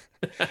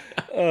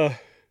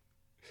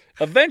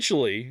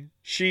 eventually,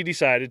 she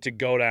decided to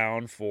go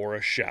down for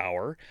a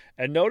shower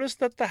and noticed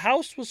that the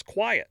house was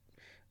quiet.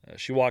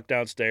 She walked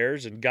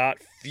downstairs and got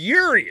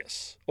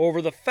furious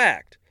over the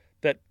fact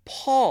that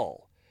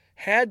Paul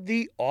had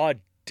the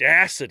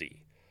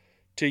audacity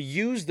to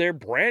use their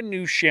brand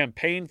new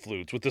champagne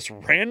flutes with this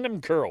random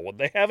girl when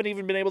they haven't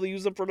even been able to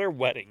use them for their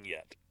wedding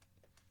yet.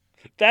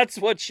 That's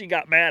what she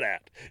got mad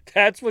at.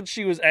 That's what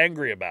she was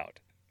angry about.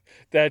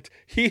 That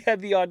he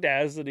had the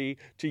audacity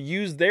to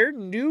use their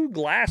new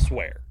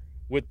glassware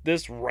with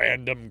this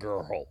random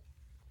girl.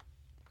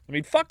 I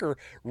mean, fuck her.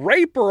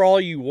 Rape her all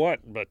you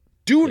want, but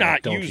do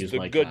not use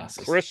the good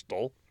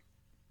crystal.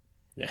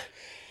 Yeah.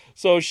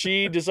 So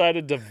she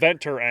decided to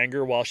vent her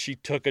anger while she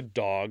took the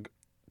dog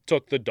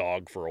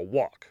for a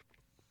walk.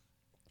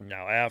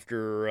 Now,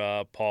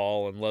 after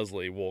Paul and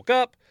Leslie woke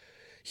up,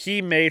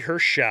 he made her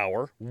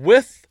shower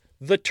with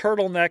the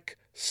turtleneck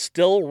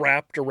still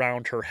wrapped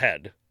around her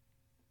head,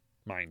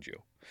 mind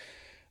you.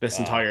 This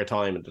entire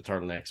time, the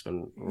turtleneck's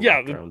been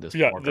wrapped around this.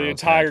 The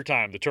entire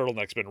time, the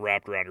turtleneck's been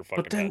wrapped around her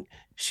fucking head. But then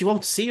she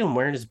won't see him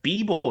wearing his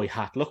b-boy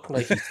hat, looking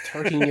like he's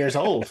 13 years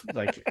old.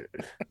 Like,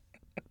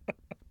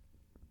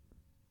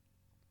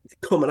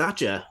 coming at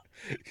you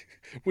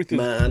with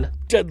his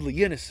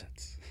deadly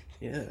innocence.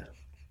 Yeah.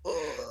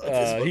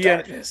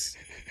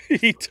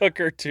 He took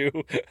her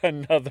to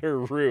another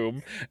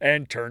room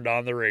and turned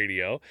on the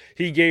radio.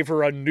 He gave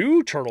her a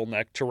new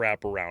turtleneck to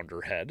wrap around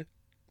her head.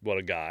 What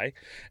a guy.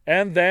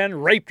 And then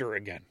raped her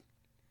again,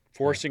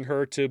 forcing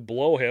her to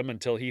blow him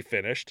until he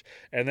finished,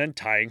 and then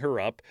tying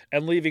her up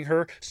and leaving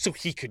her so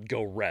he could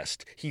go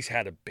rest. He's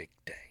had a big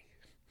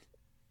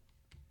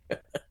day.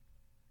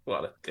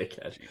 What a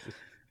dickhead. Jesus.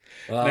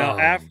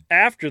 Now,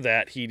 after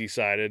that, he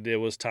decided it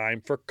was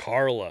time for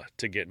Karla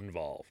to get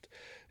involved.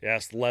 He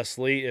asked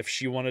Leslie if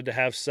she wanted to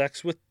have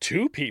sex with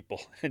 2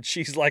 people. And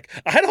she's like,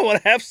 I don't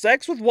want to have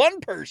sex with 1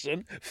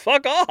 person.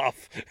 Fuck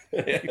off.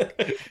 What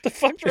the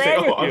fuck's wrong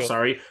with you? I'm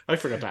sorry. I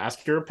forgot to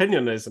ask your opinion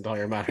on this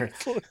entire matter.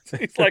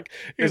 He's like,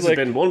 has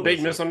been one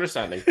big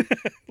misunderstanding.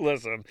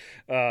 Listen,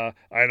 I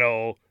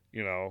know,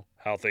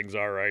 how things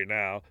are right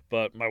now,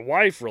 but my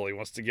wife really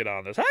wants to get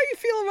on this. How do you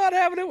feel about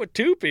having it with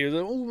 2 people?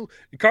 Ooh.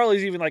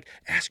 Carly's even like,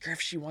 ask her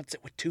if she wants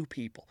it with 2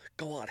 people.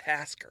 Go on,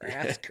 ask her.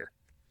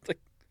 It's like,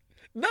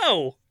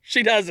 no,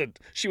 she doesn't.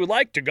 She would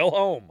like to go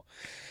home.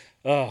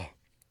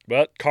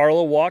 But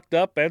Karla walked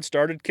up and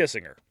started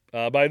kissing her.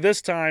 By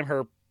this time,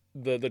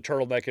 the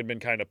turtleneck had been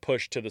kind of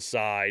pushed to the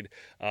side.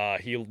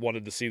 He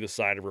wanted to see the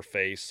side of her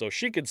face, so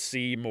she could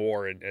see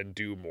more and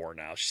do more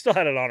now. She still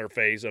had it on her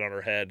face and on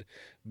her head,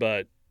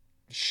 but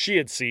she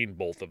had seen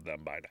both of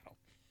them by now.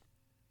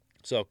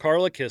 So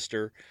Karla kissed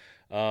her.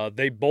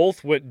 They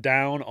both went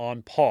down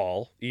on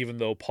Paul, even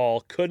though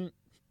Paul couldn't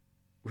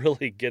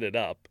really get it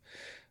up.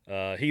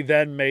 He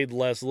then made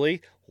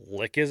Leslie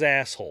lick his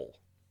asshole.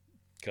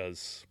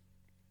 Because...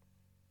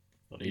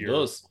 What he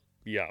does.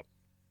 Yeah.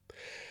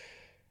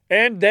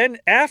 And then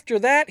after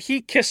that, he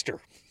kissed her.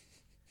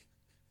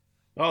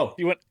 Oh.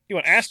 He went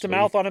ass to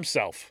mouth on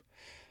himself.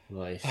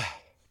 Nice.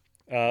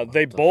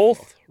 They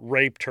both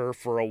raped her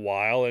for a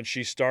while, and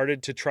she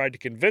started to try to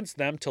convince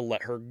them to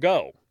let her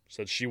go.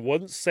 Said she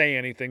wouldn't say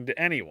anything to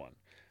anyone.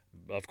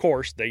 Of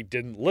course, they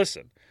didn't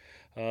listen.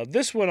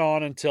 This went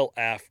on until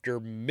after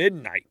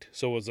midnight,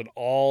 so it was an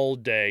all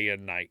day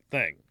and night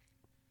thing.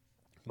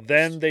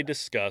 Then they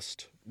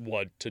discussed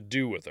what to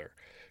do with her,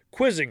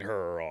 quizzing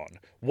her on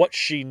what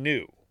she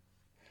knew.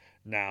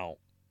 Now,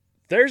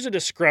 there's a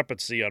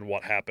discrepancy on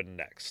what happened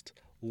next.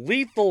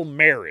 Lethal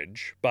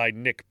Marriage by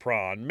Nick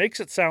Prawn makes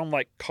it sound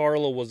like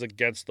Karla was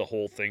against the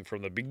whole thing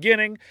from the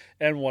beginning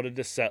and wanted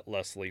to set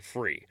Leslie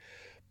free.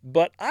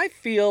 But I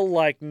feel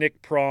like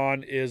Nick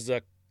Prawn is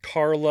a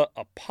Karla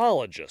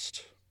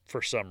apologist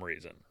for some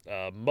reason.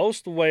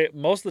 Most of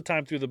the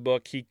time through the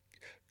book,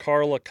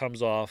 Karla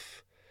comes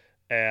off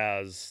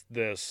as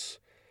this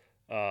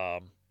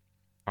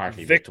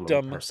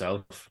victim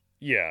herself.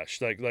 Yeah,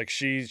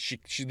 she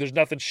there's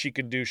nothing she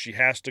can do. She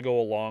has to go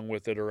along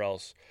with it, or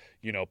else,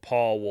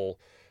 Paul will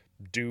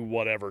do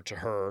whatever to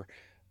her.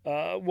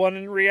 When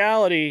in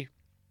reality,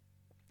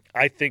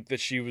 I think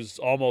that she was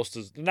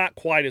almost not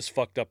quite as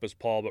fucked up as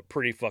Paul, but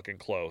pretty fucking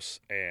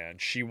close,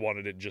 and she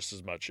wanted it just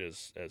as much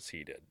as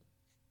he did.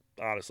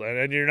 Honestly,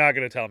 and you're not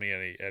going to tell me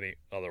any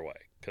other way,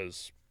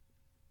 because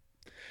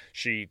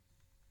she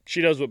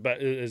does what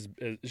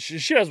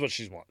she does what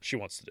she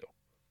wants to do.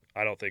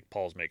 I don't think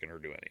Paul's making her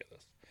do any of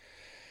this.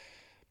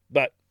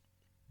 But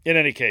in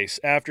any case,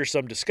 after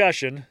some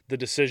discussion, the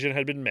decision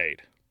had been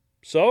made.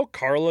 So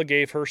Karla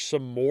gave her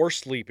some more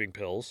sleeping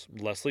pills.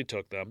 Leslie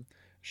took them.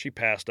 She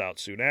passed out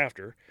soon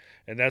after,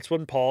 and that's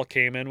when Paul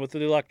came in with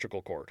the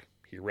electrical cord.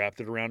 He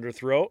wrapped it around her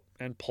throat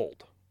and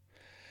pulled.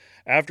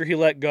 After he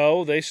let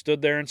go, they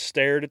stood there and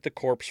stared at the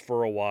corpse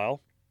for a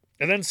while.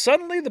 And then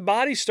suddenly the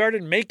body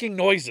started making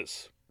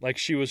noises, like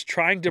she was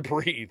trying to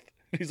breathe.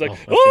 He's like,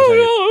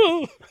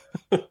 oh!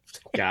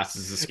 Gas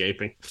is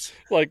escaping.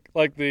 like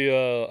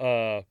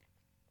the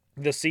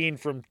scene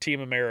from Team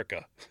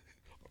America.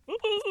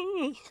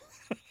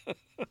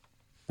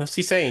 What's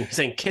he saying? He's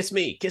saying, kiss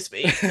me, get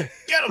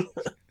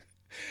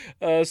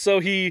him. So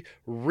he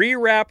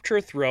rewrapped her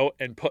throat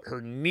and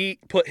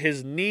put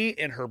his knee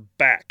in her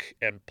back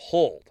and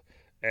pulled,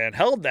 and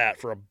held that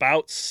for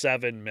about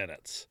 7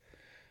 minutes.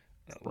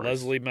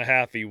 Leslie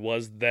Mahaffey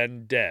was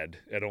then dead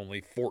at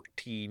only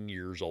 14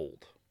 years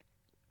old.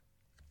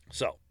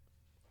 So,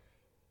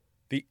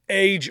 the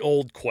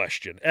age-old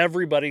question.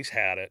 Everybody's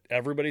had it.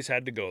 Everybody's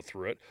had to go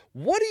through it.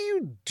 What do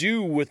you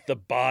do with the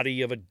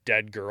body of a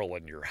dead girl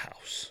in your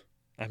house?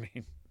 I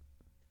mean,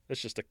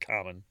 that's just a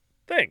common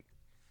thing.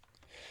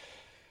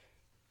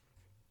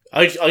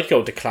 I'd go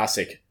with the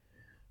classic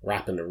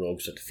wrapping the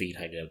rugs with the feet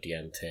hanging out the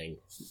end thing,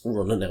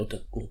 running out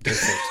the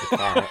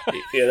car,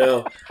 you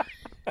know.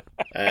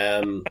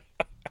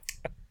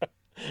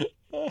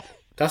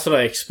 That's what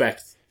I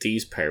expect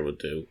these pair would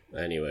do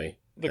anyway.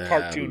 The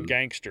cartoon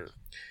gangster.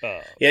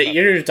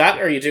 Either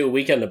that or you do a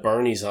weekend of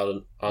Bernie's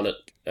on it.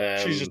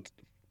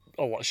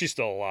 She's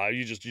still alive.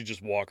 You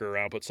just walk her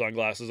around, put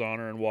sunglasses on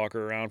her, and walk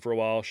her around for a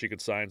while. She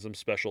could sign some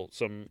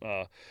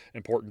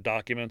important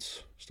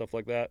documents, stuff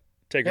like that.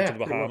 Take her to the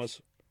Bahamas.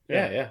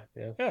 Yeah.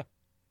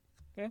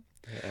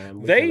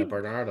 They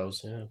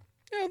Bernardo's. Yeah,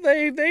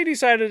 they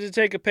decided to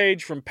take a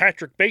page from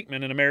Patrick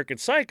Bateman in American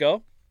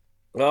Psycho,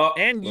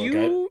 and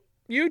you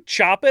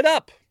chop it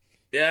up.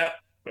 Yeah.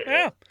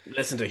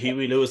 Listen to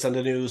Huey Lewis on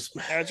the news.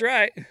 That's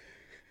right.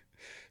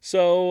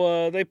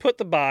 So they put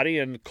the body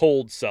in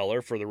cold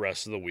cellar for the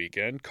rest of the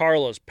weekend.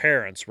 Karla's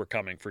parents were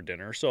coming for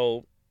dinner,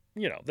 so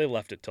they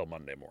left it till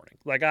Monday morning.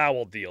 Like, I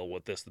will deal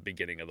with this at the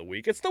beginning of the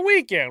week. It's the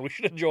weekend. We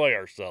should enjoy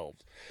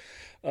ourselves.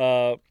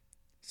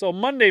 So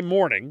Monday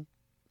morning,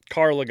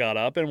 Karla got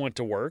up and went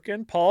to work,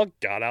 and Paul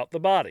got out the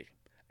body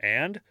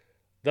and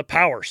the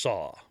power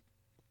saw.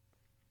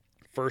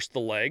 First the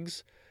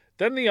legs,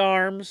 then the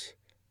arms,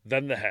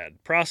 then the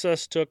head.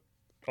 Process took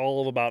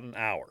all of about an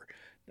hour.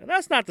 Now,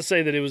 that's not to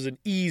say that it was an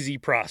easy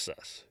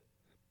process.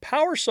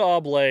 Power saw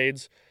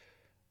blades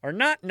are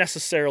not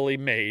necessarily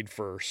made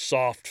for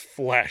soft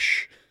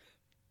flesh.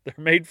 They're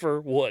made for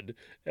wood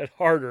and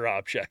harder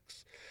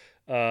objects.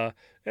 So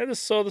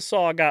the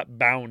saw got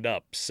bound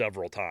up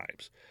several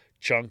times.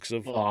 Chunks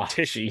of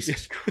tissue.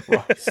 Jesus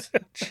Christ.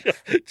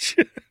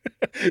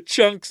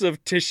 Chunks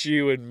of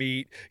tissue and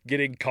meat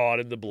getting caught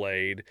in the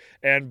blade,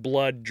 and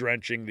blood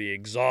drenching the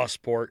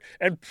exhaust port,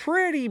 and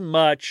pretty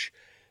much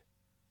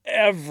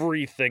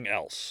everything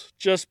else.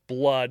 Just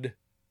blood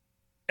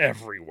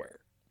everywhere.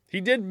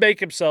 He did make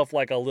himself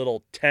like a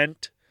little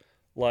tent,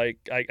 like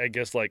I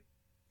guess like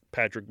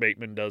Patrick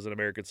Bateman does in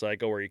American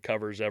Psycho, where he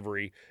covers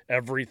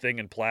everything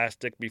in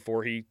plastic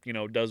before he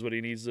does what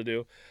he needs to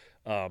do.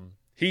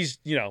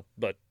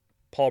 But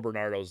Paul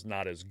Bernardo's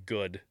not as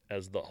good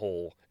as the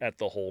whole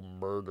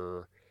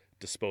murder,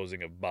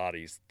 disposing of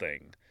bodies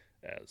thing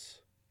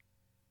as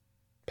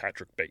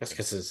Patrick Bateman. That's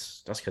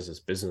because his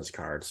business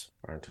cards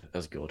aren't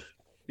as good.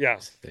 Yeah.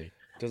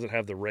 Does it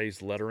have the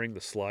raised lettering,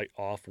 the slight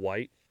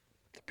off-white?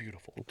 It's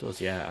beautiful. It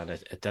does, yeah. And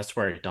that's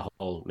where the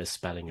whole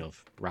misspelling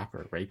of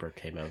raper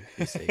came out,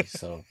 you see.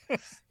 So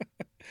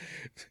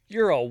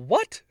You're a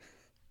what?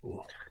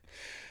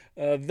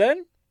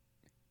 Then,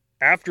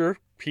 after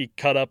he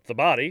cut up the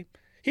body,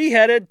 he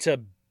headed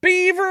to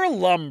Beaver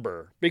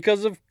Lumber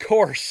because, of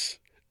course,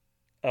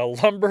 a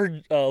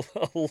lumber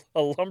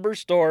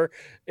store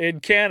in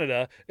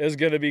Canada is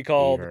going to be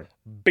called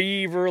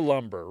Beaver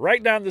Lumber,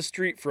 right down the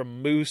street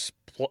from Moose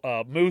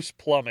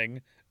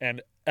Plumbing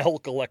and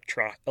Elk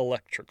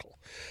Electrical.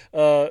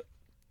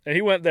 And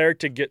he went there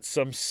to get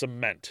some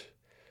cement.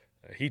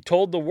 He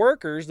told the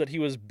workers that he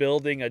was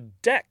building a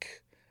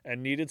deck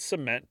and needed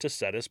cement to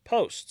set his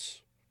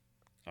posts.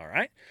 All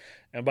right.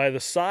 And by the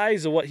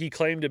size of what he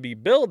claimed to be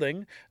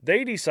building,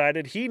 they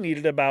decided he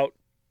needed about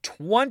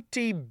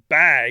 20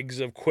 bags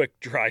of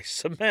quick-dry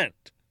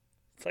cement.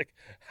 It's like,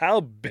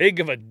 how big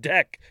of a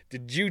deck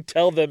did you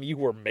tell them you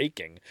were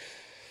making?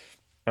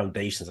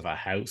 Foundations of a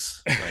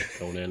house,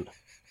 going in.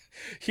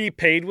 He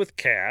paid with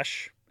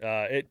cash.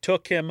 It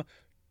took him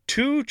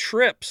 2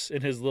 trips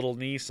in his little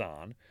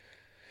Nissan.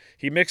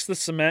 He mixed the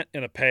cement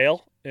in a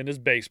pail in his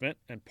basement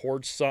and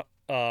poured some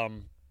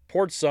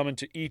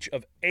into each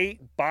of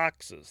 8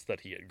 boxes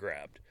that he had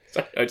grabbed.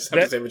 I just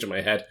have this image in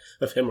my head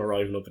of him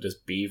arriving up at this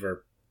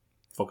beaver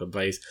fucking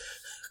place,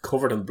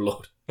 covered in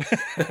blood.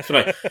 It's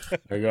like,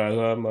 hey guys,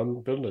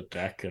 I'm building a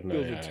deck and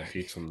I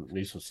need some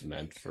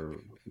cement for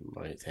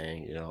my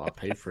thing. You know, I'll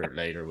pay for it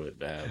later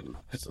with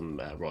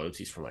some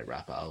royalties for my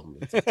rap album.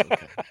 If that's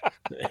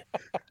okay.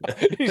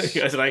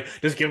 You guys like,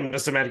 just give him the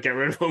cement, get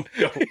rid of him.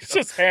 He's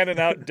just handing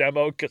out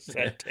demo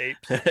cassette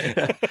tapes.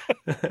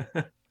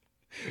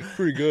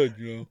 Pretty good,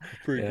 you know.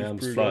 I'm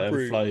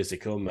fly as they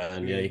come,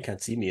 man. Yeah, you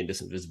can't see me in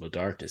this invisible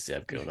darkness they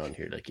have going on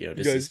here. Like, you know,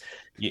 this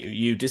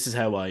is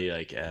how I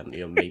like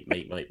you know, make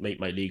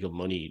my legal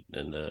money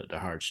in the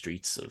hard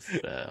streets of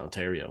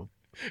Ontario.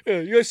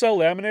 You guys sell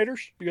laminators?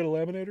 You got a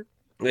laminator?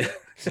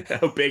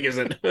 How big is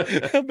it?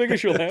 How big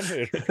is your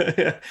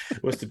laminator?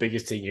 What's the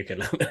biggest thing you can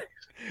laminate?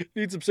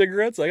 Need some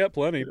cigarettes? I got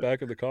plenty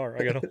back in the car.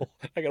 I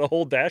got a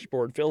whole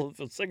dashboard filled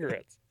with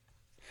cigarettes.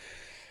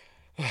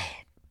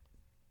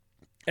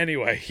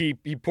 Anyway, he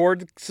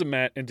poured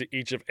cement into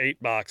each of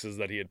 8 boxes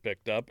that he had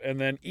picked up,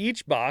 and then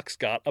each box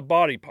got a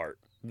body part,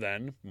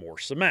 then more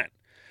cement.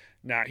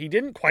 Now, he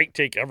didn't quite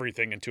take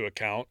everything into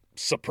account.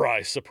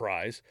 Surprise,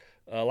 surprise.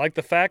 Like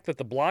the fact that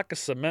the block of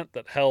cement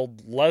that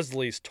held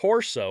Leslie's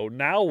torso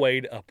now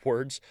weighed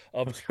upwards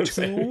of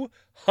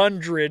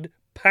 200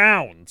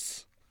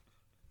 pounds.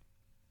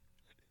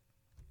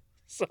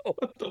 So,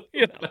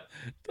 you know,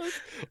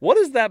 what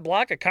is that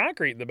block of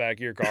concrete in the back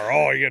of your car?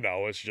 Oh, you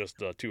know, it's just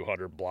a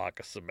 200 block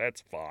of cement.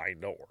 It's fine.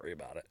 Don't worry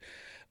about it.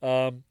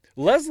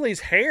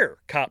 Leslie's hair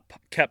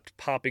kept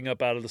popping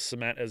up out of the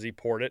cement as he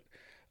poured it.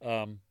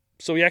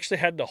 So he actually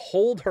had to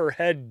hold her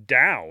head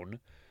down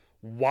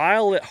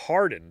while it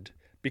hardened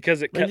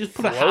because it kept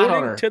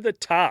floating to the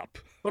top.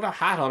 Put a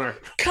hat on her.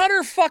 Cut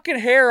her fucking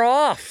hair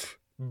off.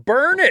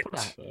 Burn it.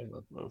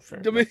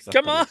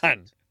 Come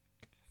on.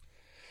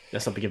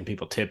 Let's not be giving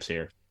people tips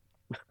here.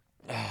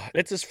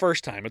 It's his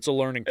first time. It's a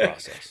learning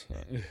process.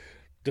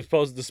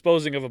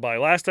 Disposing of a body.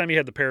 Last time he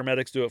had the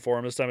paramedics do it for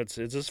him. This time it's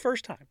his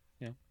first time.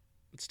 You know,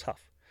 it's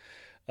tough.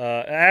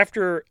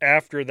 After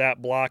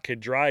that block had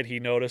dried, he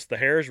noticed the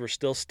hairs were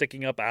still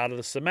sticking up out of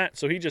the cement.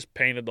 So he just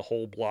painted the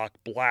whole block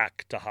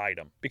black to hide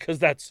them because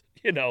that's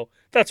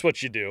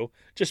what you do.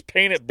 Just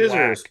paint it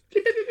black.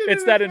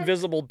 It's that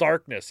invisible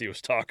darkness he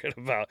was talking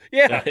about.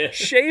 Yeah,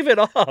 shave it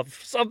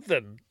off.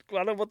 Something. I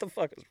don't know what the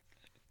fuck is.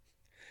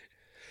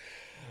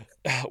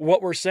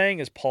 What we're saying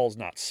is Paul's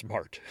not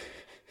smart.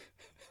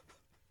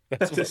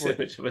 That's this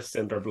image of a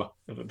cinder block,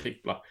 of a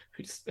big block.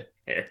 Just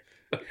hair.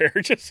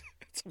 It's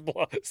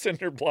a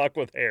cinder block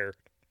with hair.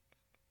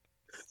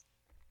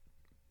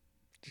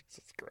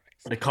 Jesus Christ.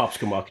 The cops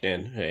come walking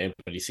in.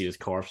 Everybody see his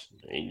corpse.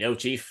 Ain't no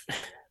chief.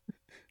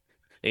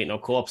 Ain't no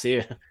corpse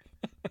here.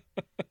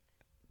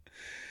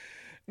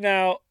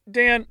 Now,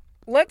 Dan,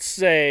 let's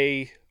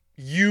say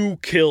you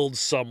killed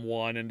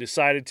someone and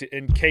decided to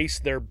encase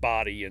their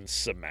body in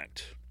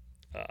cement.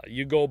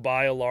 You go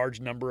buy a large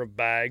number of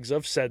bags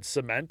of said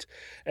cement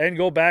and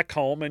go back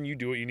home and you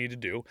do what you need to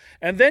do.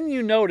 And then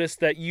you notice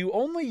that you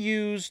only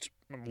used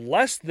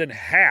less than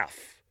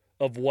half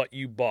of what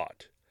you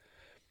bought.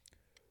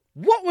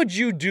 What would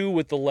you do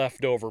with the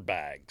leftover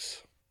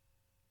bags?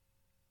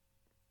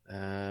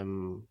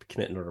 Commit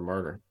another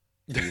murder.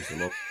 Use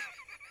them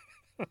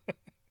up.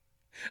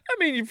 I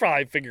mean, you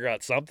probably figure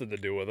out something to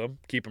do with them.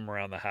 Keep them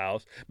around the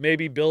house.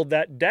 Maybe build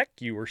that deck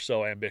you were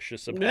so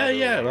ambitious about.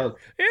 Yeah.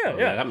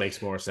 Yeah. That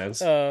makes more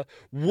sense.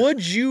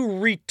 Would you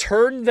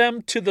return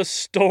them to the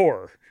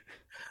store?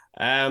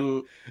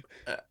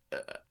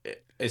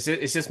 Is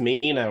this me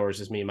now, or is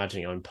this me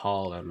imagining I'm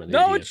Paul? I'm an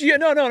no,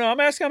 idiot? No. I'm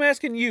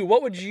asking you.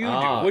 What would you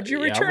do? Would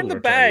you return the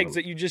bags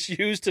that you just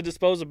used to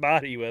dispose a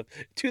body with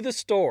to the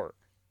store?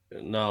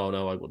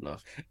 No, I would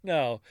not.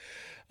 No.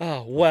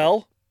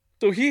 Well.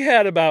 So he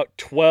had about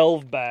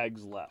 12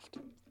 bags left.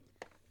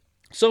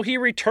 So he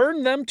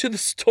returned them to the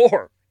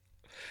store.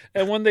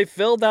 And when they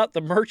filled out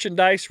the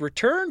merchandise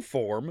return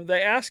form,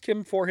 they asked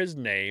him for his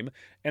name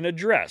and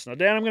address. Now,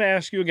 Dan, I'm going to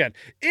ask you again.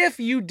 If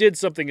you did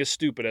something as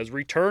stupid as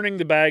returning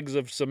the bags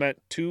of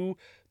cement to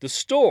the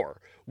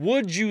store,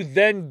 would you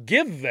then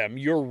give them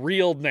your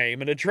real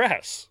name and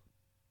address?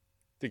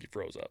 I think he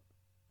froze up.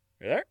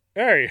 You there?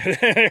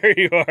 There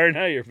you are.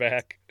 Now you're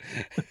back.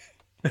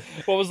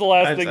 What was the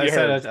last thing you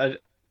heard?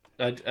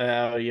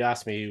 You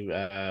asked me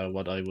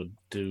what I would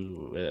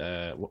do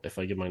if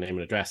I give my name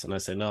and address, and I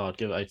say no.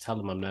 I tell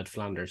them I'm Ned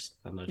Flanders.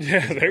 And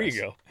there you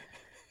go.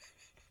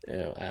 You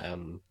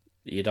know,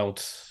 you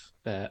don't,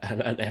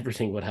 and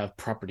everything would have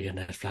property of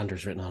Ned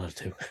Flanders written on it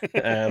too.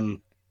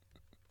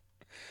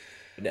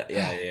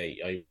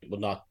 I would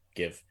not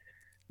give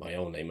my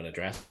own name and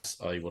address.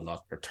 I will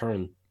not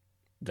return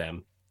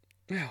them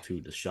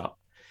to the shop.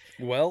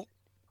 Well,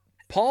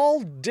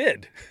 Paul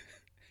did.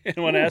 And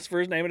when asked for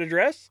his name and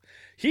address,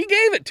 he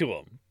gave it to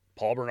him.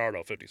 Paul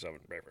Bernardo, 57.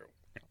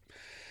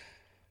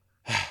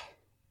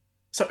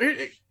 So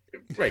here's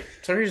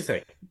the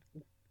thing.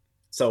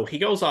 So he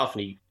goes off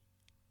and he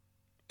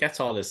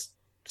gets all this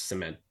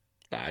cement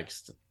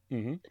bags,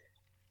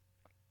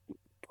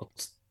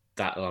 puts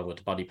that along with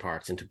the body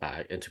parts into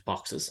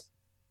boxes.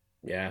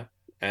 Yeah.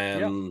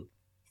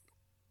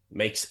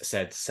 Makes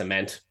said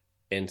cement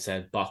in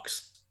said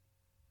box.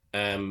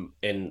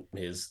 in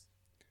his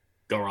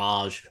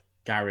garage,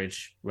 They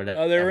whatever,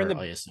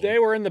 I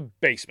assume. were in the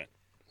basement.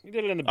 He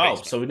did it in the Oh,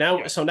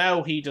 basement. so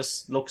now he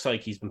just looks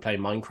like he's been playing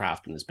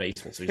Minecraft in his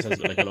basement. So he has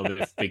like a load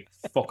of big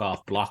fuck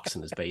off blocks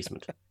in his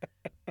basement.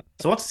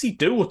 So what does he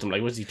do with them?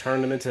 Like, was he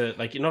turn them into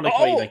like like way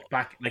Oh, like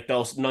back like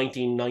those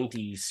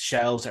 1990s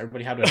shelves that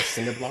everybody had with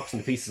cinder blocks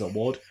and the pieces of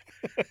wood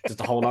just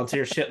to hold on to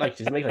your shit? Like,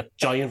 does he make like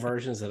giant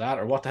versions of that,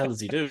 or what the hell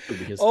does he do?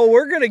 Because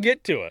we're gonna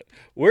get to it.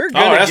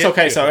 that's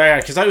okay. So yeah,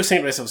 because I was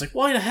thinking to myself, I was like,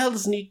 why the hell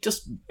doesn't he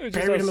just It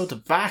bury them has out the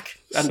back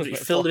and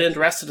fill it in the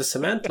rest of the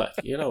cement? Like,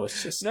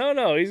 it's just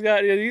No. He's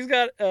got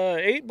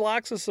 8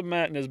 blocks of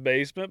cement in his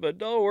basement, but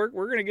no,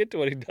 we're gonna get to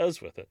what he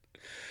does with it.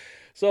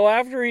 So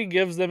after he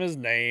gives them his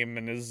name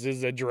and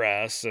his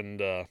address and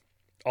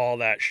all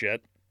that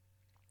shit,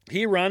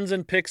 he runs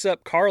and picks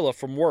up Karla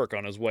from work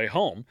on his way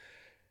home,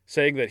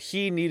 saying that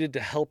he needed to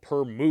help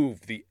her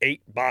move the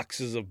 8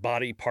 boxes of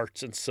body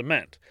parts and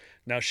cement.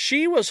 Now,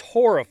 she was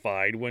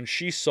horrified when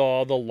she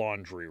saw the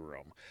laundry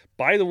room.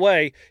 By the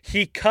way,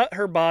 he cut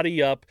her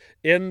body up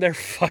in their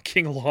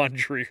fucking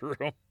laundry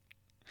room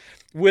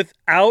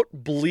without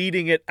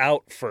bleeding it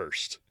out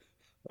first.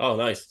 oh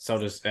nice. So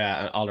there's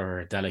all of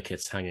her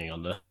delicates hanging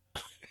on the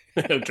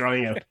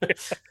drying out.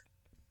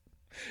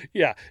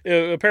 Yeah,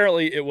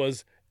 apparently it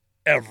was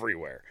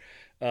everywhere.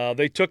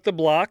 They took the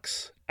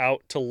blocks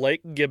out to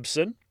Lake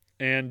Gibson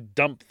and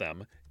dumped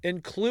them,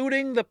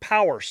 including the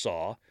power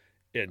saw,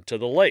 into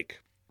the lake.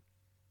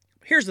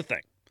 Here's the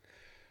thing.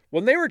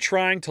 When they were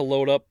trying to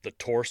load up the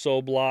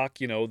torso block,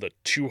 the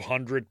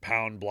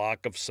 200-pound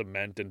block of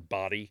cement and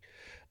body,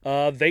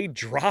 they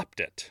dropped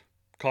it,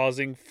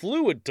 causing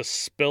fluid to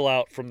spill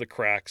out from the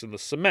cracks in the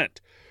cement,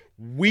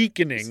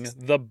 weakening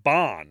the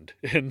bond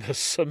in the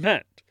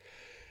cement.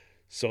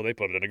 So they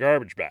put it in a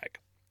garbage bag.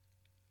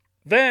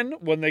 Then,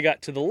 when they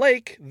got to the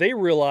lake, they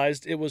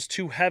realized it was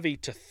too heavy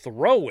to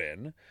throw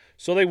in,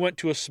 so they went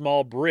to a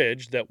small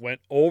bridge that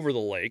went over the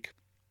lake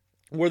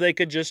where they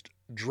could just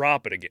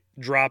drop it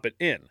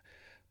in.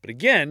 But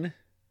again,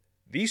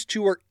 these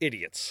two are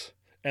idiots,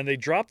 and they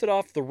dropped it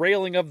off the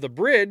railing of the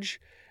bridge,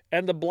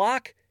 and the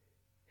block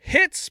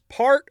hits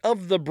part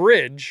of the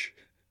bridge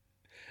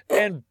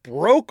and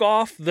broke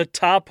off the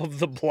top of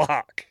the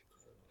block,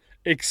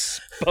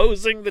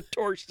 exposing the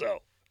torso.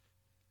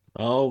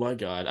 Oh my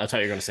god! I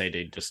thought you were going to say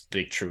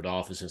they threw it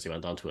off as soon as they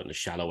went onto it in the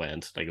shallow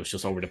end, like it was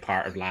just over the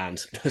part of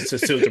land as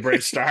soon as the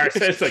bridge starts.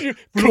 It's like,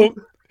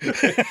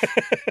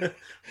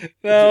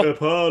 no,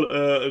 Paul.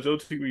 I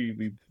don't think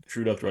we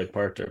threw it off the right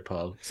part there,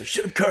 Paul. So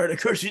shut up, Karla.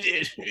 Of course you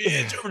did. Yeah,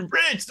 it's over the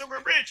bridge. It's over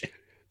the bridge.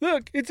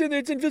 Look, it's in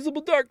its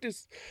invisible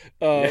darkness.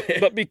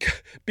 But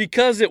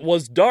because it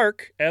was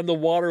dark and the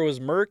water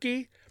was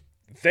murky,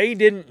 they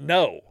didn't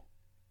know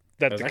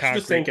that the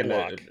concrete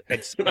block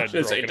had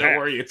broken. Don't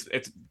worry,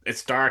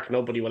 it's dark.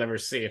 Nobody will ever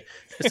see it.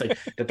 It's like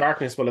the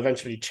darkness will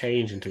eventually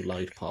change into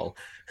light, Paul.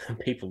 And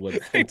people will.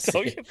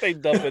 They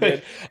dump it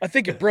in. I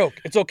think it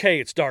broke. It's okay.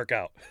 It's dark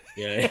out.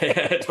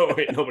 Yeah. Don't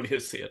worry, nobody will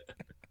see it.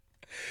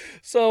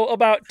 So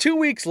about 2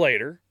 weeks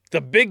later,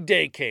 the big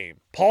day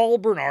came. Paul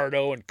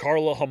Bernardo and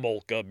Karla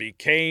Homolka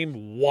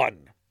became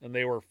one, and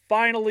they were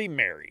finally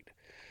married.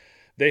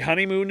 They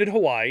honeymooned in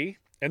Hawaii,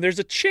 and there's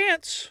a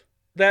chance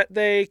that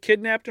they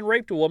kidnapped and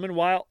raped a woman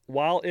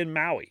while in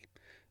Maui.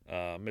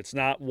 It's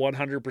not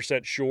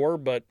 100% sure,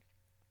 but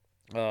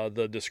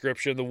the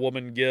description the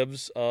woman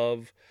gives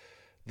of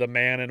the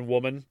man and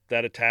woman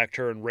that attacked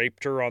her and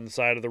raped her on the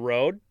side of the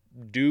road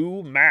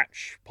do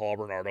match Paul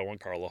Bernardo and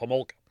Karla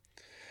Homolka.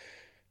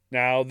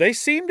 Now, they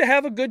seemed to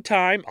have a good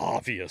time,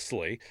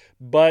 obviously,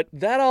 but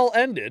that all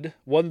ended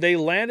when they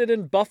landed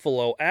in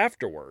Buffalo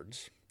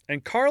afterwards,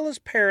 and Karla's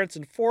parents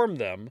informed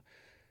them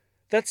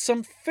that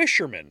some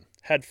fishermen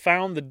had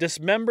found the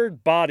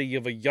dismembered body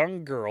of a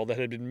young girl that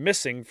had been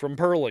missing from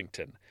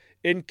Burlington,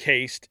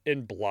 encased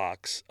in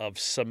blocks of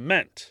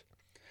cement.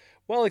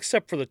 Well,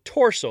 except for the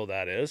torso,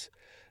 that is.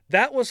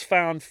 That was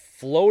found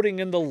floating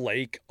in the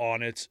lake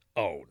on its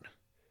own.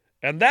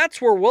 And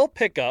that's where we'll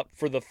pick up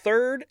for the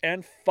third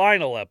and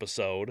final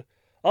episode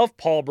of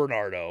Paul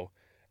Bernardo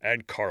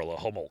and Karla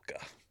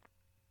Homolka.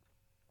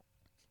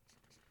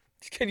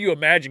 Can you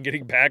imagine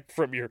getting back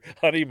from your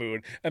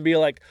honeymoon and be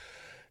like,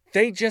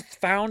 they just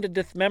found a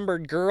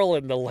dismembered girl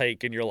in the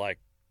lake, and you're like,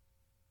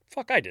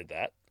 fuck, I did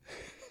that.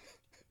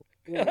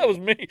 Yeah, that was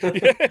me.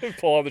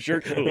 Pull on the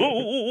shirt.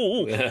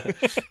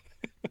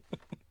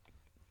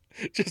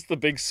 Just the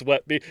big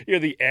sweat. You're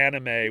the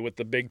anime with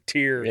the big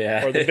tear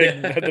or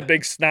the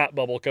big snot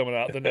bubble coming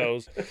out the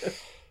nose.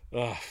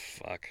 Oh,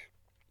 fuck.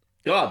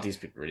 God, these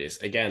people really is.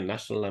 Again,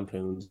 National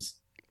Lampoons.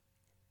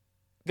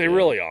 They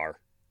really are.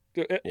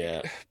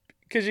 Yeah.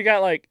 Because you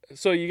got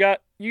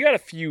a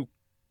few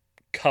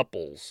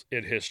couples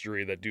in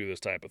history that do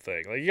this type of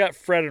thing. Like, you got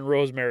Fred and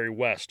Rosemary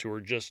West, who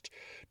are just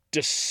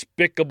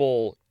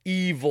despicable,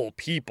 evil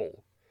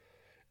people.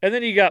 And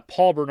then you got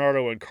Paul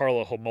Bernardo and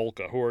Karla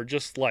Homolka, who are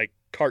just like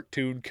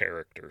cartoon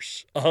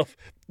characters of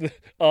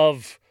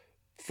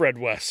Fred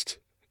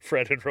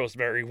and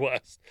Rosemary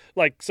West.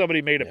 Like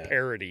somebody made a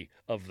parody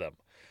of them.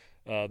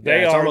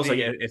 They it's are almost like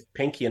if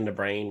Pinky and the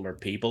Brain were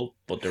people,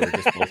 but they were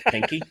just both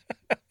Pinky.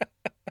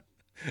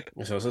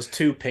 So it's just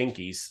two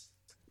Pinkies,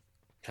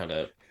 kind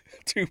of.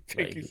 Two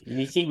Pinkies. Like,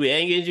 you think we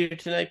engage you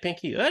tonight,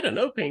 Pinky? I don't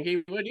know,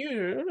 Pinky. What do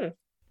you?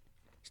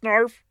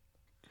 Snarf.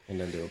 And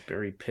then do a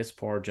very piss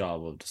poor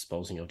job of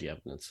disposing of the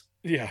evidence.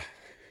 Yeah.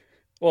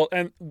 Well,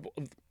 and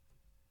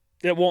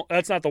it won't.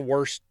 That's not the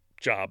worst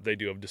job they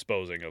do of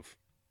disposing of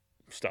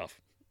stuff,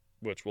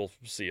 which we'll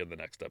see in the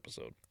next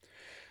episode.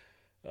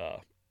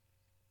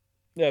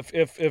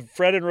 If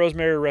Fred and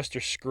Rosemary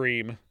Arrestor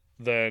scream,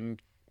 then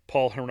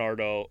Paul,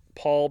 Bernardo,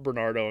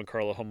 and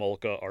Karla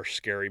Homolka are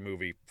Scary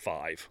Movie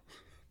 5.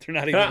 They're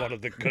not even one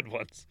of the good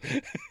ones.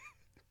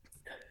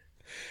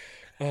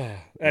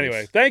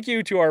 Anyway, thank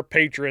you to our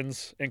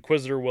patrons,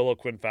 Inquisitor Willow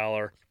Quinn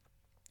Fowler,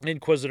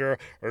 Inquisitor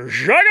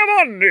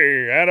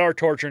Jagamundi, and our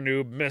torture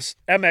noob, Miss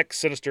MX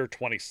Sinister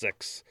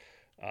 26.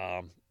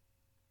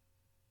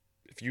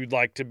 If you'd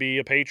like to be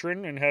a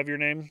patron and have your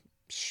name,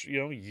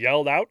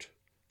 yelled out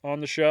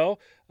on the show,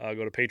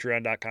 go to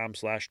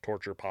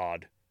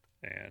patreon.com/torturepod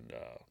and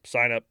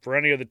sign up for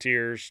any of the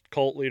tiers.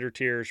 Cult Leader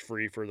tiers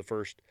free for the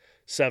first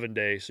 7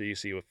 days, so you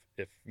see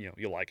if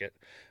you like it.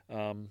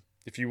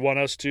 If you want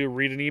us to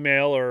read an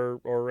email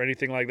or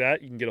anything like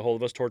that, you can get a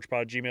hold of us,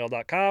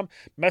 torturepod@gmail.com.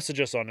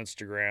 Message us on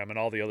Instagram and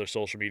all the other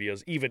social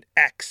medias, even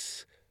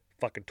X,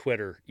 fucking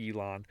Twitter,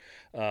 Elon,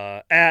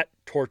 at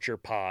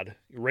torturepod.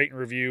 Rate and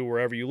review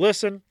wherever you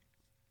listen.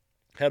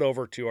 Head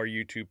over to our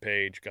YouTube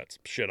page. Got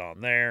some shit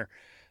on there.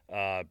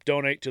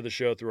 Donate to the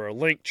show through our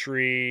link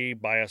tree.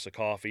 Buy us a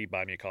coffee,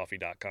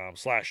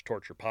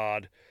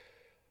 buymeacoffee.com/torturepod.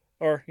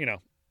 Or,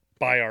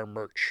 buy our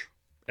merch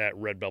at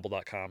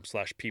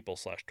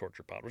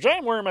redbubble.com/people/torturepod, which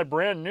I'm wearing my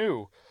brand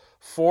new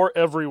For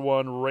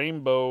Everyone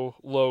rainbow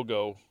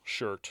logo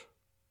shirt,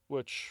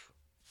 which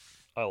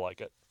I like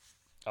it.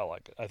 I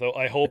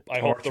hope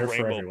the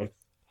rainbow.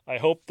 I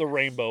hope the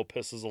rainbow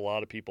pisses a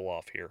lot of people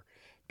off here,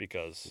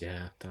 because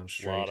damn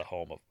straight. A lot of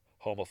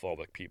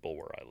homophobic people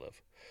where I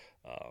live.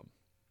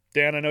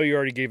 Dan, I know you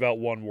already gave out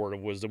one word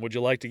of wisdom. Would you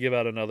like to give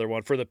out another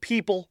one for the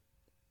people?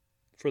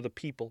 For the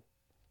people.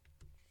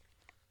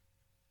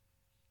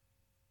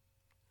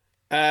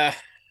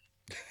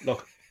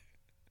 Look,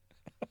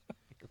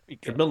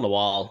 if you're building a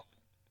wall,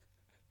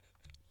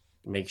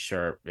 make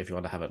sure, if you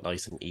want to have it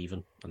nice and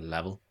even and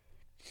level,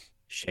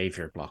 shave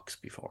your blocks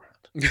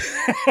beforehand. You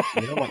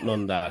don't want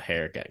none of that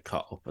hair getting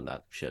caught up in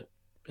that shit.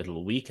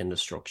 It'll weaken the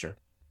structure.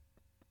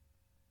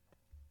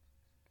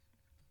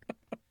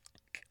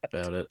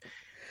 About it.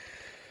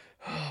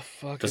 Oh,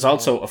 There's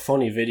also a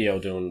funny video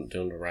doing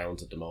the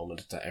rounds at the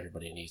moment that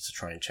everybody needs to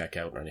try and check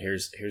out. And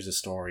here's a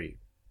story,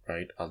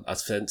 right? I'll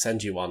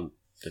send you on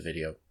the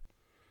video.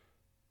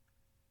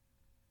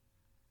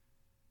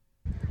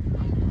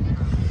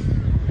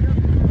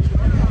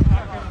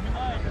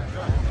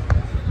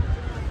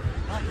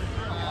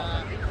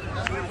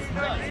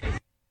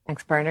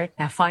 Thanks, Bernard.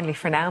 Now, finally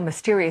for now, a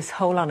mysterious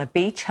hole on a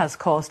beach has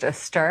caused a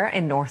stir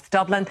in North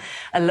Dublin.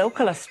 A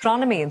local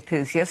astronomy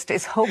enthusiast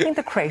is hoping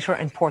the crater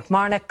in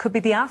Portmarnock could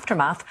be the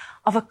aftermath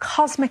of a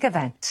cosmic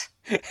event.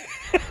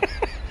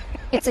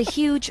 It's a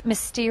huge,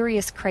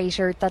 mysterious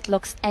crater that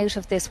looks out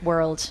of this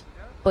world.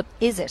 But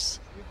is it?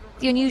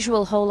 The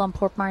unusual hole on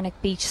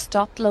Portmarnock Beach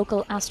stopped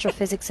local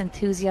astrophysics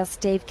enthusiast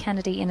Dave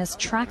Kennedy in his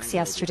tracks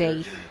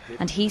yesterday,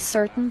 and he's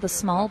certain the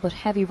small but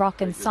heavy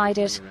rock inside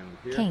it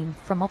came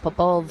from up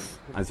above.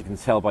 As you can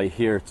tell by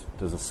here,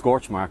 there's a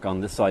scorch mark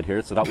on this side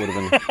here, so that would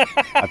have been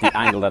at the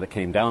angle that it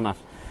came down at.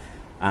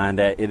 And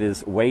it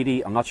is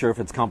weighty. I'm not sure if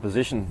it's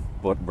composition,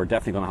 but we're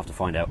definitely going to have to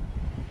find out.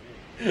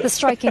 The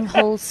striking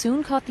hole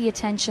soon caught the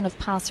attention of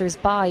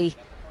passers-by,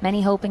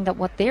 many hoping that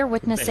what they're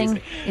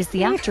witnessing is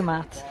the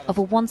aftermath of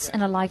a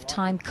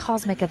once-in-a-lifetime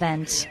cosmic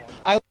event.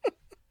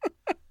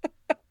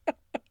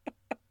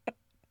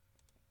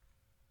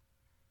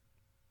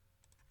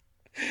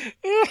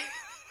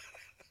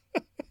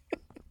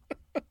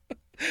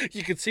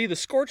 You can see the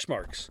scorch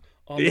marks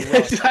on the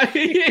rock.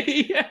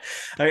 Yeah.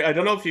 I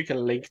don't know if you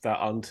can link that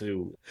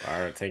onto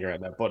our thing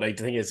right now, but the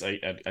thing is,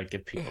 I'll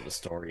give people the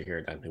story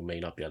here then who may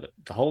not be on it.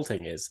 The whole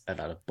thing is that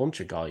a bunch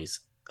of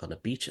guys on a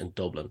beach in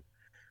Dublin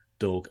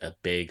dug a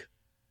big,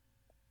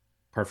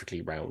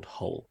 perfectly round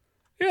hole.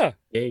 Yeah.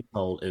 Big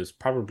hole. It was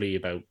probably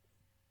about,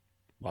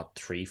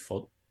 3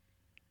 foot?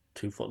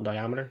 2 foot in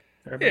diameter?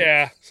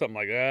 Yeah, something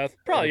like that.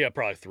 Probably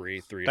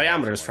three.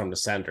 Diameter is from the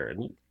center,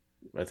 and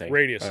I think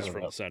radius is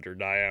from the center.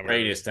 Diameter.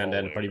 Radius, then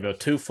probably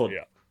about 2 foot.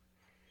 Yeah.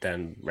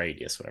 Then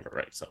radius, whatever.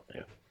 Right. So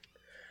yeah.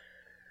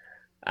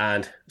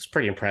 And it's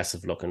pretty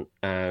impressive looking,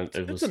 and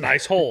it's a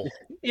nice hole.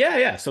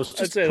 Yeah. So it's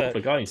just a couple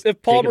of guys.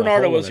 If Paul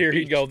Bernardo was here,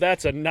 he'd go,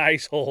 "That's a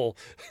nice hole,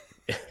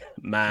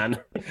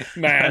 man."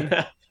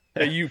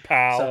 You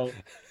pal.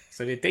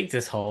 So they dig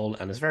this hole,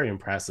 and it's very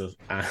impressive.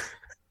 And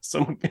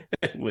some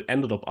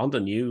ended up on the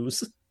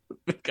news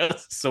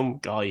because some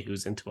guy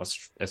who's into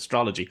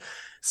astrology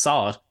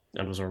saw it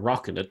and was a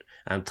rock in it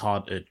and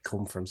thought it'd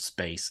come from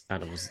space,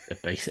 and it was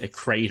a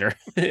crater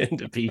in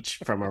the beach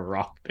from a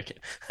rock,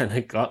 and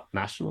it got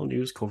national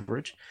news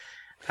coverage.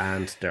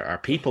 and there are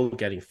people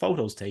getting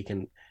photos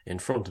taken in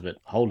front of it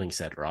holding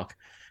said rock.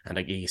 And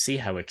like, you see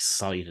how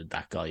excited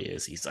that guy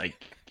is. He's like,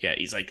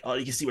 oh,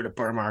 you can see where the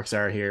burn marks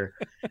are here.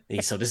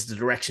 So this is the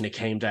direction it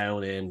came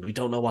down in. We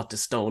don't know what the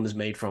stone is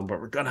made from,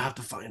 but we're gonna have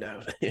to find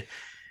out.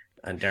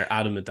 And they're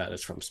adamant that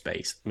it's from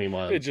space.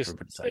 Meanwhile,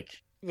 everybody's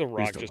like, the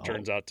rock just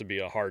turns out to be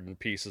a hardened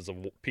piece of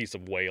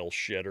whale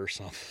shit or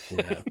something.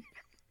 Yeah.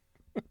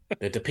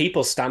 The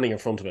people standing in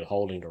front of it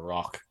holding the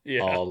rock,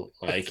 all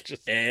like,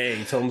 just,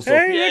 hey, thumbs up,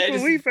 hey,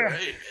 look what we found.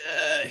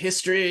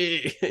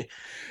 History.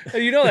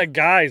 And you know that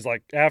guy's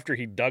like, after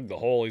he dug the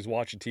hole, he's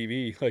watching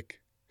TV,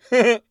 like,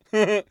 I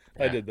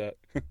did that.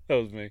 That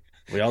was me.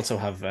 We also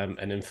have an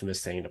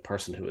infamous thing, a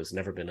person who has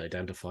never been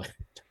identified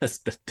as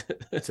the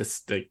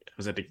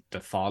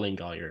falling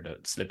guy or the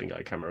slipping guy,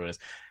 I can't remember what it is.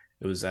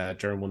 It was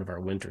during one of our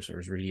winters, it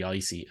was really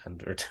icy, and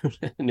they were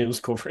doing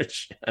news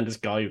coverage, and this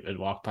guy had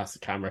walked past the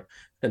camera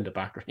in the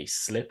background, he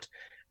slipped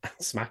and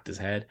smacked his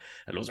head,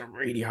 and it was a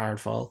really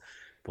hard fall.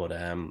 But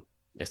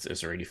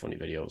it's a really funny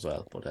video as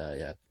well. But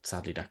yeah,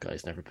 sadly that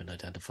guy's never been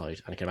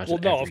identified. And I can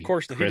imagine of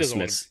course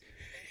Christmas.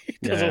 He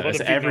doesn't want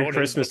to be every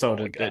Christmas though,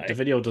 the the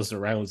video does the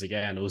rounds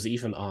again. It was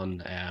even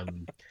on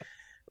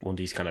one of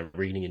these kind of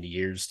reading in the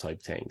years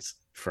type things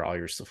for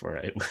Irish stuff, where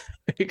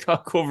it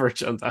got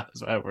coverage on that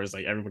as well, where it's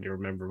like, everybody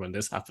remember when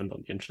this happened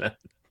on the internet.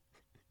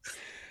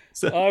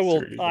 So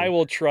I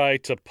will try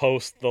to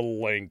post the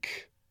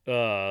link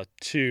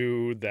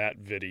to that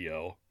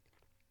video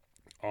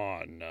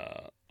on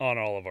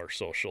all of our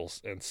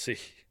socials and see,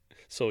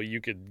 so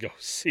you could go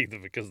see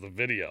because the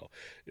video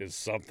is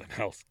something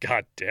else.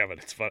 God damn it,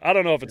 it's fun. I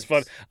don't know if it's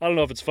fun. I don't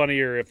know if it's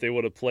funnier if they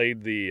would have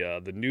played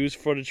the news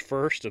footage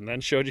first and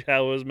then showed you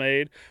how it was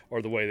made,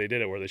 or the way they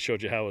did it, where they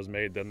showed you how it was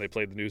made, then they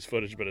played the news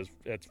footage. But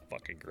it's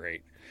fucking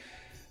great.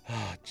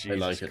 Oh,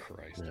 Jesus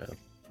Christ! Yeah.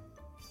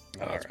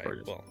 All right.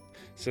 Brilliant. Well,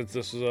 since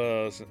this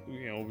was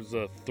it was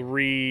a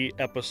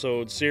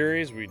 3-episode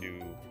series, we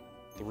do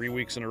 3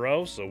 weeks in a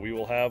row, so we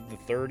will have the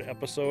 3rd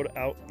episode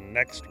out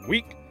next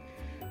week.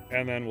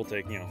 And then we'll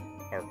take,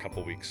 our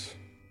couple weeks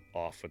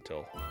off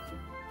until,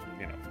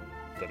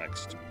 the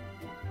next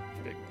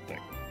big thing.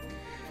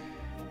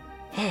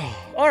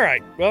 All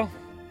right. Well,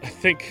 I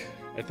think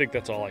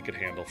that's all I could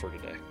handle for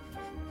today.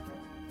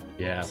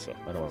 Yeah. So,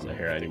 I don't want to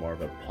hear any more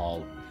about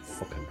Paul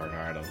fucking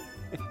Bernardo.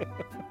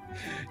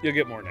 You'll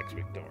get more next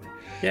week. Don't worry.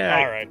 Yeah.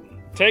 All right.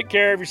 Take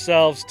care of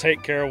yourselves.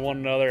 Take care of one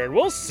another, and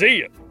we'll see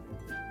you.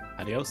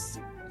 Adios.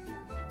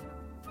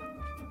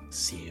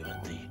 See you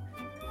in the...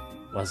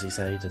 What does he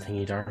say? The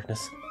thingy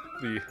darkness?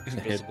 The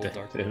invisible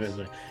darkness.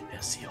 Yeah,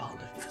 see you all in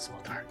the invisible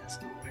darkness.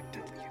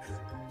 Didn't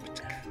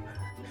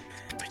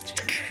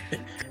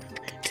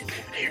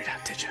even hear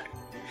that, did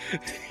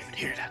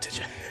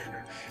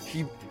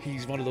you?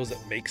 He's one of those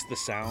that makes the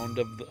sound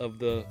of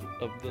the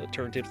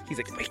turntables. He's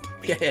like,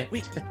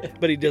 wait.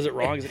 But he does it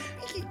wrong. He's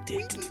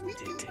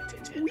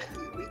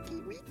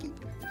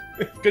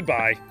like,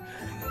 goodbye.